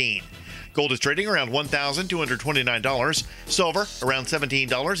 2014. Gold is trading around $1,229, silver around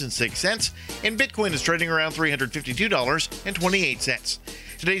 $17.06, and Bitcoin is trading around $352.28.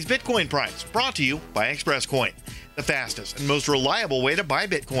 Today's Bitcoin price brought to you by ExpressCoin, the fastest and most reliable way to buy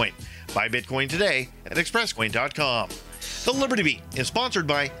Bitcoin. Buy Bitcoin today at expresscoin.com. The Liberty Beat is sponsored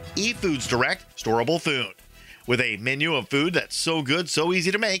by eFoods Direct Storable Food. With a menu of food that's so good, so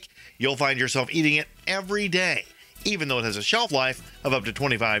easy to make, you'll find yourself eating it every day, even though it has a shelf life of up to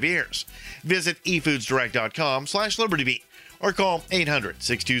 25 years. Visit efoodsdirect.com/LibertyBeat or call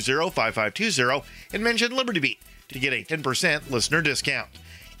 800-620-5520 and mention LibertyBeat to get a 10% listener discount.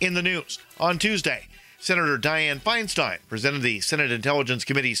 In the news, on Tuesday, Senator Dianne Feinstein presented the Senate Intelligence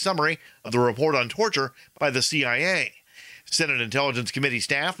Committee's summary of the report on torture by the CIA. Senate Intelligence Committee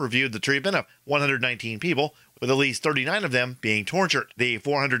staff reviewed the treatment of 119 people, with at least 39 of them being tortured. The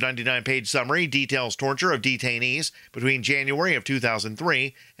 499-page summary details torture of detainees between January of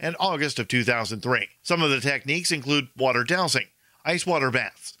 2003 and August of 2003. Some of the techniques include water dousing, ice water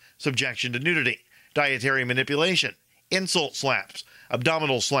baths, subjection to nudity, dietary manipulation, insult slaps,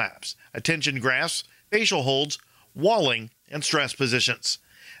 abdominal slaps, attention grasps, facial holds, walling, and stress positions.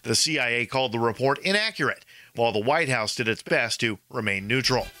 The CIA called the report inaccurate, while the White House did its best to remain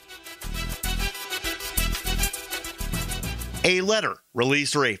neutral. A letter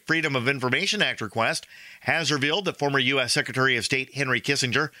released through a Freedom of Information Act request has revealed that former U.S. Secretary of State Henry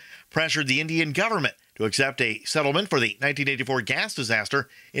Kissinger pressured the Indian government to accept a settlement for the 1984 gas disaster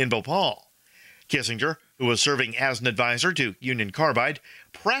in Bhopal. Kissinger, who was serving as an advisor to Union Carbide,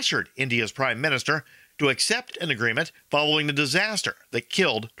 pressured India's Prime Minister to accept an agreement following the disaster that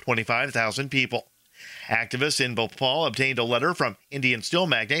killed 25,000 people. Activists in Bhopal obtained a letter from Indian steel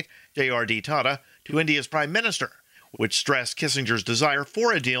magnate J.R.D. Tata to India's Prime Minister, which stressed Kissinger's desire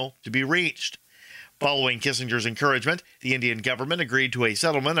for a deal to be reached. Following Kissinger's encouragement, the Indian government agreed to a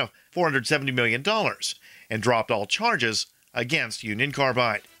settlement of $470 million and dropped all charges against Union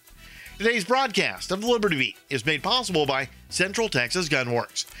Carbide. Today's broadcast of the Liberty Beat is made possible by Central Texas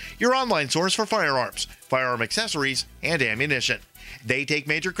Gunworks, your online source for firearms, firearm accessories, and ammunition. They take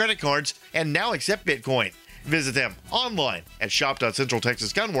major credit cards and now accept Bitcoin. Visit them online at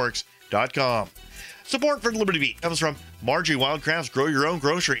shop.centraltexasgunworks.com. Support for the Liberty Beat comes from Margie Wildcraft's Grow Your Own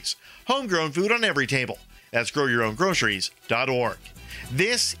Groceries. Homegrown food on every table. That's growyourowngroceries.org.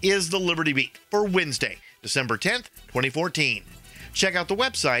 This is the Liberty Beat for Wednesday, December 10th, 2014. Check out the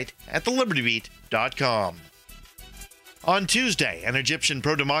website at thelibertybeat.com. On Tuesday, an Egyptian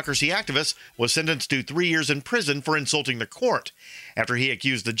pro-democracy activist was sentenced to 3 years in prison for insulting the court after he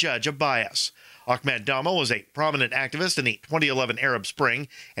accused the judge of bias. Ahmed Dama was a prominent activist in the 2011 Arab Spring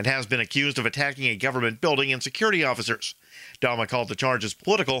and has been accused of attacking a government building and security officers. Dama called the charges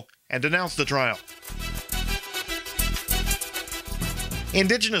political and denounced the trial.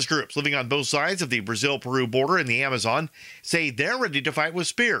 Indigenous groups living on both sides of the Brazil-Peru border in the Amazon say they're ready to fight with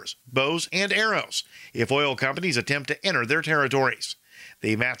spears, bows, and arrows if oil companies attempt to enter their territories.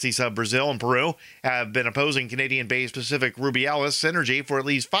 The Matsis of Brazil and Peru have been opposing Canadian-based Pacific Rubialis Energy for at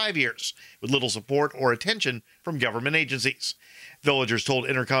least 5 years, with little support or attention from government agencies. Villagers told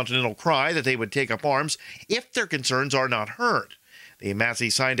Intercontinental Cry that they would take up arms if their concerns are not heard. The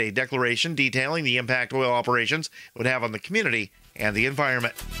Matsis signed a declaration detailing the impact oil operations would have on the community and the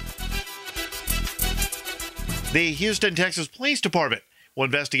environment. The Houston, Texas Police Department will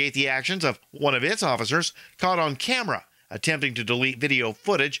investigate the actions of one of its officers caught on camera attempting to delete video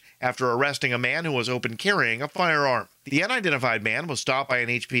footage after arresting a man who was open carrying a firearm. The unidentified man was stopped by an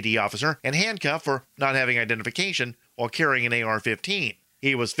HPD officer and handcuffed for not having identification while carrying an AR-15.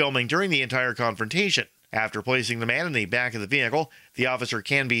 He was filming during the entire confrontation. After placing the man in the back of the vehicle, the officer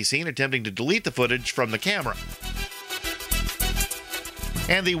can be seen attempting to delete the footage from the camera.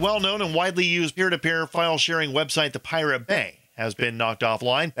 And the well-known and widely used peer-to-peer file-sharing website, The Pirate Bay, has been knocked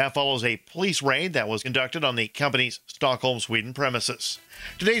offline. That follows a police raid that was conducted on the company's Stockholm, Sweden premises.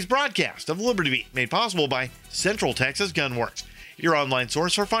 Today's broadcast of Liberty Beat made possible by Central Texas Gunworks, your online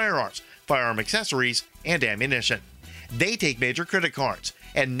source for firearms, firearm accessories, and ammunition. They take major credit cards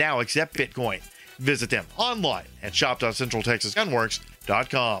and now accept Bitcoin. Visit them online at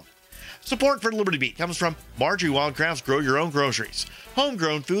shop.centraltexasgunworks.com. Support for Liberty Beat comes from Margie Wildcraft's Grow Your Own Groceries.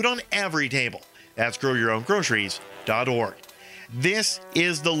 Homegrown food on every table. That's growyourowngroceries.org. This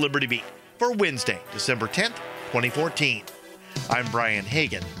is the Liberty Beat for Wednesday, December 10th, 2014. I'm Brian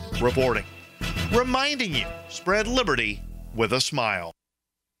Hagan, reporting. Reminding you, spread liberty with a smile.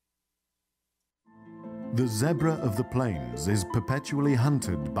 The zebra of the plains is perpetually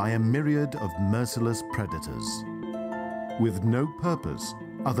hunted by a myriad of merciless predators. With no purpose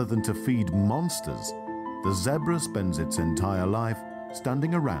other than to feed monsters, the zebra spends its entire life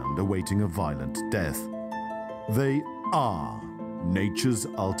standing around awaiting a violent death. They are nature's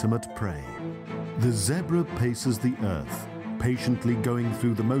ultimate prey. The zebra paces the earth, patiently going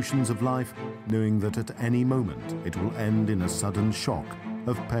through the motions of life, knowing that at any moment it will end in a sudden shock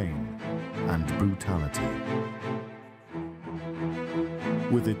of pain and brutality.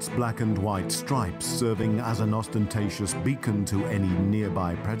 With its black and white stripes serving as an ostentatious beacon to any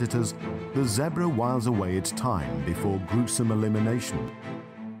nearby predators, the zebra whiles away its time before gruesome elimination.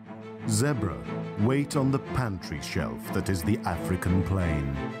 Zebra wait on the pantry shelf that is the African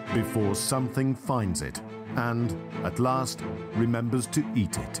plain before something finds it and, at last, remembers to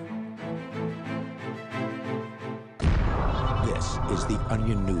eat it. This is the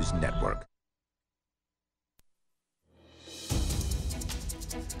Onion News Network.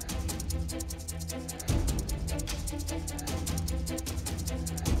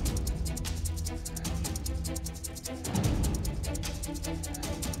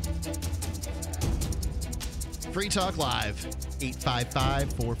 Free Talk Live,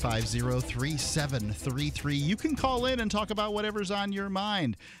 855-450-3733. You can call in and talk about whatever's on your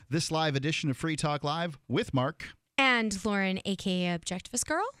mind. This live edition of Free Talk Live with Mark. And Lauren, a.k.a. Objectivist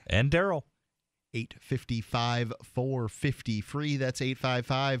Girl. And Daryl. 855-450-FREE. That's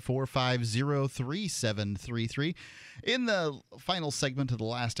 855-450-3733. In the final segment of the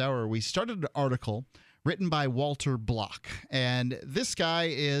last hour, we started an article written by Walter Block. And this guy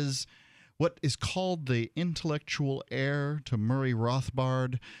is what is called the intellectual heir to Murray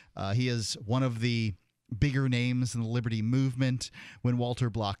Rothbard. He is one of the bigger names in the liberty movement. When Walter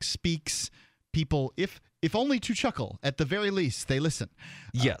Block speaks, people, if only to chuckle, at the very least, they listen.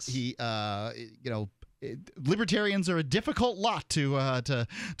 Yes. Libertarians are a difficult lot to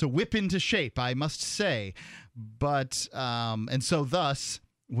whip into shape, I must say. But and so thus,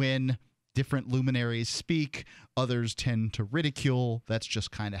 when different luminaries speak, others tend to ridicule. That's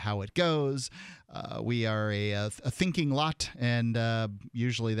just kind of how it goes. We are a thinking lot, and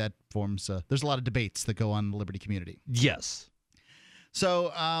usually that forms there's a lot of debates that go on in the liberty community. Yes.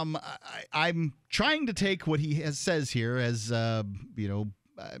 So I'm trying to take what he says here as,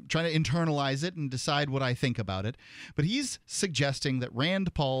 trying to internalize it and decide what I think about it. But he's suggesting that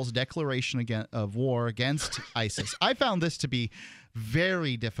Rand Paul's declaration of war against ISIS, I found this to be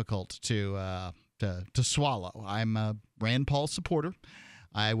very difficult to swallow. I'm a Rand Paul supporter.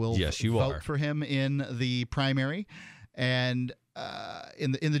 I will vote for him in the primary, and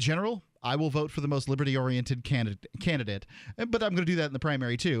in the general, I will vote for the most liberty-oriented candidate. But I'm going to do that in the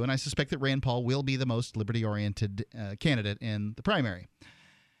primary too, and I suspect that Rand Paul will be the most liberty-oriented candidate in the primary.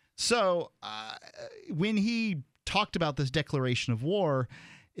 So when he talked about this declaration of war,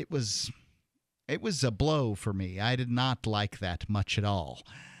 it was a blow for me. I did not like that much at all.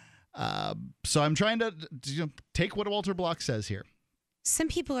 So I'm trying to take what Walter Block says here. Some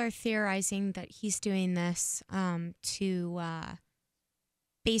people are theorizing that he's doing this to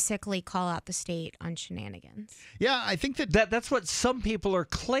basically call out the state on shenanigans. Yeah, I think that's what some people are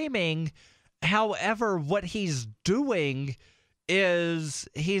claiming. However, what he's doing is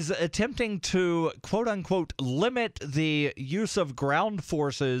he's attempting to, quote unquote, limit the use of ground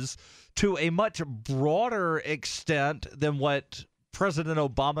forces to a much broader extent than what President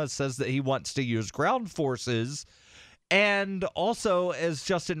Obama says that he wants to use ground forces. And also, as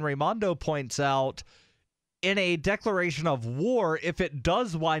Justin Raimondo points out, in a declaration of war, if it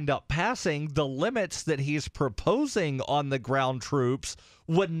does wind up passing, the limits that he's proposing on the ground troops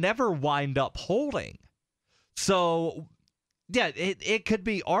would never wind up holding. So, yeah, it could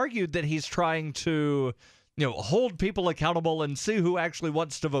be argued that he's trying to, hold people accountable and see who actually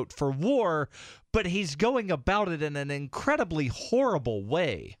wants to vote for war, but he's going about it in an incredibly horrible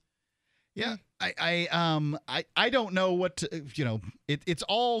way. Yeah, I don't know what to, it's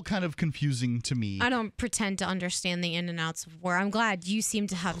all kind of confusing to me. I don't pretend to understand the in and outs of war. I'm glad you seem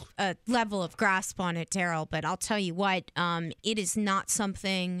to have a level of grasp on it, Daryl, but I'll tell you what, it is not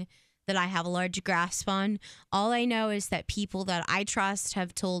something that I have a large grasp on. All I know is that people that I trust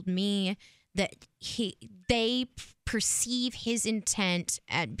have told me that they perceive his intent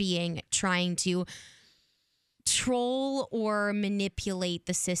at being trying to troll or manipulate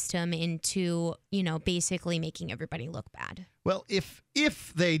the system into, basically making everybody look bad. Well, if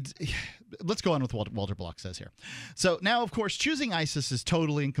they... Let's go on with what Walter Block says here. So now, of course, choosing ISIS is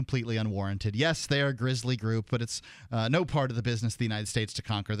totally and completely unwarranted. Yes, they are a grisly group, but it's no part of the business of the United States to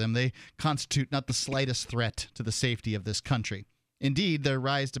conquer them. They constitute not the slightest threat to the safety of this country. Indeed, their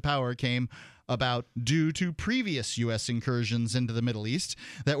rise to power came about due to previous U.S. incursions into the Middle East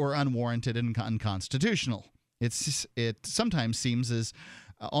that were unwarranted and unconstitutional. It sometimes seems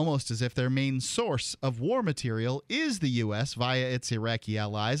almost as if their main source of war material is the U.S. via its Iraqi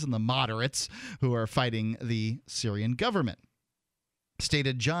allies and the moderates who are fighting the Syrian government.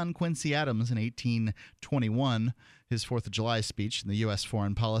 Stated John Quincy Adams in 1821, his 4th of July speech in the U.S.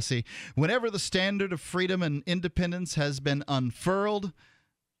 foreign policy, "Whenever the standard of freedom and independence has been unfurled,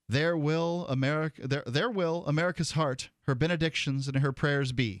 There will America's heart, her benedictions, and her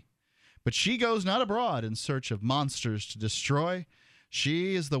prayers be. But she goes not abroad in search of monsters to destroy.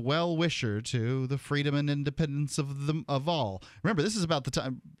 She is the well-wisher to the freedom and independence of all. Remember, this is about the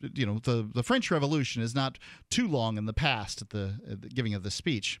time, the French Revolution is not too long in the past at the giving of this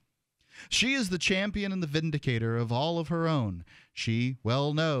speech. She is the champion and the vindicator of all of her own. She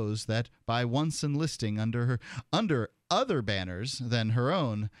well knows that by once enlisting under other banners than her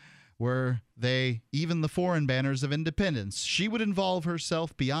own, were they even the foreign banners of independence, she would involve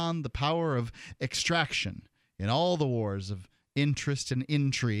herself beyond the power of extraction in all the wars of interest and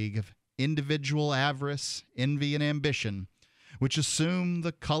intrigue, of individual avarice, envy, and ambition, which assume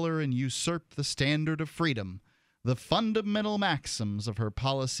the color and usurp the standard of freedom. The fundamental maxims of her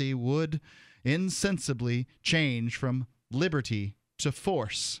policy would insensibly change from liberty to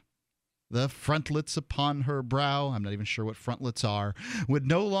force. The frontlets upon her brow, I'm not even sure what frontlets are, would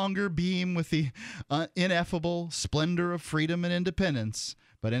no longer beam with the ineffable splendor of freedom and independence,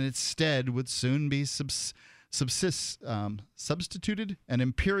 but in its stead would soon be substituted an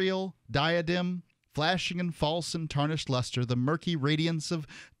imperial diadem, flashing in false and tarnished luster the murky radiance of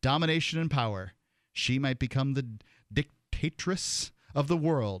domination and power. She might become the dictatress of the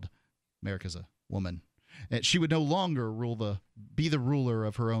world. America's a woman. She would no longer be the ruler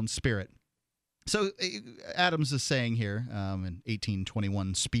of her own spirit. So Adams is saying here, in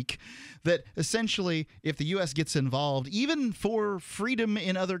 1821 speak, that essentially if the U.S. gets involved, even for freedom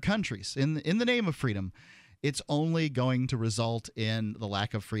in other countries, in the name of freedom, it's only going to result in the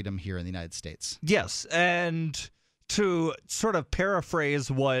lack of freedom here in the United States. Yes, and to sort of paraphrase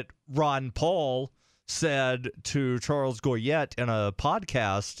what Ron Paul said to Charles Goyette in a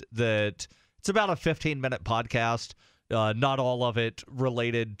podcast, that it's about a 15-minute podcast, not all of it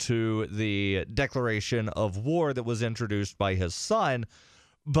related to the declaration of war that was introduced by his son.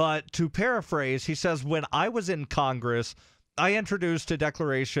 But to paraphrase, he says, when I was in Congress, I introduced a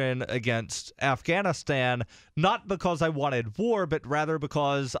declaration against Afghanistan, not because I wanted war, but rather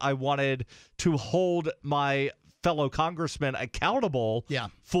because I wanted to hold my fellow congressmen accountable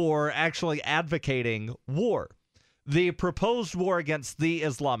for actually advocating war. The proposed war against the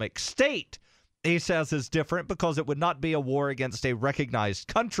Islamic State, he says, is different because it would not be a war against a recognized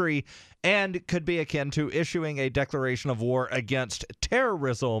country and could be akin to issuing a declaration of war against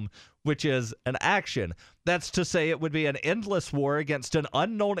terrorism, which is an action. That's to say it would be an endless war against an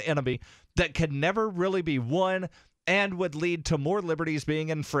unknown enemy that could never really be won and would lead to more liberties being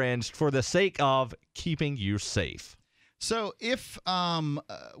infringed for the sake of keeping you safe. So, if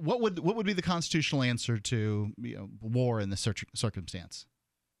what would be the constitutional answer to war in this circumstance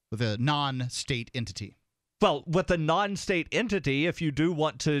with a non-state entity? Well, with a non-state entity, if you do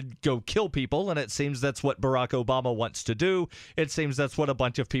want to go kill people, and it seems that's what Barack Obama wants to do, it seems that's what a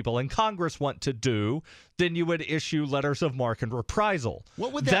bunch of people in Congress want to do, then you would issue letters of marque and reprisal.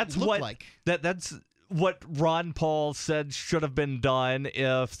 What would that look like? That's what Ron Paul said should have been done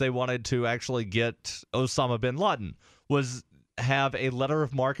if they wanted to actually get Osama bin Laden, was have a letter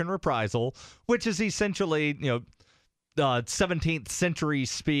of marque and reprisal, which is essentially, 17th century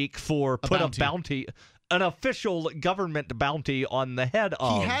speak for put a bounty, an official government bounty on the head of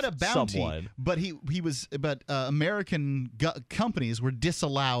someone. He had a bounty, but American companies were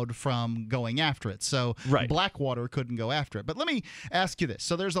disallowed from going after it. So Blackwater couldn't go after it. But let me ask you this.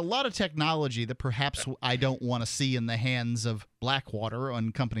 So there's a lot of technology that perhaps I don't want to see in the hands of Blackwater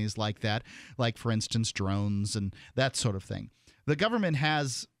and companies like that, like, for instance, drones and that sort of thing. The government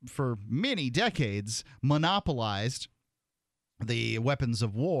has, for many decades, monopolized the weapons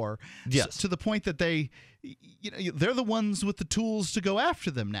of war, to the point that they're the ones with the tools to go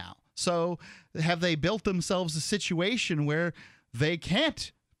after them now. So have they built themselves a situation where they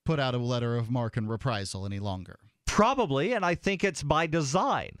can't put out a letter of marque and reprisal any longer? Probably, and I think it's by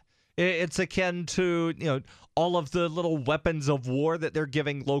design. It's akin to, all of the little weapons of war that they're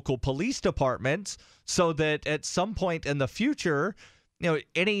giving local police departments, so that at some point in the future,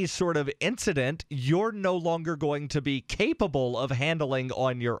 any sort of incident, you're no longer going to be capable of handling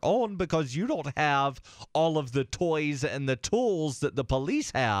on your own because you don't have all of the toys and the tools that the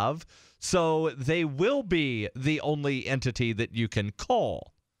police have. So they will be the only entity that you can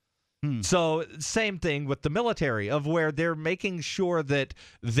call. So same thing with the military, of where they're making sure that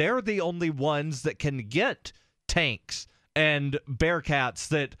they're the only ones that can get tanks and Bearcats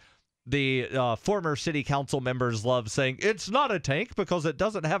that the former city council members love saying, it's not a tank because it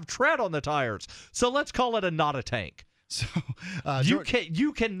doesn't have tread on the tires. So let's call it a not a tank. So you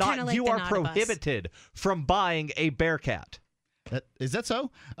are prohibited from buying a Bearcat. Is that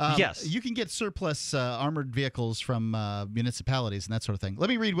so? Yes. You can get surplus armored vehicles from municipalities and that sort of thing. Let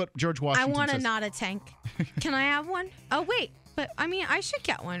me read what George Washington I want says. not a tank. Can I have one? Oh, wait. But, I mean, I should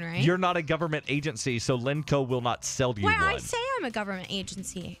get one, right? You're not a government agency, so Lenco will not sell you Wait, one. I say I'm a government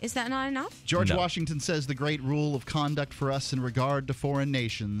agency. Is that not enough? George Washington says the great rule of conduct for us in regard to foreign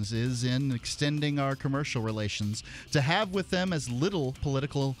nations is in extending our commercial relations to have with them as little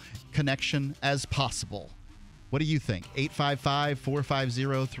political connection as possible. What do you think?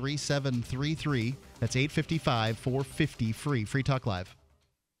 855-450-3733. That's 855-450-FREE. Free Talk Live.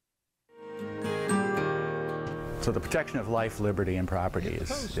 So the protection of life, liberty, and property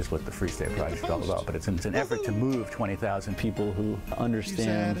is what the Free State Project is all about. But it's an effort to move 20,000 people who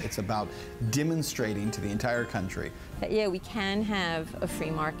understand. It's about demonstrating to the entire country that, yeah, we can have a free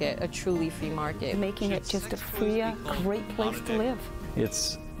market, a truly free market. Making it just a freer, great place to live.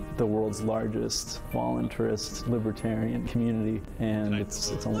 It's the world's largest voluntarist libertarian community, and it's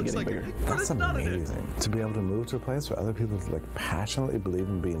only getting bigger. That's amazing, to be able to move to a place where other people passionately believe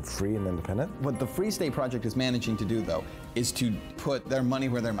in being free and independent. What the Free State Project is managing to do, though, is to put their money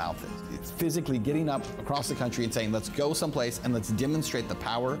where their mouth is. It's physically getting up across the country and saying, let's go someplace and let's demonstrate the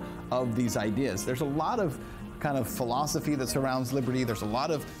power of these ideas. There's a lot of kind of philosophy that surrounds liberty. There's a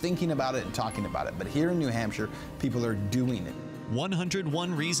lot of thinking about it and talking about it. But here in New Hampshire, people are doing it.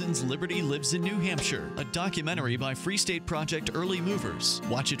 101 Reasons Liberty Lives in New Hampshire, a documentary by Free State Project Early Movers.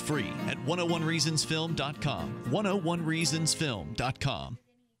 Watch it free at 101reasonsfilm.com. 101reasonsfilm.com.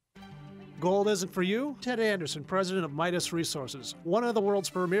 Gold isn't for you? Ted Anderson, president of Midas Resources, one of the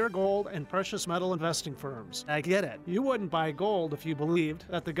world's premier gold and precious metal investing firms. I get it. You wouldn't buy gold if you believed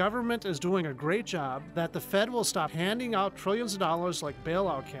that the government is doing a great job, that the Fed will stop handing out trillions of dollars like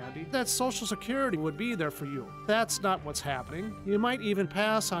bailout candy, that Social Security would be there for you. That's not what's happening. You might even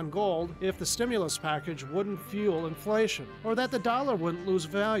pass on gold if the stimulus package wouldn't fuel inflation, or that the dollar wouldn't lose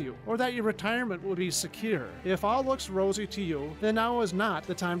value, or that your retirement would be secure. If all looks rosy to you, then now is not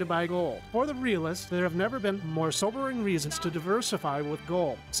the time to buy gold. For the realist, there have never been more sobering reasons to diversify with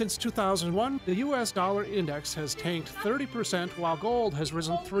gold. Since 2001, the U.S. dollar index has tanked 30% while gold has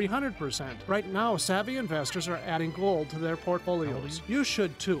risen 300%. Right now, savvy investors are adding gold to their portfolios. You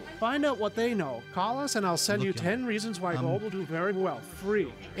should too. Find out what they know. Call us and I'll send you 10 reasons why gold will do very well.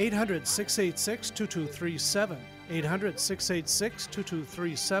 Free. 800-686-2237.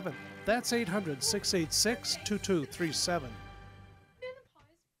 800-686-2237. That's 800-686-2237.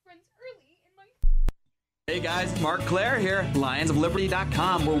 Hey guys, Mark Claire here,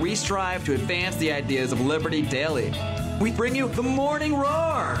 lionsofliberty.com, where we strive to advance the ideas of liberty daily. We bring you the Morning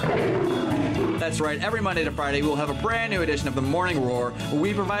Roar. That's right, every Monday to Friday we'll have a brand new edition of the Morning Roar, where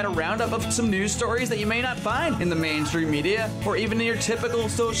we provide a roundup of some news stories that you may not find in the mainstream media or even in your typical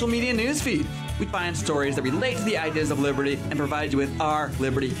social media newsfeed. We find stories that relate to the ideas of liberty and provide you with our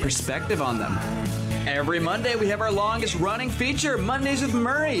liberty perspective on them. Every Monday, we have our longest-running feature, Mondays with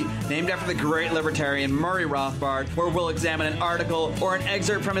Murray, named after the great libertarian Murray Rothbard, where we'll examine an article or an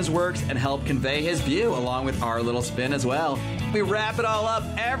excerpt from his works and help convey his view, along with our little spin as well. We wrap it all up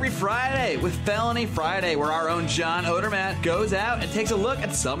every Friday with Felony Friday, where our own John Odermatt goes out and takes a look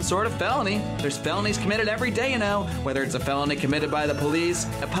at some sort of felony. There's felonies committed every day, you know, whether it's a felony committed by the police,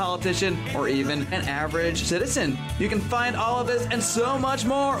 a politician, or even an average citizen. You can find all of this and so much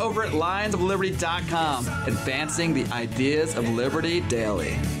more over at lionsofliberty.com. Advancing the ideas of liberty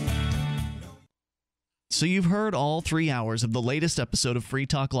daily. So you've heard all 3 hours of the latest episode of Free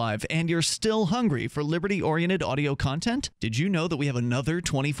Talk Live, and you're still hungry for liberty-oriented audio content? Did you know that we have another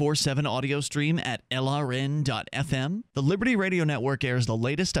 24/7 audio stream at LRN.FM? The Liberty Radio Network airs the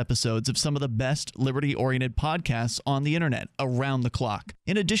latest episodes of some of the best liberty-oriented podcasts on the internet around the clock.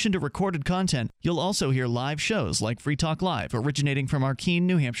 In addition to recorded content, you'll also hear live shows like Free Talk Live, originating from our Keene,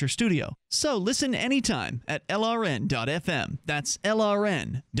 New Hampshire studio. So listen anytime at LRN.FM. That's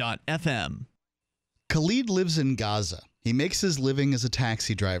LRN.FM. Khalid lives in Gaza. He makes his living as a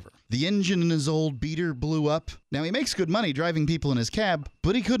taxi driver. The engine in his old beater blew up. Now, he makes good money driving people in his cab,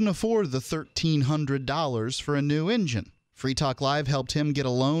 but he couldn't afford the $1,300 for a new engine. Free Talk Live helped him get a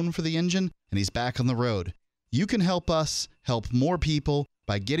loan for the engine, and he's back on the road. You can help us help more people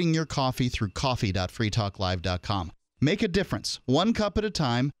by getting your coffee through coffee.freetalklive.com. Make a difference, 1 cup at a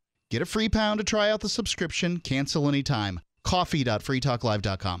time. Get a free pound to try out the subscription. Cancel anytime.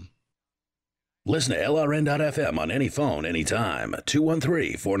 Coffee.freetalklive.com. Listen to LRN.FM on any phone, anytime.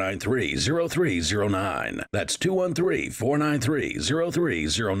 213-493-0309. That's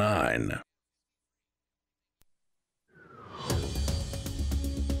 213-493-0309.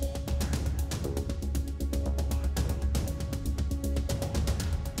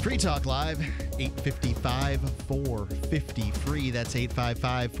 Free Talk Live, 855-450-FREE. That's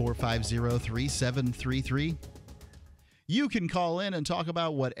 855-450-3733. You can call in and talk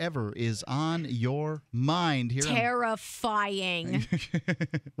about whatever is on your mind here. Terrifying.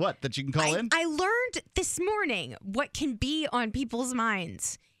 What, that you can call in? I learned this morning what can be on people's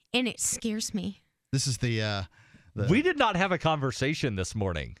minds, and it scares me. This is the We did not have a conversation this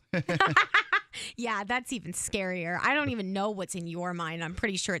morning. Yeah, that's even scarier. I don't even know what's in your mind. I'm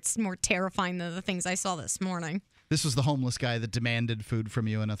pretty sure it's more terrifying than the things I saw this morning. This was the homeless guy that demanded food from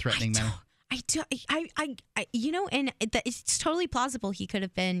you in a threatening manner. It's totally plausible he could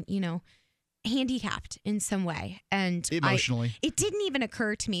have been, handicapped in some way. And emotionally. It didn't even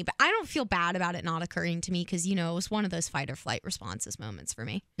occur to me, but I don't feel bad about it not occurring to me because, it was one of those fight or flight responses moments for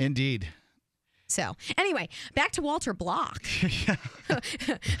me. Indeed. So, anyway, back to Walter Block.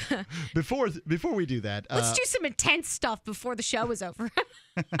 Before we do that, let's do some intense stuff before the show is over.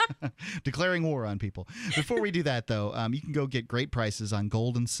 Declaring war on people. Before we do that, though, you can go get great prices on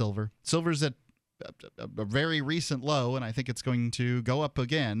gold and silver. Silver's at a very recent low, and I think it's going to go up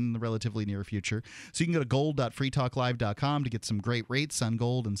again in the relatively near future. So you can go to gold.freetalklive.com to get some great rates on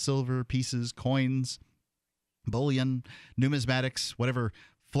gold and silver, pieces, coins, bullion, numismatics, whatever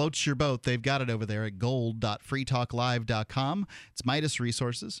floats your boat. They've got it over there at gold.freetalklive.com. It's Midas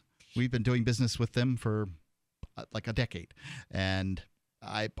Resources. We've been doing business with them for like a decade, and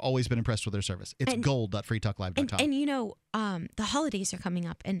I've always been impressed with their service. It's gold.freetalklive.com. And the holidays are coming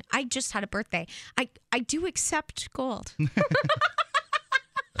up, and I just had a birthday. I do accept gold.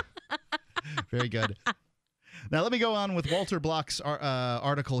 Very good. Now, let me go on with Walter Block's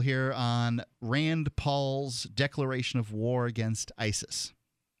article here on Rand Paul's declaration of war against ISIS.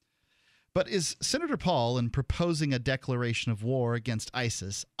 But is Senator Paul, in proposing a declaration of war against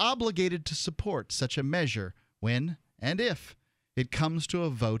ISIS, obligated to support such a measure when and if it comes to a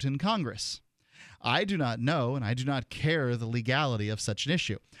vote in Congress? I do not know, and I do not care the legality of such an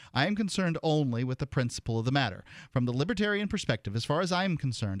issue. I am concerned only with the principle of the matter. From the libertarian perspective, as far as I am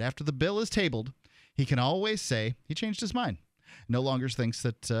concerned, after the bill is tabled, he can always say he changed his mind. No longer thinks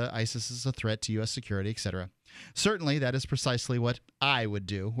that ISIS is a threat to U.S. security, etc. Certainly, that is precisely what I would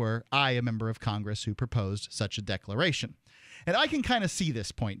do, were I a member of Congress who proposed such a declaration. And I can kind of see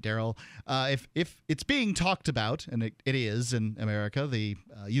this point, Daryl. If it's being talked about, and it is in America, the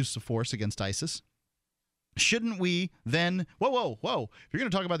use of force against ISIS, shouldn't we then, whoa, if you're going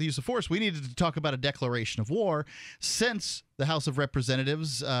to talk about the use of force, we needed to talk about a declaration of war, since the House of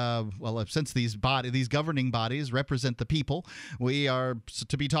Representatives, since these governing bodies represent the people, we are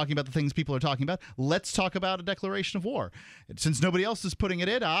to be talking about the things people are talking about. Let's talk about a declaration of war. Since nobody else is putting it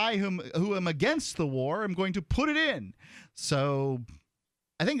in, I, who am against the war, am going to put it in. So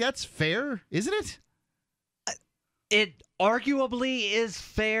I think that's fair, isn't it? It arguably is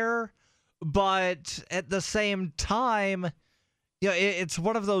fair. But at the same time, it's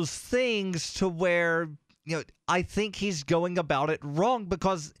one of those things to where, I think he's going about it wrong,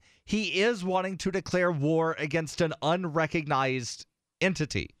 because he is wanting to declare war against an unrecognized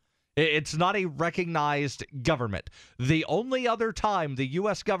entity. It's not a recognized government. The only other time the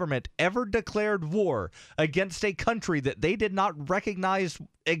U.S. government ever declared war against a country that they did not recognize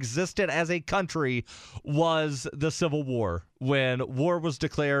existed as a country was the Civil War, when war was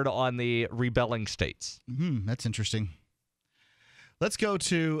declared on the rebelling states. That's interesting. Let's go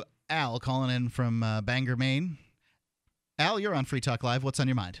to Al calling in from Bangor, Maine. Al, you're on Free Talk Live. What's on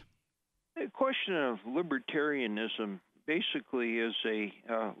your mind? A question of libertarianism basically is a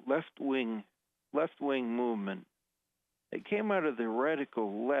left-wing movement. It came out of the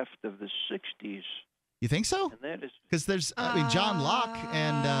radical left of the 60s. You think so? Because there's, John Locke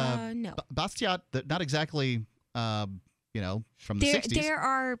and no. Bastiat, not exactly, from the 60s. There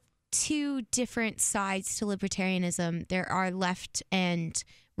are two different sides to libertarianism. There are left and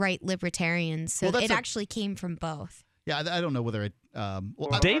right libertarians. So it actually came from both. Yeah, I don't know whether it...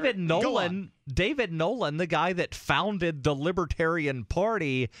 David Nolan, the guy that founded the Libertarian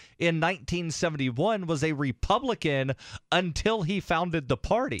Party in 1971, was a Republican until he founded the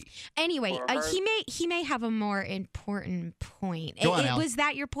party. Anyway, he may have a more important point. Was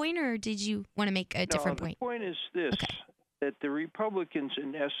that your point, or did you want to make a different point? The point is this, that the Republicans,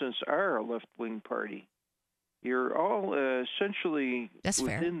 in essence, are a left-wing party. You're all essentially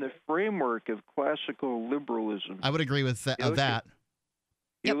within the framework of classical liberalism. I would agree with that.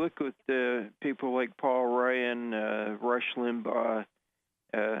 You look at people like Paul Ryan, Rush Limbaugh,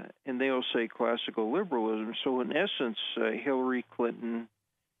 and they'll say classical liberalism. So in essence, Hillary Clinton,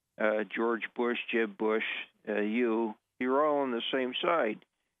 George Bush, Jeb Bush, you're all on the same side.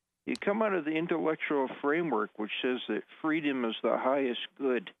 You come out of the intellectual framework, which says that freedom is the highest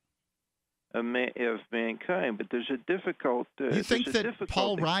good of mankind, but there's a difficult. You think that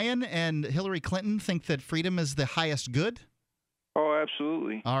Paul Ryan and Hillary Clinton think that freedom is the highest good? Oh,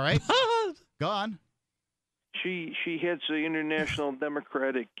 absolutely. All right, go on. She heads the International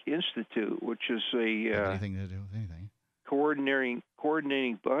Democratic Institute, which is a anything to do with anything.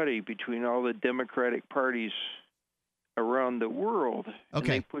 Coordinating body between all the Democratic parties around the world.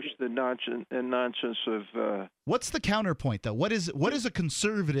 Okay. And they push the nonsense of. What's the counterpoint, though? What is a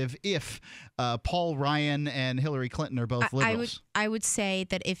conservative if Paul Ryan and Hillary Clinton are both liberals? I would say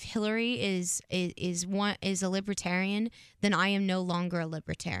that if Hillary is a libertarian, then I am no longer a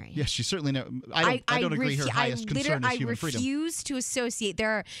libertarian. Yes, she's certainly no. I don't agree. Her highest concern is human freedom. I refuse to associate.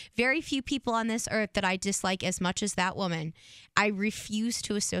 There are very few people on this earth that I dislike as much as that woman. I refuse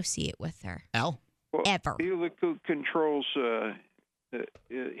to associate with her. Al? Well, ever. Who controls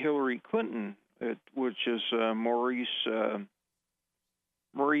Hillary Clinton, which is Maurice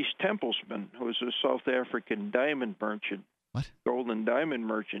Templesman, who is a South African diamond merchant. What? Golden diamond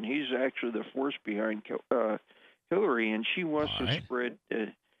merchant. He's actually the force behind Hillary, and she wants to spread.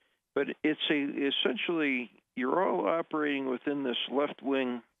 But it's essentially you're all operating within this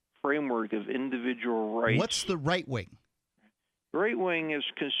left-wing framework of individual rights. What's the right wing? Right wing is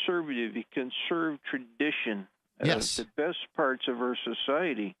conservative. You conserve tradition. Yes. The best parts of our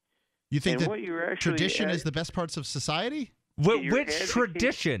society. You think and that tradition is the best parts of society? Which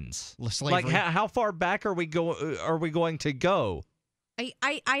traditions? Slavery. Like how far back are we going to go?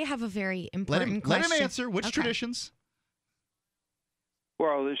 I have a very important let question. him answer. Which traditions?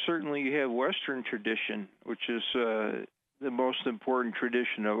 Well, you have Western tradition, which is the most important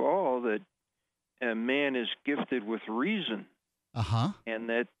tradition of all, that a man is gifted with reason. Uh-huh. And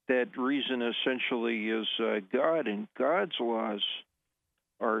that reason essentially is God, and God's laws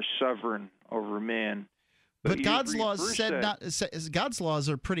are sovereign over man. But God's laws God's laws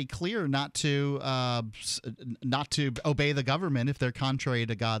are pretty clear not to obey the government if they're contrary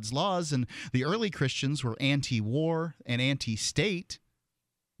to God's laws. And the early Christians were anti-war and anti-state.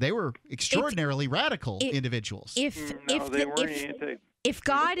 They were extraordinarily radical individuals. If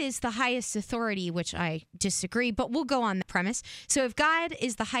God is the highest authority, which I disagree, but we'll go on the premise. So if God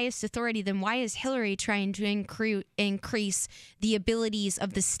is the highest authority, then why is Hillary trying to increase the abilities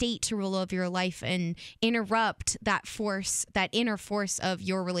of the state to rule over your life and interrupt that force, that inner force of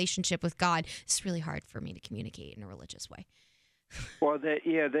your relationship with God? It's really hard for me to communicate in a religious way. Well,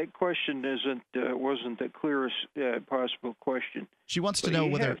 that question wasn't the clearest possible question. She wants to know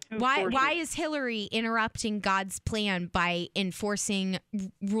whether why is Hillary interrupting God's plan by enforcing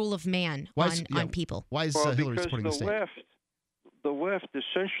rule of man on people? Why is Hillary supporting the state? The left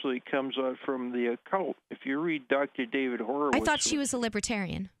essentially comes out from the occult. If you read Dr. David Horowitz, I thought she was a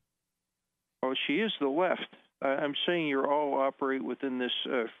libertarian. Oh, she is the left. I'm saying you all operate within this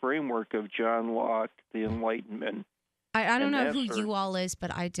framework of John Locke, the Enlightenment. I don't know who you all is,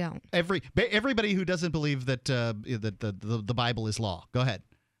 but I don't. Everybody who doesn't believe that the Bible is law. Go ahead.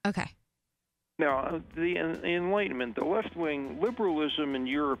 Okay. Now, the Enlightenment, the left-wing liberalism in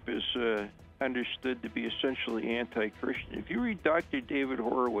Europe is understood to be essentially anti-Christian. If you read Dr. David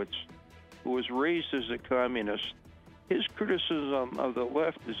Horowitz, who was raised as a communist, his criticism of the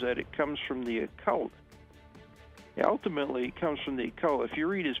left is that it comes from the occult. Ultimately, it comes from the occult. If you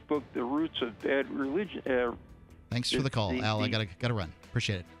read his book, The Roots of Bad Religion... Thanks for the call, Al. I gotta run.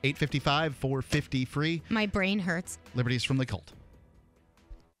 Appreciate it. 855-450 free. My brain hurts. Liberties from the cult.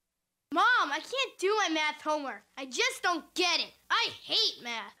 Mom, I can't do my math homework. I just don't get it. I hate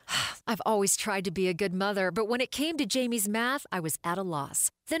math. I've always tried to be a good mother, but when it came to Jamie's math, I was at a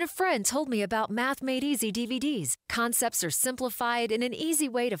loss. Then a friend told me about Math Made Easy DVDs. Concepts are simplified in an easy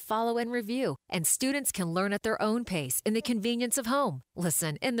way to follow and review, and students can learn at their own pace in the convenience of home.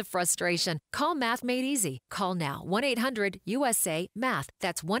 Listen, in the frustration, call Math Made Easy. Call now, 1-800-USA-MATH.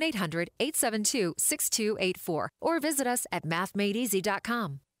 That's 1-800-872-6284. Or visit us at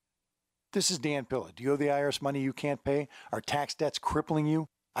mathmadeeasy.com. This is Dan Pilla. Do you owe the IRS money you can't pay? Are tax debts crippling you?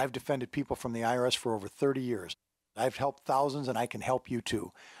 I've defended people from the IRS for over 30 years. I've helped thousands, and I can help you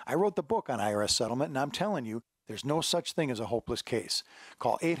too. I wrote the book on IRS settlement, and I'm telling you, there's no such thing as a hopeless case.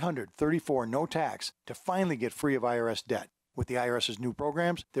 Call 800-34-NO-TAX to finally get free of IRS debt. With the IRS's new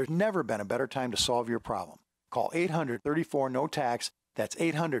programs, there's never been a better time to solve your problem. Call 800-34-NO-TAX. That's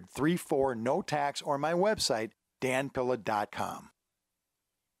 800-34-NO-TAX, or my website, danpilla.com.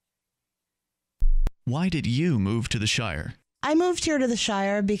 Why did you move to the Shire? I moved here to the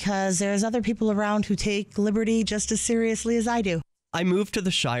Shire because there's other people around who take liberty just as seriously as I do. I moved to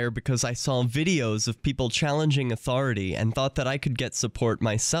the Shire because I saw videos of people challenging authority and thought that I could get support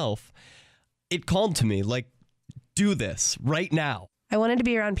myself. It called to me, like, do this right now. I wanted to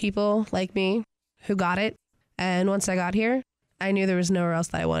be around people like me who got it. And once I got here, I knew there was nowhere else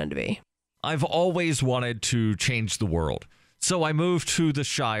that I wanted to be. I've always wanted to change the world. So I moved to the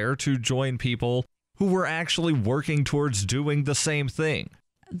Shire to join people who were actually working towards doing the same thing.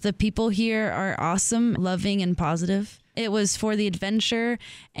 The people here are awesome, loving, and positive. It was for the adventure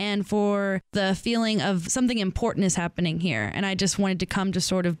and for the feeling of something important is happening here. And I just wanted to come to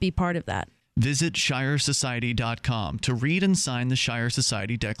sort of be part of that. Visit ShireSociety.com to read and sign the Shire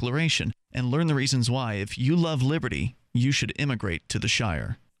Society Declaration and learn the reasons why, if you love liberty, you should immigrate to the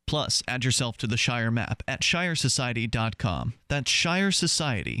Shire. Plus, add yourself to the Shire map at ShireSociety.com. That's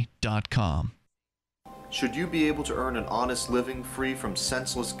ShireSociety.com. Should you be able to earn an honest living free from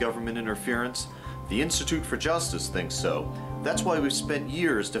senseless government interference? The Institute for Justice thinks so. That's why we've spent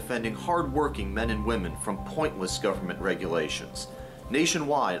years defending hard-working men and women from pointless government regulations.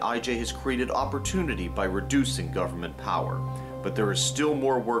 Nationwide, IJ has created opportunity by reducing government power. But there is still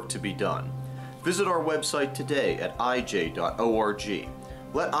more work to be done. Visit our website today at ij.org.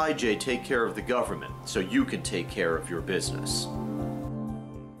 Let IJ take care of the government so you can take care of your business.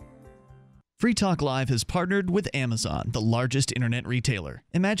 Free Talk Live has partnered with Amazon, the largest internet retailer.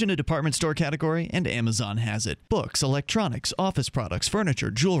 Imagine a department store category, and Amazon has it. Books, electronics, office products,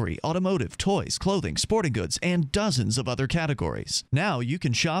 furniture, jewelry, automotive, toys, clothing, sporting goods, and dozens of other categories. Now you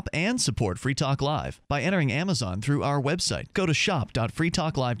can shop and support Free Talk Live by entering Amazon through our website. Go to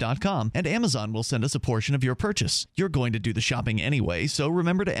shop.freetalklive.com and Amazon will send us a portion of your purchase. You're going to do the shopping anyway, so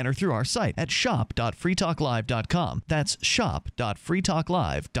remember to enter through our site at shop.freetalklive.com. That's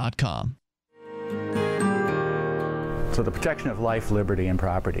shop.freetalklive.com. So the protection of life, liberty, and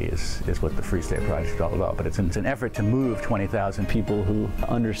property is what the Free State Project is all about. But it's an effort to move 20,000 people who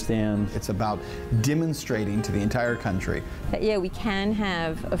understand. It's about demonstrating to the entire country that, yeah, we can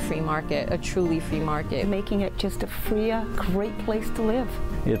have a free market, a truly free market. Making it just a freer, great place to live.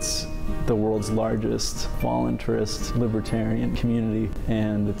 It's the world's largest voluntarist libertarian community,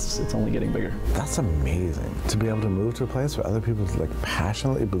 and it's only getting bigger. That's amazing. To be able to move to a place where other people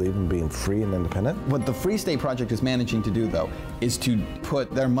passionately believe in being free and independent. What the Free State Project is managing to do, though, is to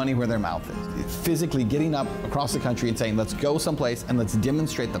put their money where their mouth is. It's physically getting up across the country and saying, let's go someplace and let's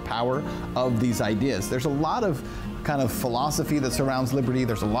demonstrate the power of these ideas. There's a lot of kind of philosophy that surrounds liberty.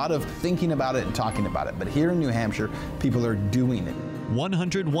 There's a lot of thinking about it and talking about it. But here in New Hampshire, people are doing it.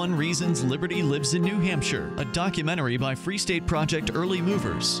 101 Reasons Liberty Lives in New Hampshire, a documentary by Free State Project Early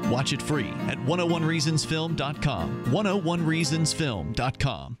Movers. Watch it free at 101reasonsfilm.com.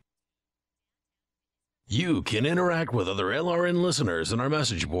 101reasonsfilm.com. You can interact with other LRN listeners in our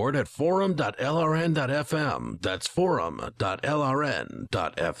message board at forum.lrn.fm. That's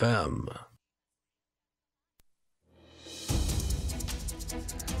forum.lrn.fm.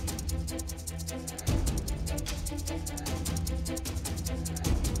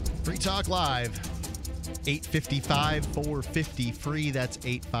 Free Talk Live, 855-450-FREE. That's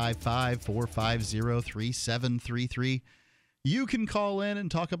 855-450-3733. You can call in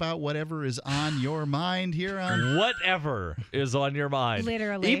and talk about whatever is on your mind here on... Whatever is on your mind.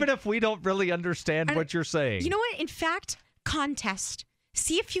 Literally. Even if we don't really understand what you're saying. You know what? In fact, contest.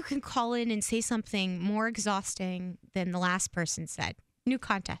 See if you can call in and say something more exhausting than the last person said. New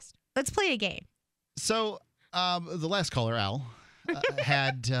contest. Let's play a game. So, the last caller, Al,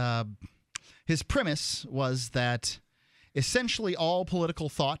 had... his premise was that essentially all political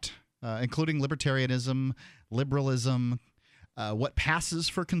thought, including libertarianism, liberalism, what passes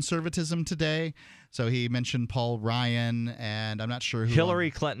for conservatism today. So he mentioned Paul Ryan, and I'm not sure who.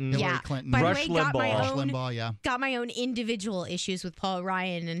 Hillary Clinton. Yeah. Clinton. By Rush the way, Limbaugh. Yeah. Got my own individual issues with Paul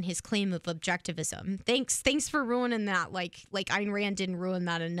Ryan and his claim of objectivism. Thanks for ruining that. Like Ayn Rand didn't ruin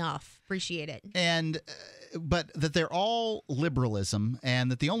that enough. Appreciate it. And but that they're all liberalism, and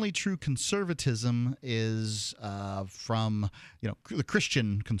that the only true conservatism is from the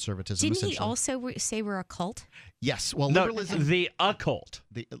Christian conservatism. Didn't he also say we're a cult? Yes. Well, no, liberalism. The occult.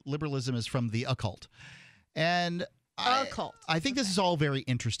 The liberalism is from the occult, and occult. I think this is all very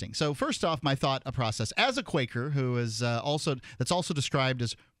interesting. So first off, my thought process as a Quaker who is that's also described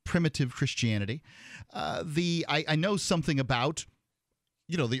as primitive Christianity. I know something about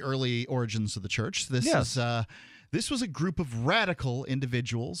the early origins of the church. This was a group of radical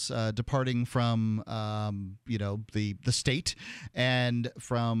individuals departing from the state and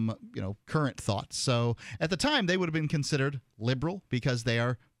from current thoughts. So at the time they would have been considered liberal because they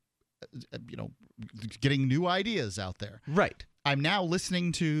are getting new ideas out there. Right. I'm now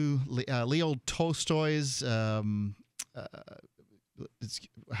listening to Leo Tolstoy's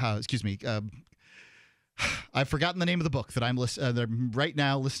excuse me. I've forgotten the name of the book that I'm right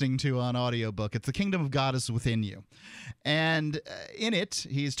now listening to on audiobook. It's The Kingdom of God is Within You. And in it,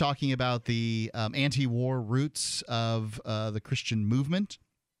 he's talking about the anti-war roots of the Christian movement.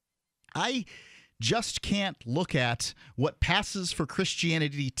 I just can't look at what passes for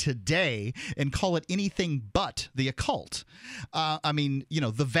Christianity today and call it anything but the occult. I mean,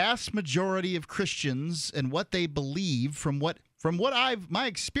 the vast majority of Christians and what they believe from what my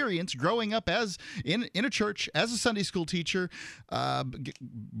experience growing up as in a church, as a Sunday school teacher,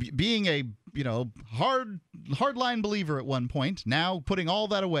 being a hardline believer at one point, now putting all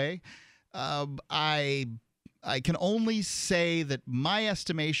that away, I can only say that my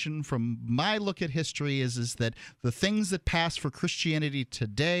estimation from my look at history is that the things that pass for Christianity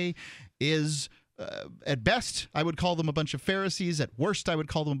today is, at best, I would call them a bunch of Pharisees. At worst, I would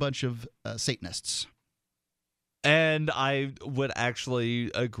call them a bunch of Satanists. And I would actually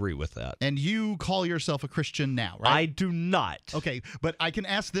agree with that. And you call yourself a Christian now, right? I do not. Okay, but I can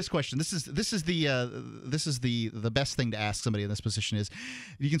ask this question. This is the best thing to ask somebody in this position is: do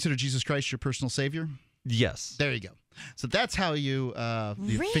you consider Jesus Christ your personal Savior? Yes. There you go. So that's how you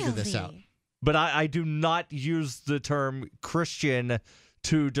figure this out. But I do not use the term Christian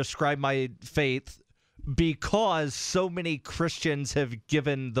to describe my faith because so many Christians have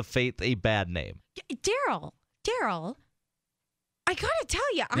given the faith a bad name. Daryl, I gotta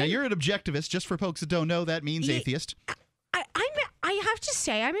tell you, now you're an objectivist. Just for folks that don't know, that means atheist. I have to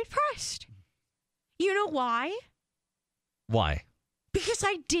say, I'm impressed. You know why? Why? Because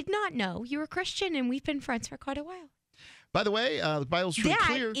I did not know you were Christian, and we've been friends for quite a while. By the way, the Bible's pretty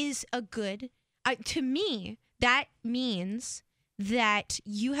clear. That is a good. To me, that means that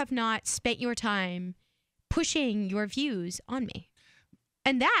you have not spent your time pushing your views on me,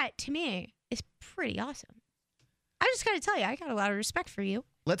 and that to me is pretty awesome. I just got to tell you, I got a lot of respect for you.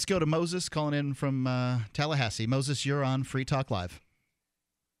 Let's go to Moses calling in from Tallahassee. Moses, you're on Free Talk Live.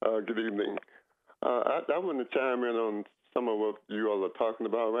 Good evening. I want to chime in on some of what you all are talking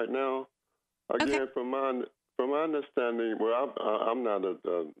about right now. Again, from my understanding, well, I'm not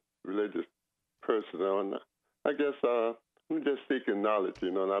a religious person. I guess I'm just seeking knowledge,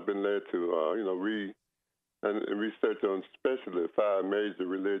 and I've been led to, read and research on especially 5 major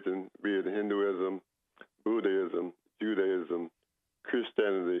religions, be it Hinduism, Buddhism, Judaism,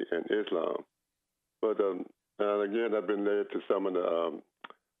 Christianity, and Islam. But again, I've been led to some of the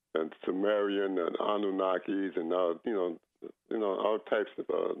Sumerian and Anunnakis and all types of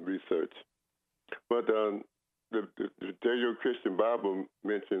research. But the Judeo-Christian Bible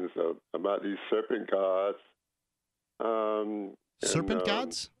mentions about these serpent gods. Serpent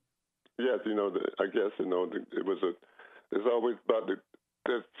gods? Yes, I guess it's always about the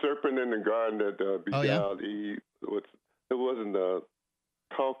serpent in the garden that beguiled Eve. It wasn't a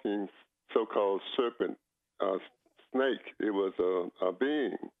talking so-called serpent snake. It was a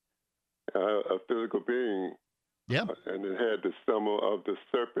being. A physical being. Yeah. And it had the symbol of the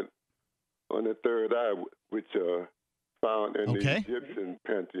serpent on the third eye, which found in the Egyptian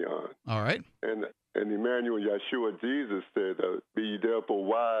pantheon. All right. And Emmanuel, Yeshua, Jesus said, be ye therefore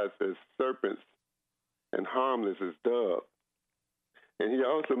wise as serpents and harmless as doves. And he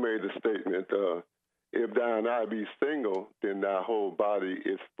also made a statement, if thine eye be single, then thy whole body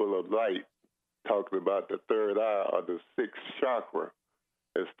is full of light, talking about the third eye or the 6th chakra.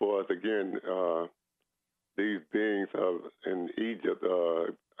 As far as, again, these beings in Egypt,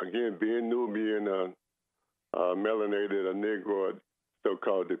 again, being Nubian, melanated, or Negroid,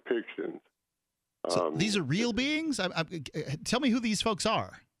 so-called depictions. So these are real beings? Tell me who these folks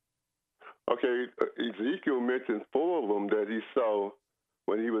are. Okay, Ezekiel mentions 4 of them that he saw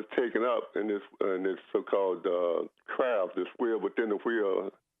when he was taken up in this so-called craft, this wheel within the wheel,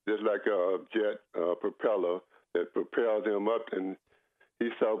 just like a jet propeller that propelled him up. And he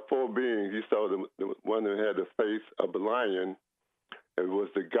saw 4 beings. He saw the one that had the face of a lion. It was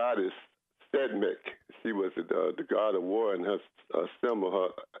the goddess Sedmek. She was the god of war, and her symbol,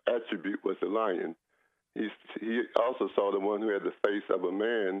 her attribute was the lion. He also saw the one who had the face of a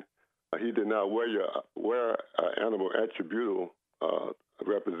man. He did not wear animal attributable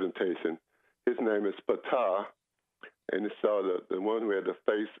representation. His name is Ptah, and he saw the one who had the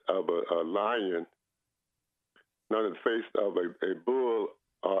face of a lion, not the face of a bull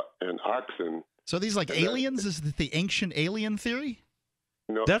and oxen. So these like aliens? Is it the ancient alien theory?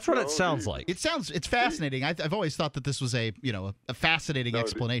 No, that's what it sounds like. It's fascinating. I've always thought that this was a fascinating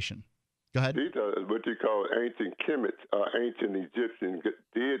explanation. Go ahead. These are what you call ancient Kemet, ancient Egyptian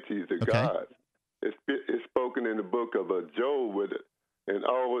deities or gods. It's spoken in the book of Job, and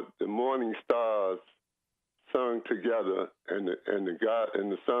all the morning stars sung together, and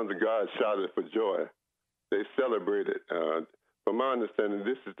the sons of God shouted for joy. They celebrated. From my understanding,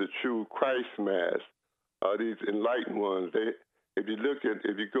 this is the true Christ Mass. These enlightened ones. If you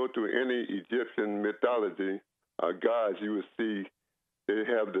go through any Egyptian mythology, gods, you will see they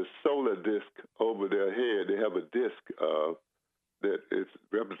have the solar disk over their head. They have a disk that is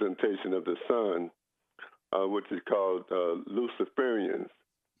representation of the sun, which is called Luciferians.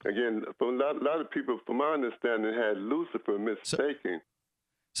 Again, for a lot of people, from my understanding, had Lucifer mistaken.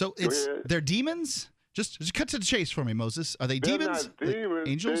 So they're demons? Just cut to the chase for me, Moses. Are they They're demons? not demons.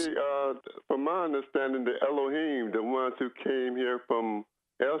 Angels? They are, from my understanding, the Elohim, the ones who came here from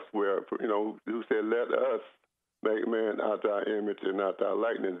elsewhere, who said, let us make man after our image and after our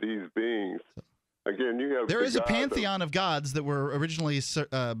likeness, these beings. Again, there is a pantheon of gods that were originally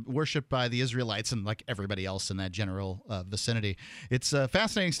worshipped by the Israelites and like everybody else in that general vicinity. It's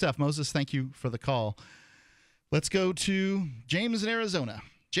fascinating stuff. Moses, thank you for the call. Let's go to James in Arizona.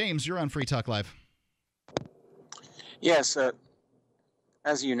 James, you're on Free Talk Live. Yes.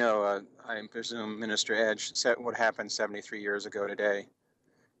 As you know, I presume Minister Edge said what happened 73 years ago today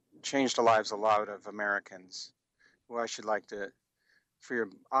changed the lives of a lot of Americans. Well, I should like for your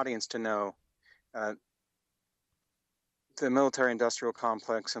audience to know, the military-industrial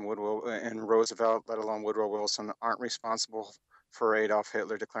complex and Roosevelt, let alone Woodrow Wilson, aren't responsible for Adolf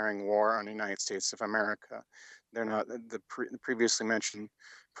Hitler declaring war on the United States of America. They're not. The previously mentioned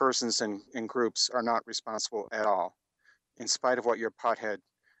persons and groups are not responsible at all, in spite of what your pothead,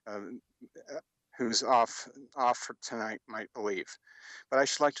 who's off for tonight, might believe. But I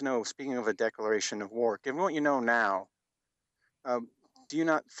should like to know, speaking of a declaration of war, given what you know now, do you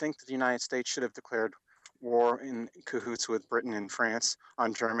not think that the United States should have declared war in cahoots with Britain and France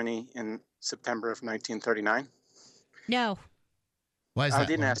on Germany in September of 1939? No. Why is that? I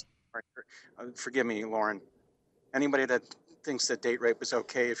didn't ask. Forgive me, Lauren. Anybody that thinks that date rape is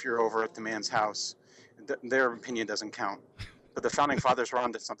okay if you're over at the man's house, their opinion doesn't count. But the founding fathers were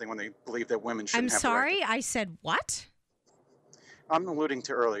onto something when they believed that women shouldn't have the right I'm sorry. I said what? I'm alluding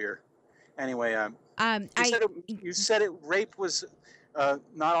to earlier. Anyway, you said rape was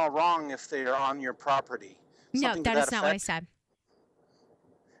not all wrong if they are on your property. No, that is not what I said.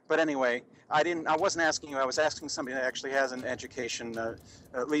 But anyway, I wasn't asking you. I was asking somebody that actually has an education,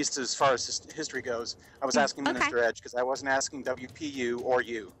 at least as far as history goes. I was asking Minister Edge because I wasn't asking WPU or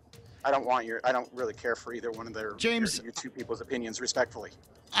you. I don't really care for either one of your two people's opinions, respectfully.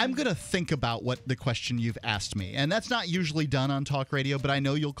 I'm going to think about what the question you've asked me. And that's not usually done on talk radio, but I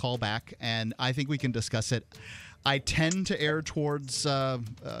know you'll call back, and I think we can discuss it. I tend to err towards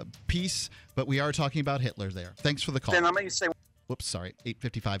peace, but we are talking about Hitler there. Thanks for the call. Then I'm going to say... Whoops, sorry.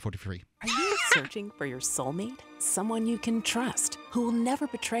 855-43. Are you searching for your soulmate? Someone you can trust, who will never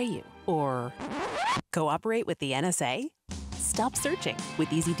betray you or cooperate with the NSA? Stop searching. With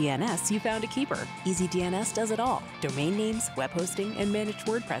EasyDNS, you found a keeper. EasyDNS does it all. Domain names, web hosting, and managed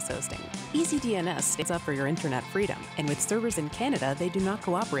WordPress hosting. EasyDNS stands up for your internet freedom. And with servers in Canada, they do not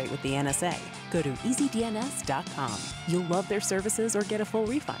cooperate with the NSA. Go to EasyDNS.com. You'll love their services or get a full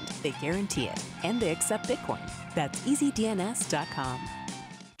refund. They guarantee it. And they accept Bitcoin. That's EasyDNS.com.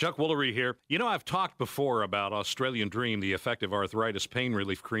 Chuck Woolery here. You know, I've talked before about Australian Dream, the effective arthritis pain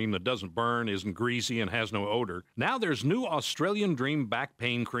relief cream that doesn't burn, isn't greasy, and has no odor. Now there's new Australian Dream back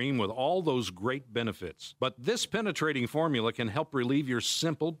pain cream with all those great benefits. But this penetrating formula can help relieve your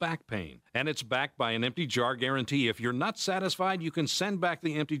simple back pain. And it's backed by an empty jar guarantee. If you're not satisfied, you can send back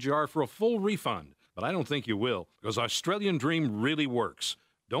the empty jar for a full refund. But I don't think you will, because Australian Dream really works.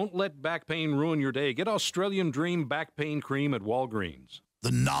 Don't let back pain ruin your day. Get Australian Dream back pain cream at Walgreens.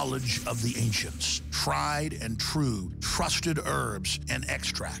 The knowledge of the ancients, tried and true, trusted herbs and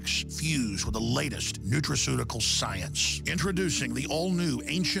extracts fused with the latest nutraceutical science. Introducing the all-new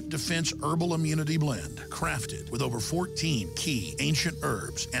Ancient Defense Herbal Immunity Blend, crafted with over 14 key ancient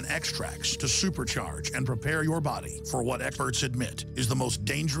herbs and extracts to supercharge and prepare your body for what experts admit is the most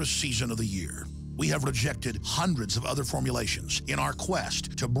dangerous season of the year. We have rejected hundreds of other formulations in our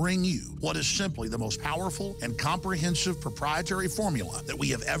quest to bring you what is simply the most powerful and comprehensive proprietary formula that we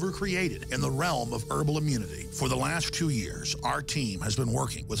have ever created in the realm of herbal immunity. For the last 2 years, our team has been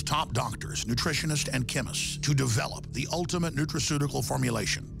working with top doctors, nutritionists, and chemists to develop the ultimate nutraceutical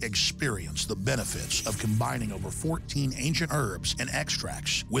formulation. Experience the benefits of combining over 14 ancient herbs and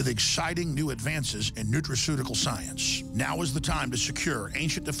extracts with exciting new advances in nutraceutical science. Now is the time to secure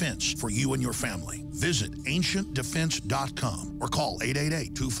Ancient Defense for you and your family. Visit ancientdefense.com or call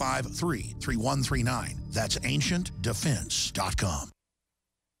 888-253-3139. That's ancientdefense.com.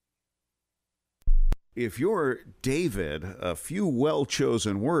 If you're David, a few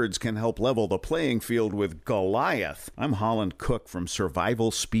well-chosen words can help level the playing field with Goliath. I'm Holland Cook from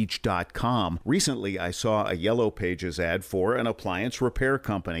survivalspeech.com. Recently, I saw a Yellow Pages ad for an appliance repair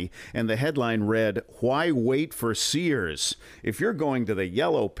company, and the headline read, "Why wait for Sears?" If you're going to the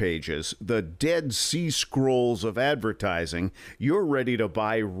Yellow Pages, the Dead Sea Scrolls of advertising, you're ready to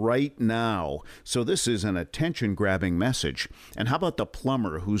buy right now. So this is an attention-grabbing message. And how about the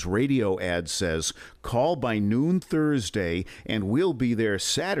plumber whose radio ad says, "Call by noon Thursday, and we'll be there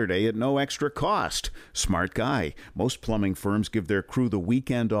Saturday at no extra cost"? Smart guy. Most plumbing firms give their crew the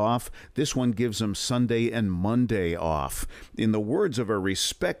weekend off. This one gives them Sunday and Monday off. In the words of a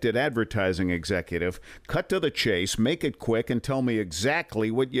respected advertising executive, cut to the chase, make it quick, and tell me exactly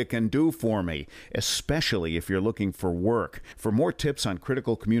what you can do for me, especially if you're looking for work. For more tips on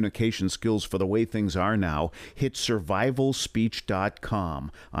critical communication skills for the way things are now, hit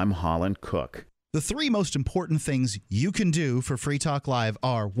survivalspeech.com. I'm Holland Cook. The three most important things you can do for Free Talk Live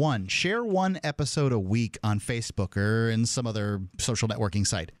are: 1, share one episode a week on Facebook or in some other social networking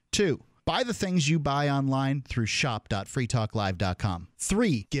site. 2, buy the things you buy online through shop.freetalklive.com.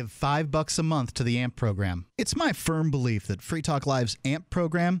 3, give $5 a month to the AMP program. It's my firm belief that Free Talk Live's AMP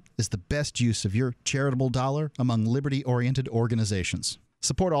program is the best use of your charitable dollar among liberty-oriented organizations.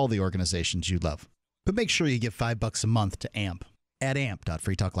 Support all the organizations you love, but make sure you give $5 a month to AMP at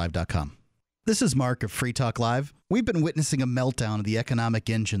amp.freetalklive.com. This is Mark of Free Talk Live. We've been witnessing a meltdown of the economic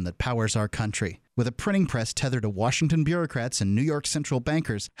engine that powers our country. With a printing press tethered to Washington bureaucrats and New York central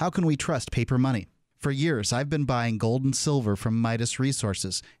bankers, how can we trust paper money? For years, I've been buying gold and silver from Midas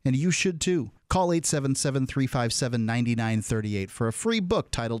Resources, and you should too. Call 877-357-9938 for a free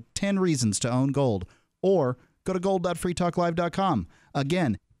book titled 10 Reasons to Own Gold, or go to gold.freetalklive.com.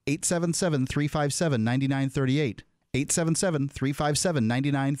 Again, 877-357-9938.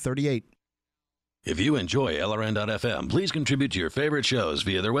 877-357-9938. If you enjoy LRN.FM, please contribute to your favorite shows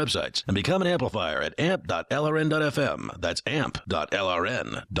via their websites and become an amplifier at amp.lrn.fm. That's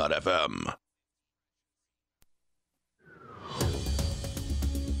amp.lrn.fm.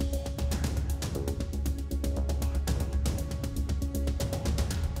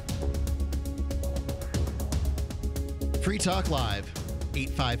 Free Talk Live,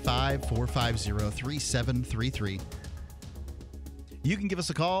 855-450-3733. You can give us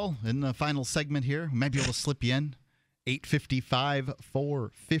a call in the final segment here. We might be able to slip you in.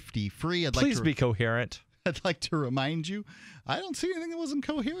 855-450-FREE. Please be coherent. I'd like to remind you, I don't see anything that wasn't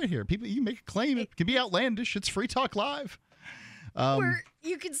coherent here. People, you make a claim. It can be outlandish. It's Free Talk Live. Where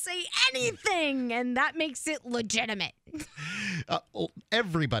you can say anything, and that makes it legitimate.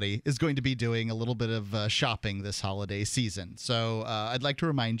 Everybody is going to be doing a little bit of shopping this holiday season. So I'd like to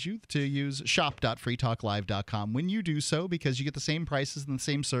remind you to use shop.freetalklive.com when you do so, because you get the same prices and the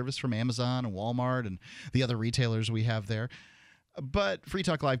same service from Amazon and Walmart and the other retailers we have there. But Free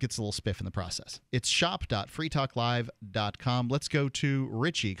Talk Live gets a little spiff in the process. It's shop.freetalklive.com. Let's go to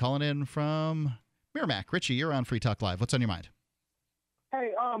Richie calling in from Merrimack. Richie, you're on Free Talk Live. What's on your mind?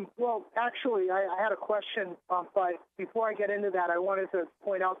 Hey, well, actually, I had a question, but before I get into that, I wanted to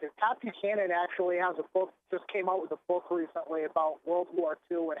point out that Pat Buchanan actually has a book, just came out with a book recently about World War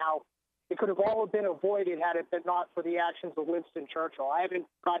II and how it could have all been avoided had it been not for the actions of Winston Churchill. I haven't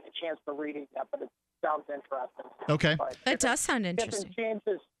gotten a chance to read it yet, but it sounds interesting. Okay. That does sound interesting.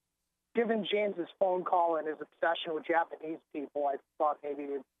 Given James's phone call and his obsession with Japanese people, I thought maybe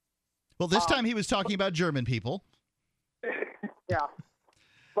he'd... Well, this time he was talking about German people. Yeah.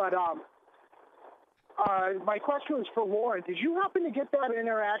 But my question was for Lauren. Did you happen to get that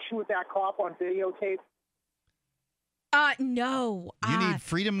interaction with that cop on videotape? No. You need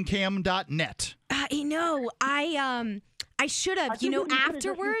freedomcam.net. No, I should have.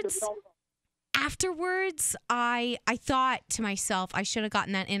 Afterwards, I thought to myself, I should have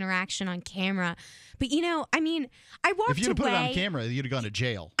gotten that interaction on camera. But, I walked away. If you'd have put it on camera, you'd have gone to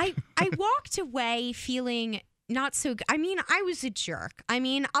jail. I walked away feeling not so good. I was a jerk.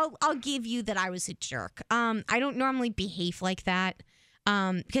 I'll give you that I was a jerk. I don't normally behave like that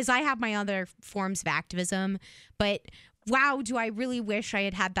because I have my other forms of activism. But wow, do I really wish I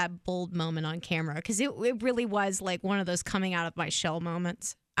had that bold moment on camera, because it really was like one of those coming out of my shell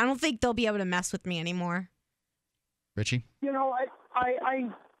moments. I don't think they'll be able to mess with me anymore. Richie? I'm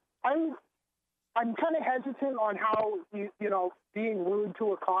kind of hesitant on how, being rude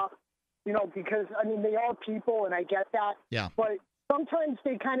to a cop, because, they are people, and I get that. Yeah. But sometimes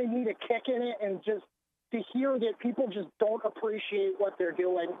they kind of need a kick in it, and just to hear that people just don't appreciate what they're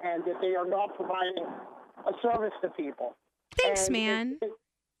doing and that they are not providing a service to people. Thanks, man.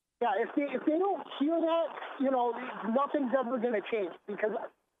 If they don't hear that, nothing's ever going to change, because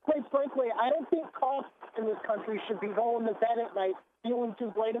quite frankly, I don't think cops in this country should be going to bed at night feeling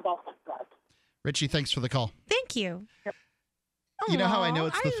too great about themselves. Richie, thanks for the call. Thank you. You know how I know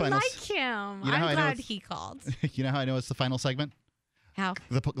it's the final? I like him. You know how I'm I know glad it's- he called. You know how I know it's the final segment? How?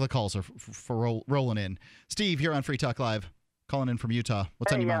 The calls are rolling in. Steve, you're on Free Talk Live, calling in from Utah.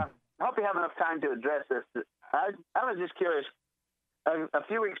 What's on your mind? I hope you have enough time to address this. I was just curious. A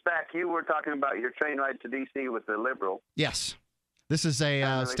few weeks back, you were talking about your train ride to D.C. with the liberal. Yes. This is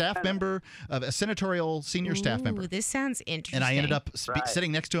a staff member, of a senatorial senior staff member. This sounds interesting. And I ended up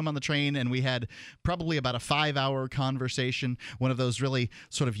sitting next to him on the train, and we had probably about a 5-hour conversation, one of those really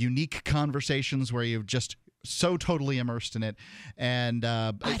sort of unique conversations where you're just so totally immersed in it. And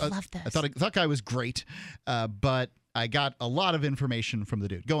I love this. I thought guy was great, but I got a lot of information from the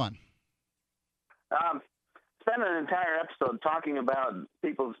dude. Go on. Spent an entire episode talking about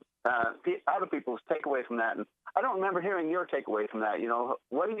other people's takeaway from that, and I don't remember hearing your takeaway from that. You know,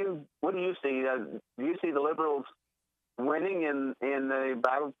 what do you see? Do you see the liberals winning in the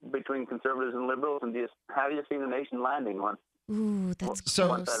battle between conservatives and liberals, and how do you see the nation landing on? Ooh, that's so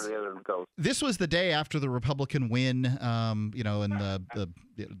one side or the other goes. This was the day after the Republican win, in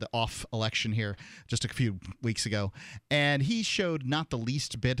the off election here just a few weeks ago, and he showed not the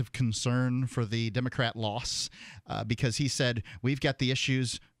least bit of concern for the Democrat loss because he said, "We've got the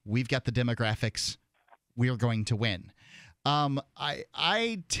issues, we've got the demographics, we're going to win."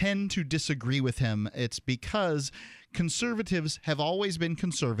 I tend to disagree with him. It's because conservatives have always been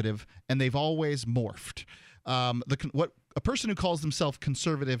conservative, and they've always morphed. What a person who calls themselves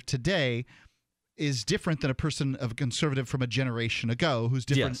conservative today is different than a person of conservative from a generation ago who's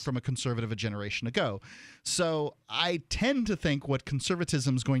different from a conservative a generation ago. So I tend to think what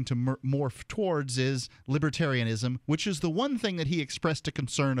conservatism is going to morph towards is libertarianism, which is the one thing that he expressed a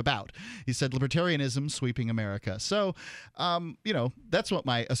concern about. He said libertarianism sweeping America. So, that's what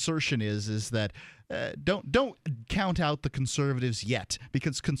my assertion is that don't count out the conservatives yet,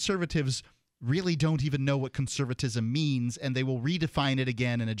 because conservatives really don't even know what conservatism means, and they will redefine it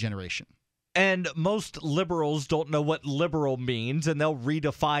again in a generation. And most liberals don't know what liberal means, and they'll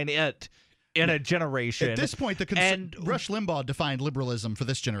redefine it in a generation. At this point, Rush Limbaugh defined liberalism for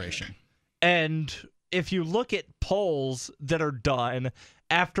this generation. And if you look at polls that are done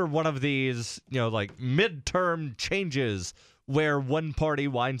after one of these, like midterm changes where one party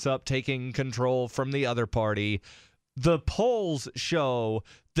winds up taking control from the other party, the polls show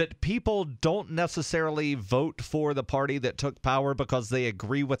that people don't necessarily vote for the party that took power because they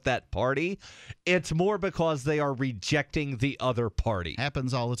agree with that party. It's more because they are rejecting the other party.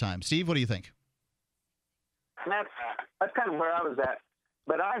 Happens all the time. Steve, what do you think? That's kind of where I was at.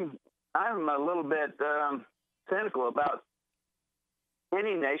 But I'm a little bit cynical about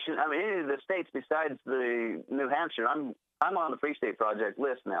any nation. I mean, any of the states besides the New Hampshire. I'm on the Free State Project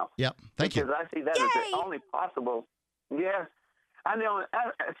list now. Yep. Thank you. Because I see that as the only possible. Yeah. I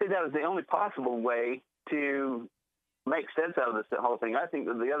see that as the only possible way to make sense out of this whole thing. I think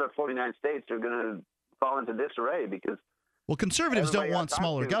that the other 49 states are going to fall into disarray because. Well, conservatives don't want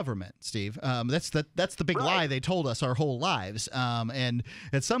smaller government, Steve. That's the big lie they told us our whole lives. And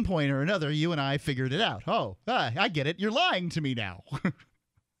at some point or another, you and I figured it out. I get it. You're lying to me now.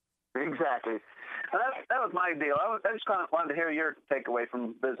 Exactly. That was my deal. I just kind of wanted to hear your takeaway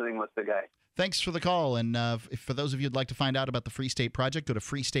from visiting with the guy. Thanks for the call. And for those of you who'd like to find out about the Free State Project, go to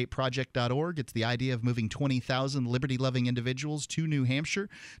freestateproject.org. It's the idea of moving 20,000 liberty-loving individuals to New Hampshire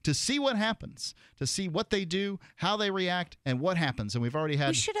to see what happens, to see what they do, how they react, and what happens. And we've already had...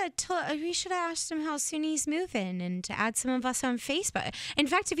 We should have asked him how soon he's moving and to add some of us on Facebook. In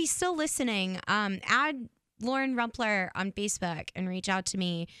fact, if he's still listening, add Lauren Rumpler on Facebook and reach out to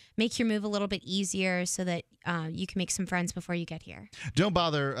me. Make your move a little bit easier so that you can make some friends before you get here. Don't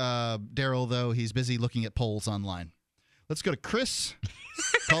bother Daryl, though. He's busy looking at polls online. Let's go to Chris,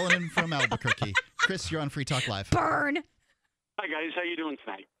 calling in from Albuquerque. Chris, you're on Free Talk Live. Burn! Hi, guys. How you doing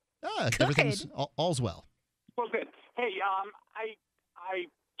tonight? Everything's all's well. Well, good. Hey, I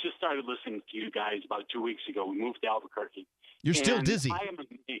just started listening to you guys about 2 weeks ago. We moved to Albuquerque. You're still dizzy. I am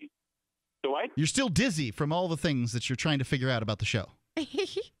amazed. So what? You're still dizzy from all the things that you're trying to figure out about the show.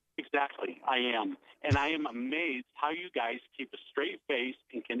 Exactly, I am. And I am amazed how you guys keep a straight face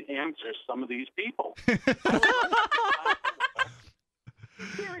and can answer some of these people.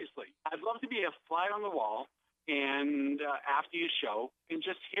 Seriously, I'd love to be a fly on the wall and after your show and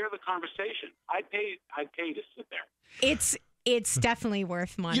just hear the conversation. I'd pay to sit there. It's definitely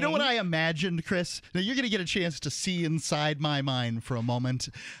worth money. You know what I imagined, Chris? Now, you're going to get a chance to see inside my mind for a moment.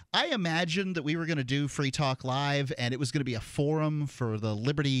 I imagined that we were going to do Free Talk Live, and it was going to be a forum for the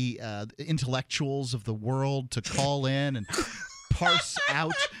liberty intellectuals of the world to call in and parse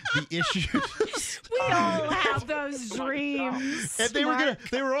out the issues. We all have those dreams. And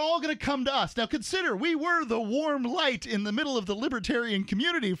they were all gonna come to us. Now consider, we were the warm light in the middle of the libertarian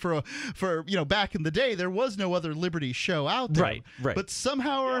community for back in the day. There was no other liberty show out there. Right. But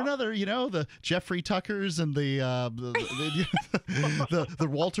somehow or another, the Jeffrey Tuckers and the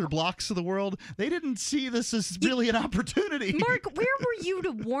Walter Blocks of the world, they didn't see this as really an opportunity. Mark, where were you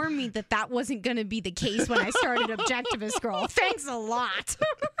to warn me that wasn't going to be the case when I started Objectivist Girl? Thanks a lot.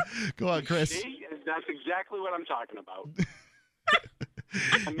 Go on, Chris. See? That's exactly what I'm talking about.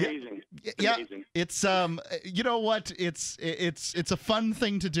 Amazing. Yeah, Amazing. it's you know what? It's a fun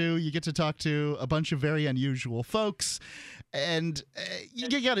thing to do. You get to talk to a bunch of very unusual folks, and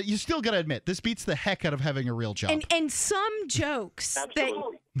you still got to admit, this beats the heck out of having a real job. And some jokes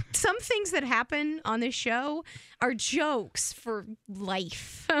some things that happen on this show are jokes for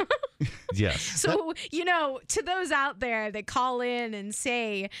life. Yes. So, to those out there that call in and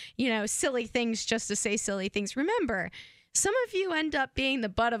say, silly things just to say silly things, remember, some of you end up being the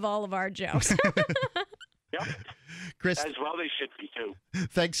butt of all of our jokes. Yep. Chris, as well they should be, too.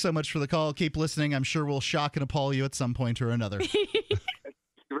 Thanks so much for the call. Keep listening. I'm sure we'll shock and appall you at some point or another. Thank you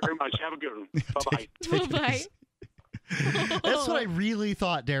very much. Have a good one. Bye-bye. Bye-bye. That's what I really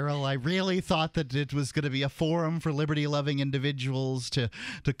thought, Daryl. I really thought that it was going to be a forum for liberty-loving individuals to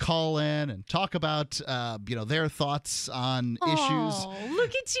call in and talk about, their thoughts on issues.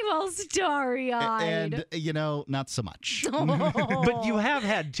 Look at you all starry-eyed. And, not so much. But you have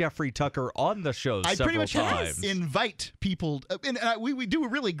had Jeffrey Tucker on the show several pretty much times. Invite people. And we do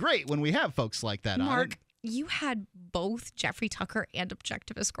really great when we have folks like that on. Mark, you had both Jeffrey Tucker and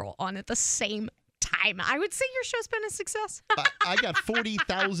Objectivist Girl on at the same time. I would say your show's been a success. I got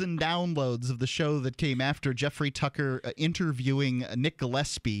 40,000 downloads of the show that came after Jeffrey Tucker interviewing Nick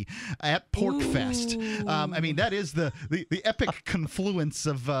Gillespie at PorkFest. That is the epic confluence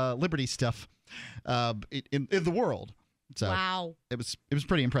of liberty stuff in the world. So wow. It was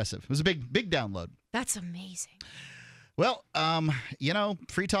pretty impressive. It was a big download. That's amazing. Well,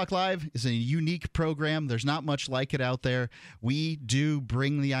 Free Talk Live is a unique program. There's not much like it out there. We do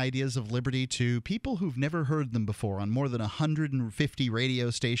bring the ideas of liberty to people who've never heard them before on more than 150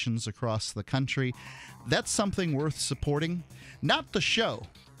 radio stations across the country. That's something worth supporting. Not the show,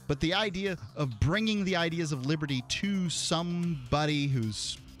 but the idea of bringing the ideas of liberty to somebody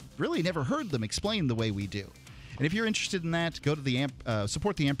who's really never heard them explained the way we do. And if you're interested in that, go to the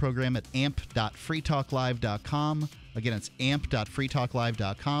support the AMP program at amp.freetalklive.com. Again, it's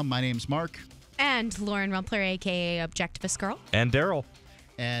amp.freetalklive.com. My name's Mark. And Lauren Rumpler, a.k.a. Objectivist Girl. And Daryl.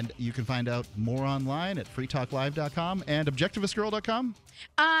 And you can find out more online at freetalklive.com and objectivistgirl.com.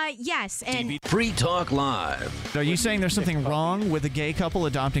 Yes, and Free Talk Live. Are you saying there's something wrong with a gay couple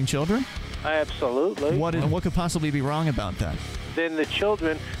adopting children? Absolutely. What could possibly be wrong about that? Then the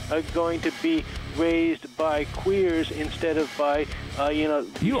children are going to be raised by queers instead of by,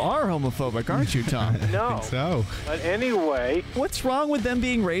 You are homophobic, aren't you, Tom? No. I think so. But anyway. What's wrong with them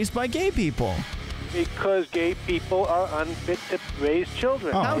being raised by gay people? Because gay people are unfit to raise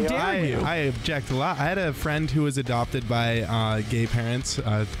children. How dare you? I object a lot. I had a friend who was adopted by gay parents,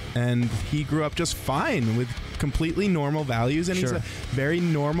 and he grew up just fine with completely normal values, and he's a very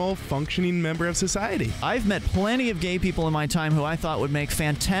normal, functioning member of society. I've met plenty of gay people in my time who I thought would make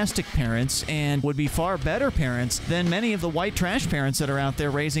fantastic parents and would be far better parents than many of the white trash parents that are out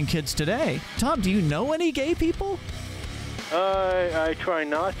there raising kids today. Tom, do you know any gay people? I try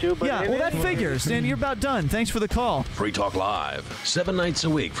not to, but... Yeah, well, that figures, and you're about done. Thanks for the call. Free Talk Live, 7 nights a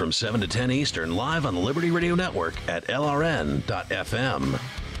week from 7 to 10 Eastern, live on the Liberty Radio Network at LRN.FM.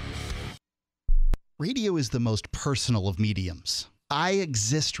 Radio is the most personal of mediums. I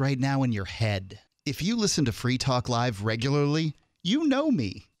exist right now in your head. If you listen to Free Talk Live regularly, you know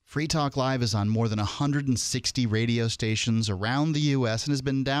me. Free Talk Live is on more than 160 radio stations around the U.S. and has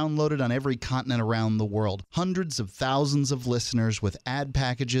been downloaded on every continent around the world. Hundreds of thousands of listeners with ad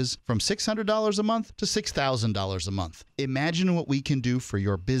packages from $600 a month to $6,000 a month. Imagine what we can do for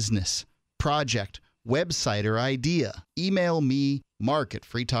your business, project, website, or idea. Email me, Mark at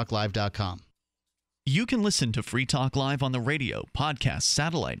freetalklive.com. You can listen to Free Talk Live on the radio, podcast,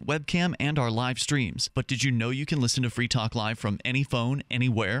 satellite, webcam, and our live streams. But did you know you can listen to Free Talk Live from any phone,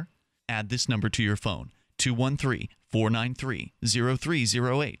 anywhere? Add this number to your phone,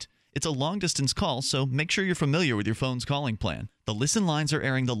 213-493-0308. It's a long-distance call, so make sure you're familiar with your phone's calling plan. The listen lines are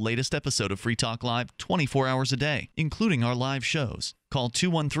airing the latest episode of Free Talk Live 24 hours a day, including our live shows. Call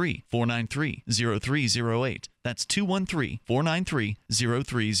 213-493-0308. That's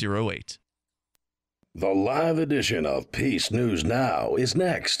 213-493-0308. The live edition of Peace News Now is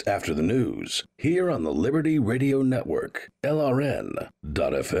next after the news, here on the Liberty Radio Network, LRN.FM.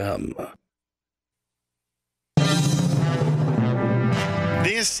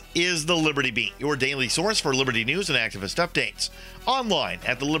 This is the Liberty Beat, your daily source for liberty news and activist updates, online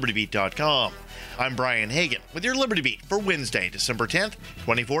at thelibertybeat.com. I'm Brian Hagan with your Liberty Beat for Wednesday, December 10th,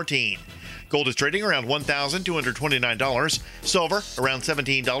 2014. Gold is trading around $1,229, silver around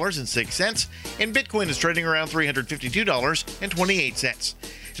 $17.06, and Bitcoin is trading around $352.28.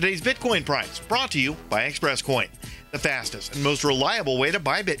 Today's Bitcoin price brought to you by ExpressCoin, the fastest and most reliable way to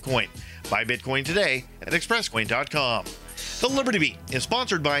buy Bitcoin. Buy Bitcoin today at expresscoin.com. The Liberty Beat is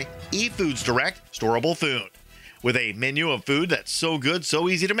sponsored by eFoods Direct Storable Food. With a menu of food that's so good, so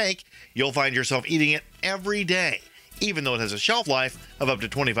easy to make, you'll find yourself eating it every day, even though it has a shelf life of up to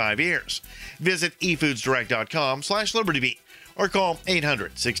 25 years. Visit efoodsdirect.com/LibertyBeat or call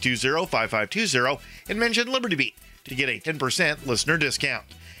 800-620-5520 and mention LibertyBeat to get a 10% listener discount.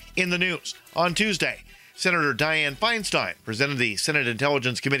 In the news, on Tuesday, Senator Dianne Feinstein presented the Senate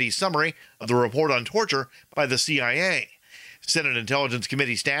Intelligence Committee's summary of the report on torture by the CIA. Senate Intelligence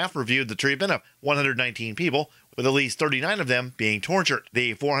Committee staff reviewed the treatment of 119 people, with at least 39 of them being tortured.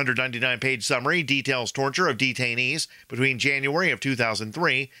 The 499-page summary details torture of detainees between January of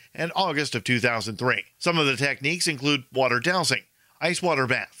 2003 and August of 2003. Some of the techniques include water dousing, ice water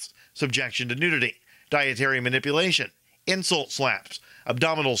baths, subjection to nudity, dietary manipulation, insult slaps,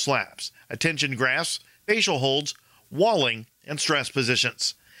 abdominal slaps, attention grasps, facial holds, walling, and stress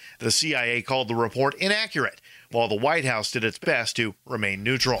positions. The CIA called the report inaccurate, while the White House did its best to remain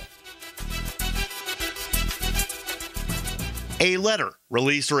neutral. A letter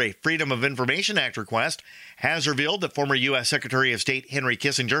released through a Freedom of Information Act request has revealed that former U.S. Secretary of State Henry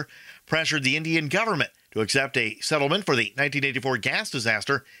Kissinger pressured the Indian government to accept a settlement for the 1984 gas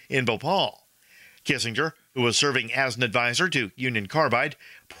disaster in Bhopal. Kissinger, who was serving as an advisor to Union Carbide,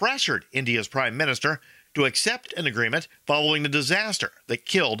 pressured India's Prime Minister to accept an agreement following the disaster that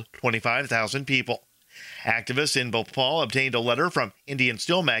killed 25,000 people. Activists in Bhopal obtained a letter from Indian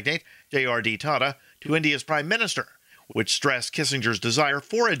steel magnate J.R.D. Tata to India's Prime Minister, which stressed Kissinger's desire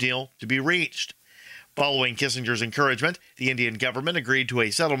for a deal to be reached. Following Kissinger's encouragement, the Indian government agreed to a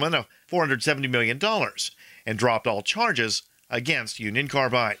settlement of $470 million and dropped all charges against Union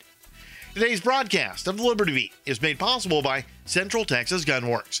Carbide. Today's broadcast of the Liberty Beat is made possible by Central Texas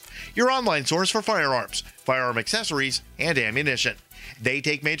Gunworks, your online source for firearms, firearm accessories, and ammunition. They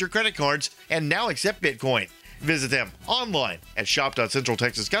take major credit cards and now accept Bitcoin. Visit them online at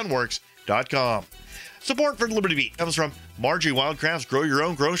shop.centraltexasgunworks.com. Support for Liberty Beat comes from Margie Wildcraft's Grow Your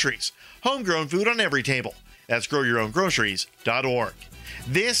Own Groceries. Homegrown food on every table. That's growyourowngroceries.org.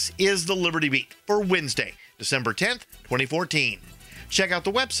 This is the Liberty Beat for Wednesday, December 10th, 2014. Check out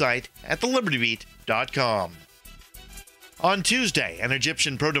the website at thelibertybeat.com. On Tuesday, an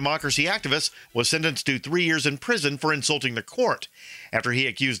Egyptian pro-democracy activist was sentenced to 3 years in prison for insulting the court after he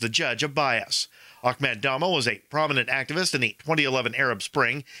accused the judge of bias. Ahmed Dama was a prominent activist in the 2011 Arab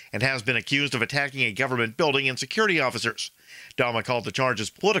Spring and has been accused of attacking a government building and security officers. Dama called the charges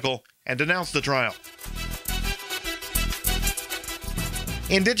political and denounced the trial.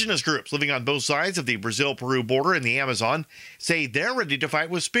 Indigenous groups living on both sides of the Brazil-Peru border in the Amazon say they're ready to fight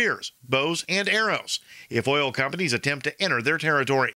with spears, bows, and arrows if oil companies attempt to enter their territory.